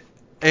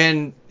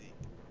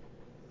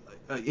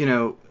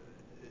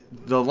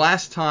 the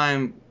last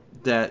time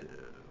that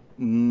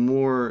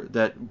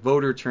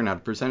voter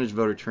turnout, percentage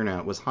voter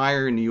turnout, was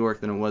higher in New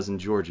York than it was in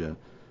Georgia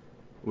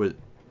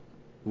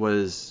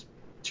was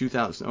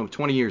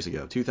 20 years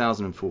ago,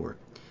 2004.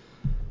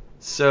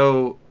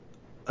 So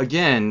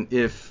again,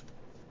 if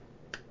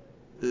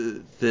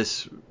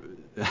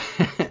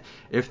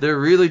if they're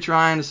really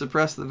trying to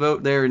suppress the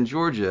vote there in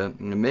Georgia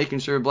and making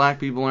sure black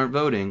people aren't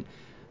voting,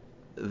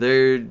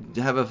 it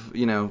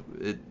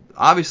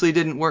obviously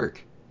didn't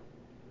work.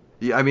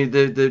 Yeah, I mean,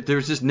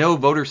 there's just no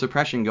voter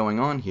suppression going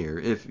on here.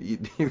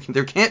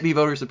 There can't be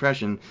voter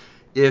suppression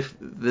if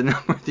the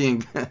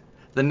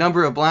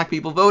number of black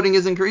people voting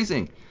is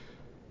increasing.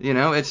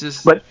 It's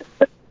just. But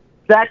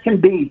that can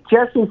be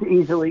just as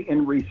easily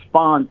in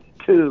response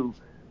to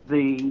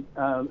the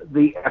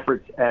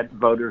efforts at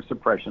voter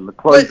suppression, the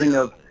closing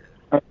of.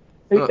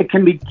 It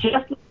can be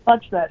just as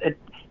much that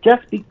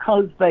just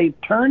because they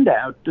turned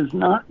out does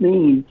not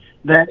mean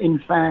that in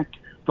fact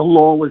the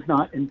law was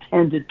not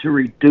intended to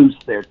reduce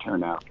their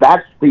turnout.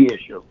 That's the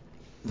issue.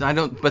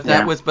 But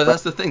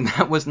that's the thing.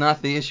 That was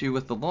not the issue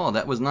with the law.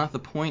 That was not the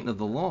point of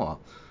the law.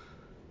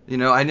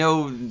 I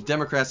know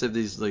Democrats have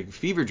these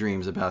fever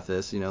dreams about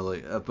this,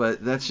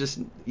 but that's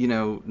just,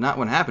 not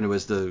what happened. It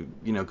was to,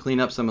 clean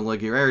up some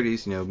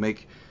irregularities,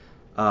 make,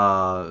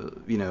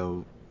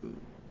 figuring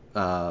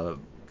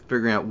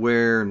out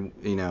where and,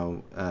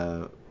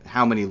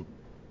 how many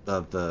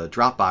of the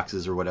drop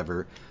boxes or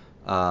whatever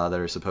that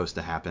are supposed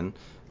to happen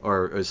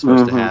or is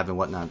supposed to have and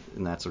whatnot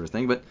and that sort of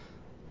thing. But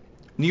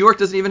New York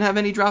doesn't even have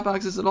any drop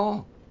boxes at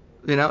all.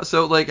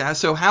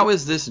 So how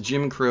is this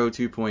Jim Crow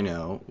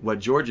 2.0 what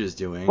Georgia is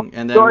doing,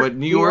 and then what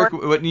New York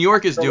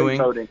is doing?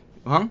 Voting.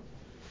 Huh?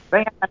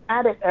 They haven't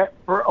had it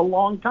for a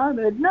long time.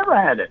 They've never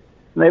had it.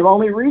 They've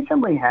only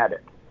recently had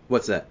it.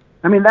 What's that?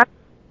 I mean that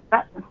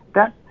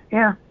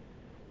yeah.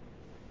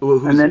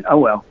 Well, and then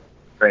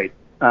great.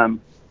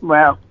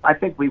 Well, I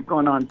think we've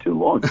gone on too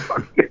long.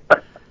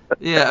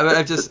 Yeah, but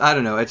I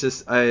don't know. Like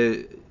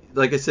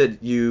I said,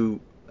 you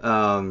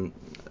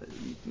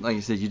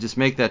just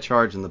make that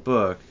charge in the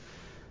book.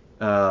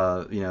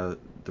 The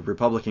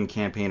Republican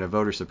campaign of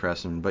voter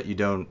suppression, but you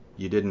didn't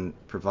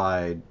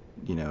provide,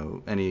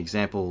 any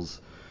examples,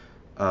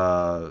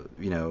 what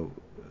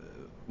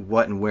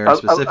and where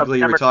specifically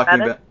you were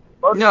talking about.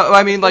 No,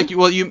 I mean,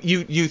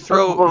 you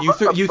throw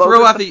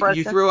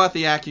out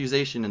the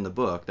accusation in the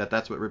book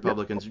that's what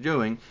Republicans are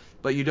doing,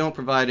 but you don't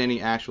provide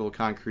any actual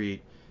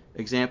concrete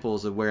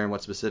examples of where and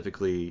what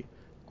specifically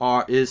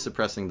is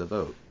suppressing the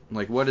vote.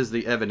 Like, what is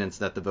the evidence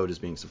that the vote is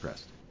being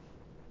suppressed?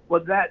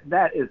 Well,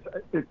 that is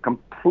a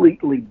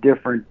completely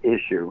different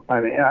issue. I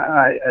mean,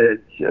 I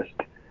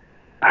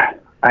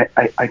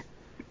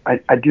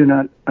do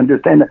not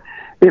understand that.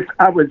 If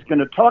I was going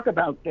to talk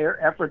about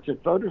their efforts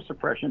at voter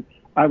suppression,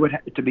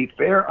 to be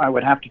fair, I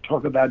would have to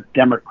talk about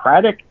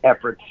Democratic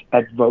efforts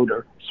at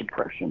voter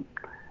suppression,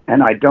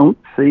 and I don't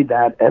see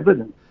that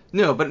evidence.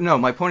 No,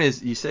 my point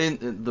is, you say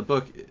in the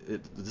book,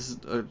 this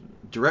is a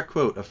direct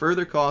quote, "A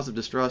further cause of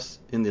distrust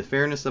in the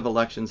fairness of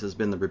elections has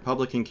been the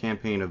Republican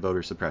campaign of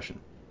voter suppression."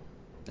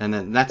 And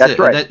then that's it.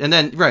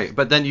 Right.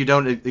 But then you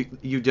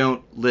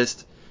don't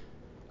list,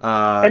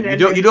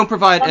 you don't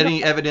provide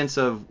any evidence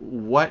of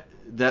what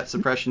that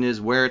suppression is,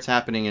 where it's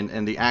happening,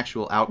 and the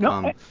actual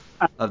outcome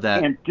of that.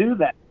 I can't do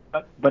that.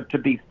 But to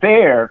be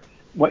fair,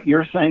 what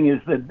you're saying is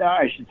that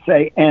I should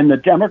say, and the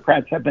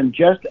Democrats have been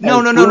just no.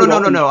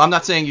 I'm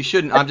not saying you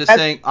shouldn't. I'm just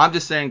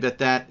saying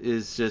that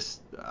is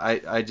just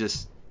I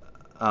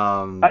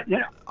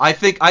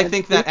think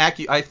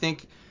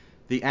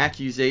the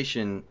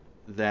accusation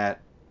that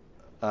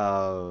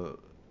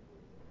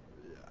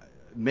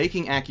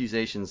making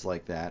accusations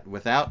like that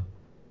without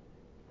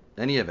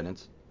any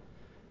evidence,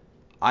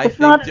 it's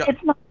not.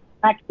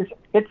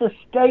 It's a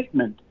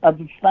statement of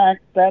the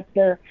fact that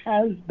there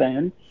has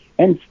been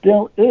and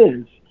still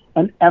is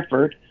an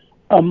effort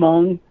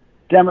among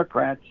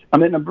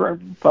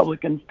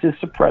Republicans to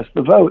suppress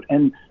the vote.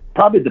 And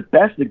probably the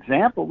best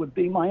example would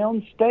be my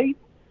own state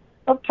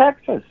of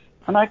Texas.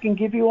 And I can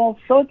give you all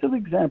sorts of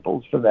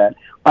examples for that.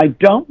 I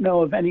don't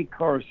know of any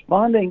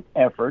corresponding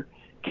effort,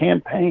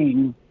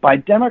 campaign by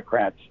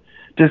Democrats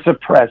to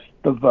suppress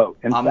the vote.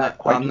 In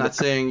fact, I'm not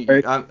saying.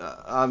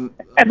 and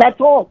that's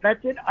all.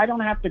 That's it. I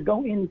don't have to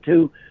go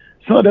into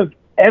sort of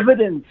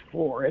evidence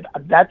for it.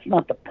 That's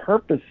not the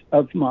purpose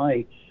of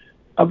my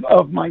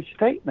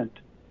statement.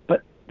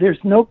 But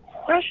there's no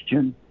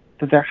question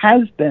that there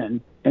has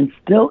been and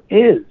still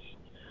is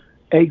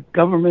a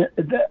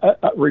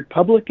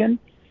Republican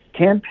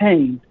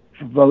campaign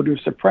for voter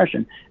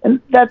suppression, and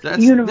that's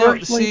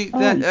universally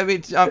known. I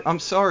mean, I'm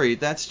sorry.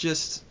 That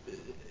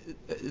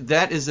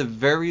is a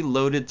very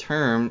loaded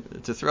term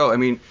to throw. I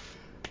mean,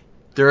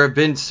 there have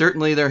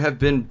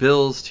been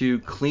bills to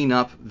clean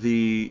up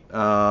the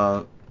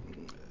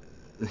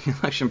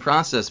election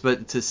process,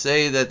 but to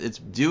say that it's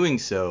doing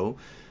so,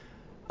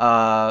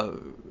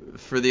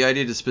 for the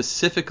idea to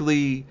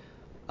specifically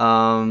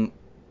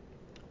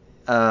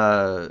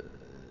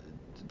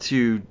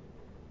to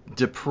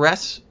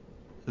depress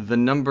the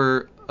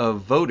number of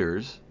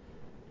voters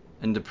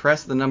and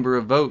depress the number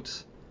of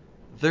votes,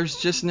 there's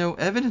just no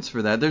evidence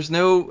for that. There's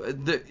no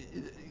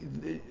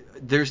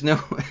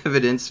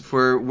evidence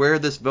for where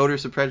this voter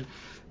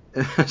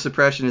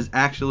suppression is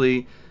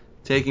actually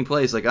taking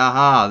place. Like,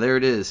 aha, there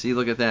it is. See,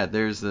 look at that.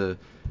 There's that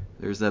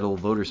old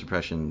voter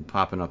suppression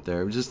popping up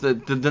there. Just the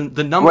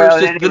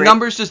numbers the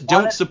numbers just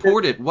don't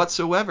support it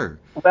whatsoever.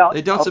 Well,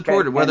 they don't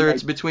support it, whether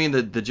it's between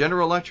the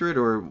general electorate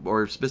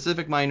or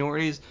specific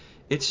minorities.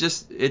 It's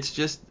just a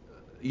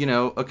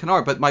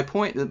canard. But my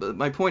point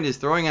is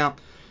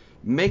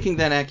making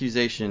that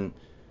accusation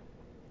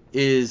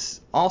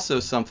is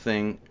also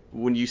something,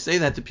 when you say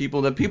that to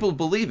people, that people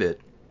believe it.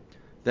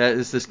 That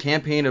is this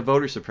campaign of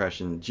voter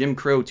suppression, Jim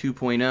Crow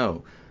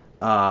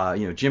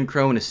 2.0, Jim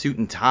Crow in a suit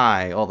and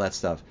tie, all that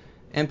stuff.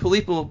 And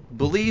people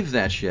believe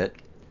that shit,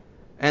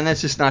 and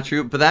that's just not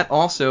true. But that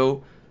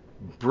also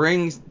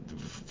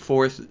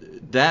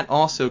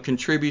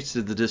contributes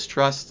to the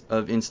distrust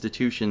of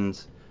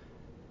institutions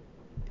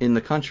in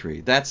the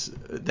country.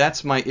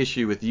 That's my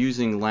issue with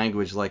using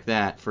language like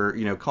that for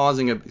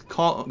calling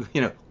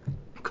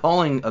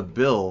a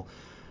bill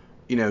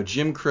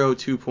Jim Crow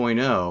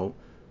 2.0,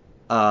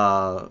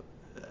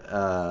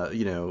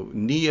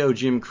 neo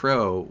Jim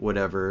Crow,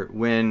 whatever,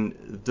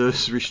 when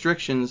those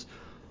restrictions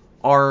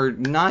are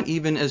not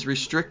even as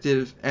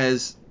restrictive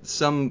as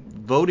some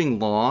voting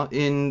law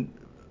in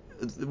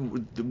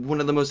one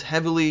of the most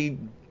heavily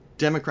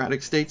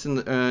democratic states in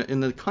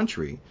the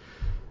country.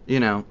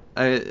 I'm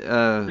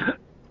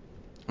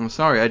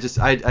sorry. I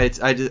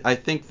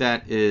think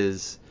that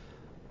is.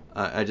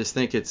 I just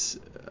think it's.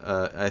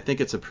 I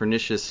think it's a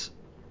pernicious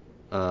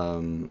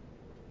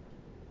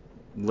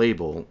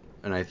label,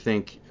 and I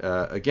think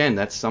again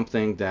that's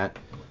something that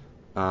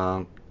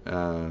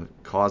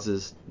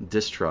causes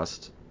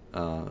distrust,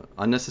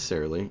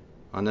 unnecessary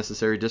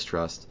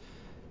distrust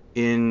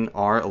in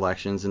our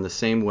elections, in the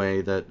same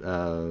way that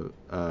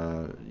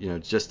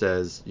just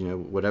as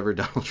whatever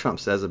Donald Trump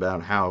says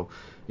about how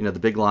the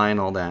big lie and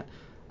all that,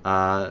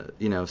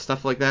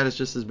 stuff like that is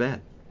just as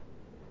bad.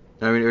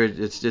 I mean, it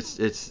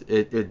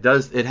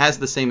has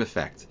the same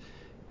effect.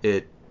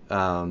 It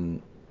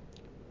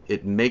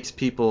makes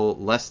people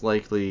less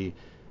likely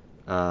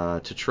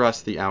to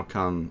trust the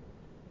outcome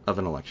of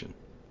an election.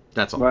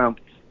 That's all. Well,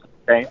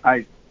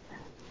 okay,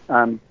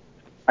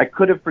 I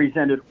could have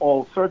presented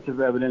all sorts of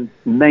evidence,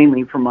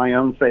 mainly from my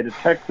own state of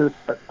Texas,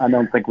 but I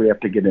don't think we have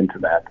to get into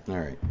that. All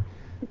right.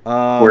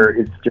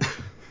 Where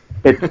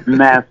it's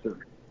massive.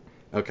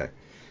 Okay.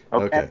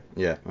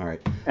 Yeah. All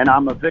right. And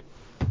I'm a victim.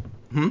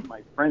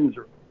 My friends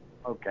are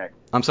okay.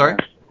 I'm sorry.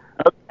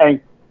 Okay.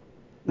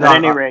 At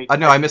any rate.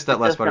 No, I missed that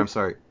last part. I'm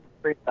sorry.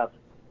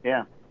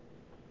 Yeah.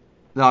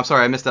 No, I'm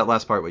sorry. I missed that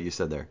last part. What you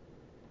said there.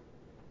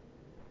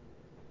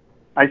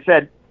 I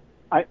said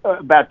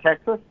about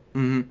Texas.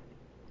 Mm-hmm.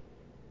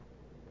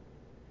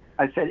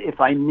 I said if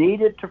I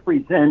needed to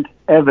present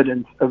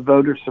evidence of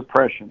voter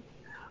suppression,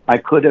 I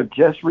could have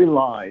just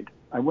relied.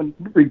 I wouldn't,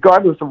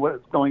 regardless of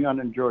what's going on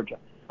in Georgia,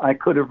 I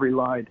could have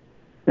relied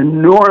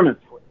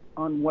enormously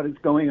on what is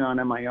going on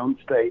in my own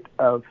state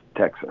of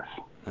Texas.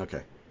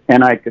 Okay.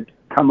 And I could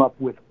come up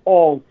with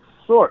all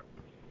sorts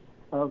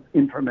of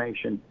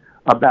information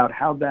about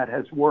how that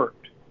has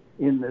worked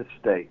in this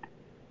state.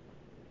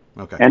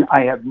 Okay. And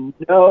I have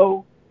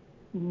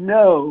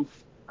no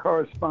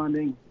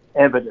corresponding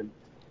evidence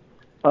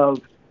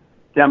of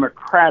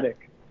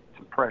democratic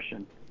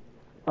suppression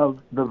of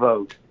the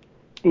vote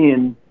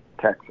in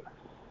Texas.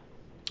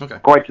 Okay.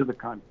 Quite to the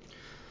contrary.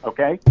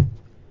 Okay?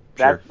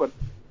 Sure.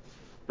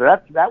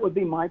 That would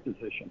be my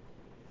position.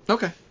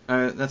 Okay.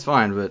 That's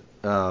fine, but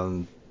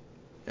I'm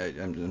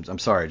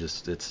sorry.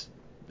 Just it's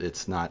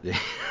not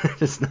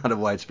it's not a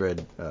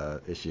widespread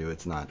issue.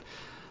 It's not.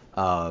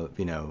 Well,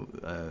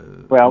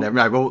 never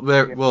mind.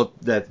 Well,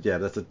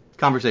 that's a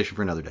conversation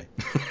for another day.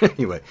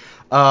 Anyway.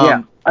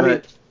 I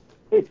mean,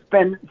 it's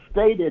been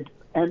stated,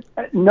 and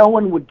no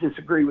one would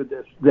disagree with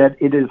this, that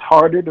it is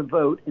harder to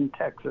vote in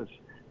Texas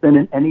than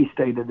in any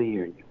state of the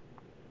union.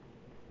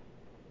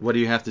 What do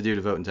you have to do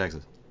to vote in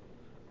Texas?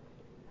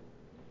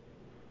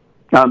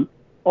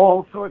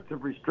 All sorts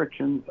of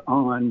restrictions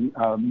on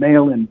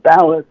mail-in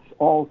ballots,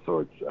 all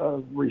sorts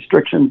of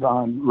restrictions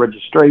on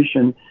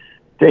registration,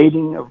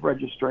 dating of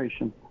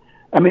registration.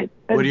 I mean,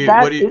 what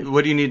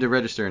do you need to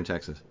register in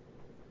Texas?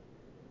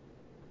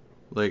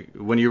 Like,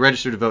 when you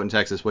register to vote in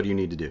Texas, what do you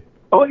need to do?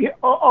 Oh, yeah.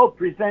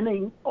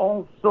 Presenting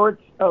all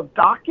sorts of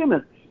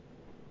documents.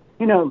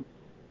 You know,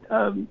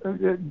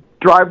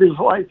 driver's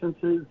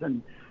licenses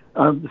and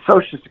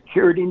social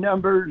security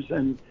numbers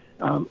and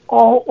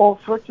all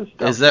sorts of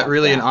stuff. Is that like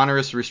really that. an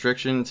onerous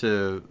restriction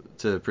to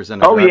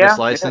present a driver's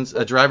license,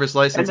 yeah. a driver's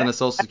license and a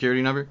social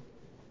security number?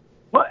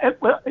 Well,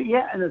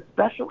 yeah, and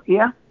especially,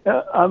 yeah.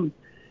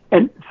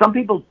 And some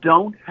people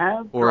don't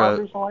have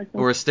driver's license.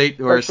 Or a state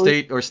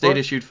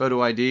issued photo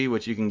ID,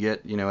 which you can get,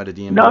 at a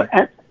DMV. No,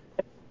 and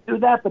do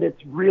that, but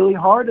it's really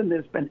hard, and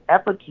there's been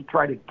efforts to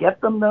try to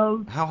get them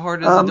those. How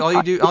hard is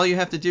it? All you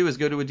have to do is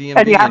go to a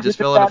DMV and just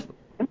fill out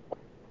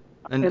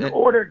in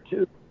order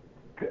to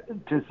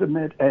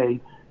submit a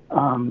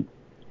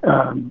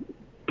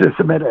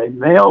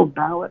mail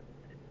ballot,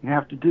 you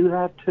have to do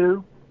that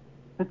too.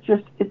 At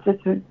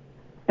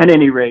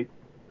any rate.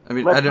 I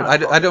mean,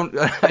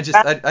 I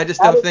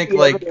just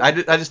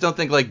don't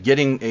think like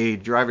getting a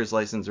driver's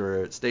license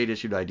or a state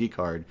issued ID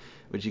card,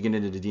 which you get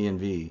into the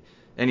DMV,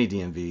 any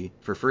DMV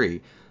for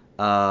free,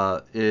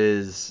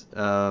 is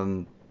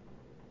I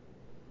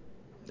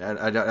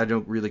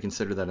don't really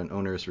consider that an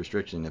onerous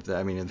restriction.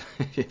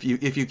 If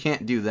you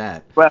can't do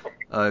that, well,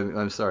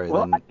 I'm sorry.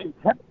 Well, then I can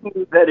tell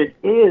you that it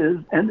is,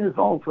 and there's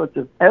all sorts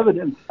of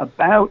evidence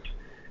about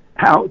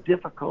how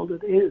difficult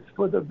it is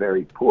for the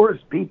very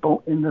poorest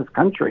people in this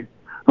country,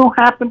 who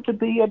happen to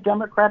be a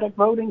Democratic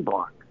voting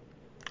bloc.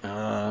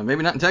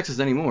 Maybe not in Texas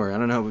anymore. I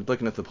don't know. We're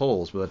looking at the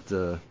polls, but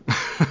they're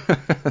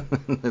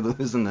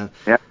losing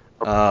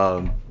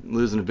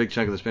losing a big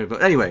chunk of the Spanish.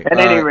 But anyway, at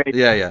any rate,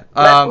 yeah.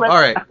 All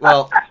right.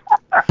 Well,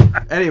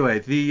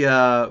 anyway,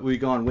 we've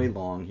gone way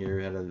long here.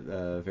 We had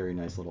a very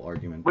nice little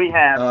argument. We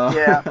have,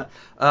 yeah.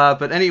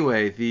 But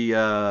anyway,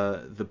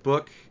 the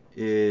book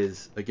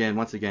is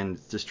once again,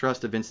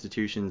 Distrust of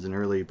Institutions in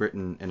Early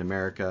Britain and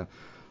America.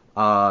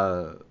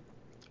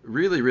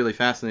 Really, really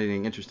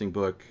fascinating, interesting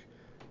book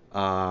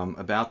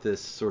about this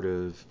sort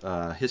of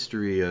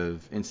history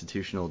of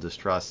institutional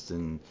distrust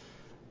and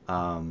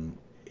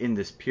in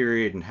this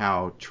period, and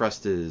how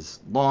trust is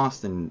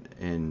lost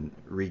and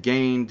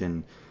regained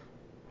and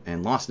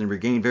lost and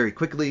regained very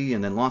quickly,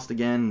 and then lost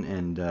again,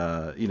 and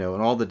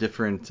and all the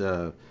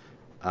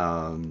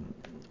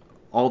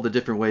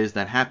different ways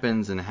that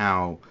happens, and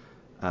how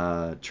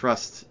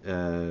trust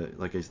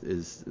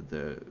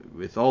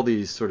with all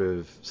these sort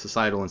of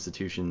societal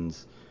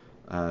institutions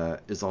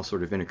is all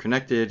sort of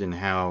interconnected, and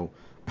how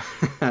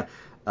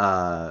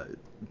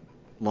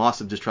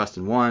loss of distrust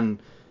in one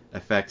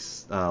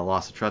affects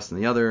loss of trust in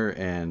the other,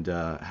 and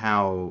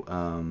how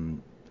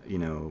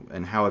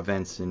and how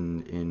events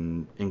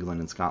in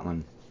England and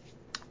Scotland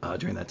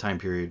during that time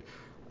period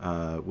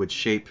would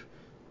shape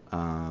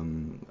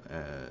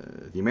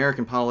the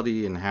American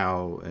polity, and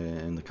how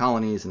in the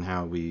colonies, and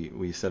how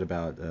we set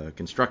about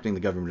constructing the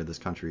government of this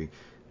country,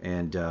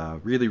 and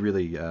really,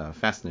 really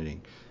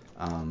fascinating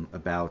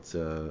about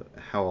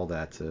how all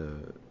that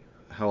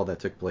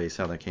took place,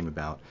 how that came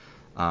about.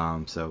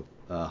 So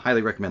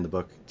highly recommend the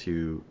book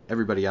to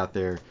everybody out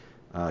there.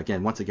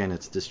 Once again,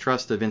 it's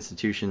Distrust of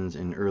Institutions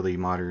in Early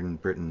Modern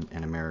Britain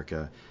and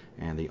America,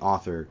 and the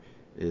author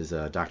is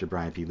Dr.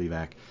 Brian P.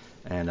 Levack.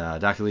 And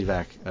Dr.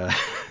 Levack,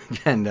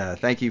 again,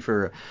 thank you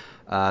for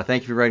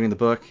writing the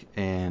book,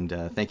 and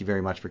thank you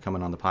very much for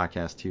coming on the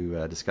podcast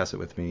to discuss it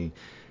with me,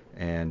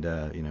 and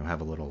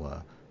have a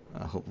little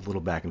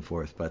back and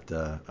forth. But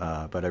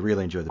I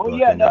really enjoyed the book.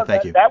 Yeah, and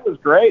thank you. That was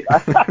great. I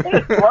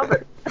love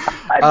it.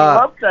 I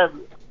love that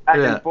back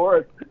and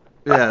forth.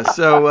 Yeah.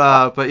 So,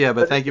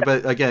 but thank you.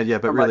 But again,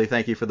 really,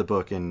 thank you for the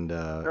book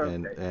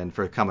and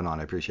for coming on.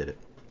 I appreciate it.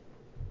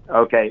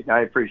 Okay,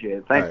 I appreciate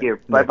it. Thank you.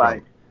 No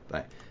Bye-bye.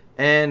 Bye.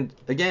 And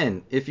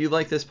again, if you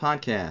like this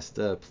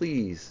podcast,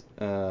 please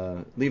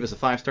leave us a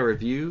 5-star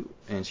review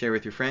and share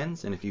with your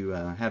friends. And if you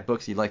have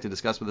books you'd like to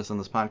discuss with us on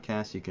this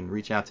podcast, you can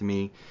reach out to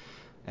me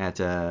at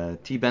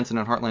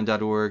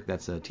tbenson@heartland.org.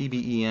 That's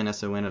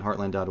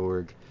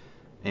tbenson@heartland.org.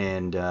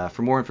 And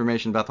for more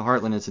information about the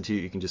Heartland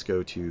Institute, you can just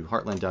go to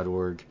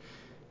heartland.org.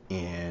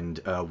 And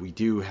we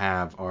do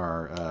have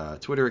our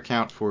Twitter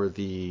account for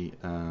the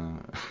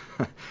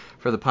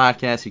for the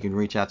podcast. You can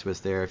reach out to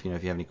us there if you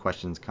have any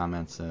questions,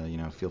 comments.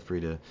 Feel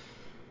free to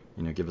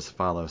give us a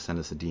follow, send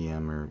us a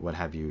DM, or what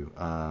have you.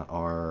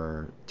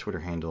 Our Twitter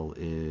handle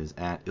is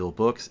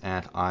 @illbooks,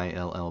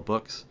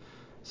 @ILLbooks.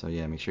 So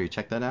yeah, make sure you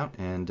check that out.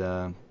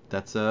 And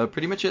that's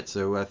pretty much it.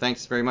 So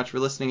thanks very much for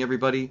listening,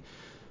 everybody.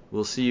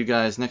 We'll see you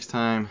guys next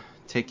time.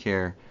 Take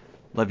care.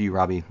 Love you,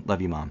 Robbie.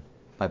 Love you, Mom.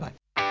 Bye-bye.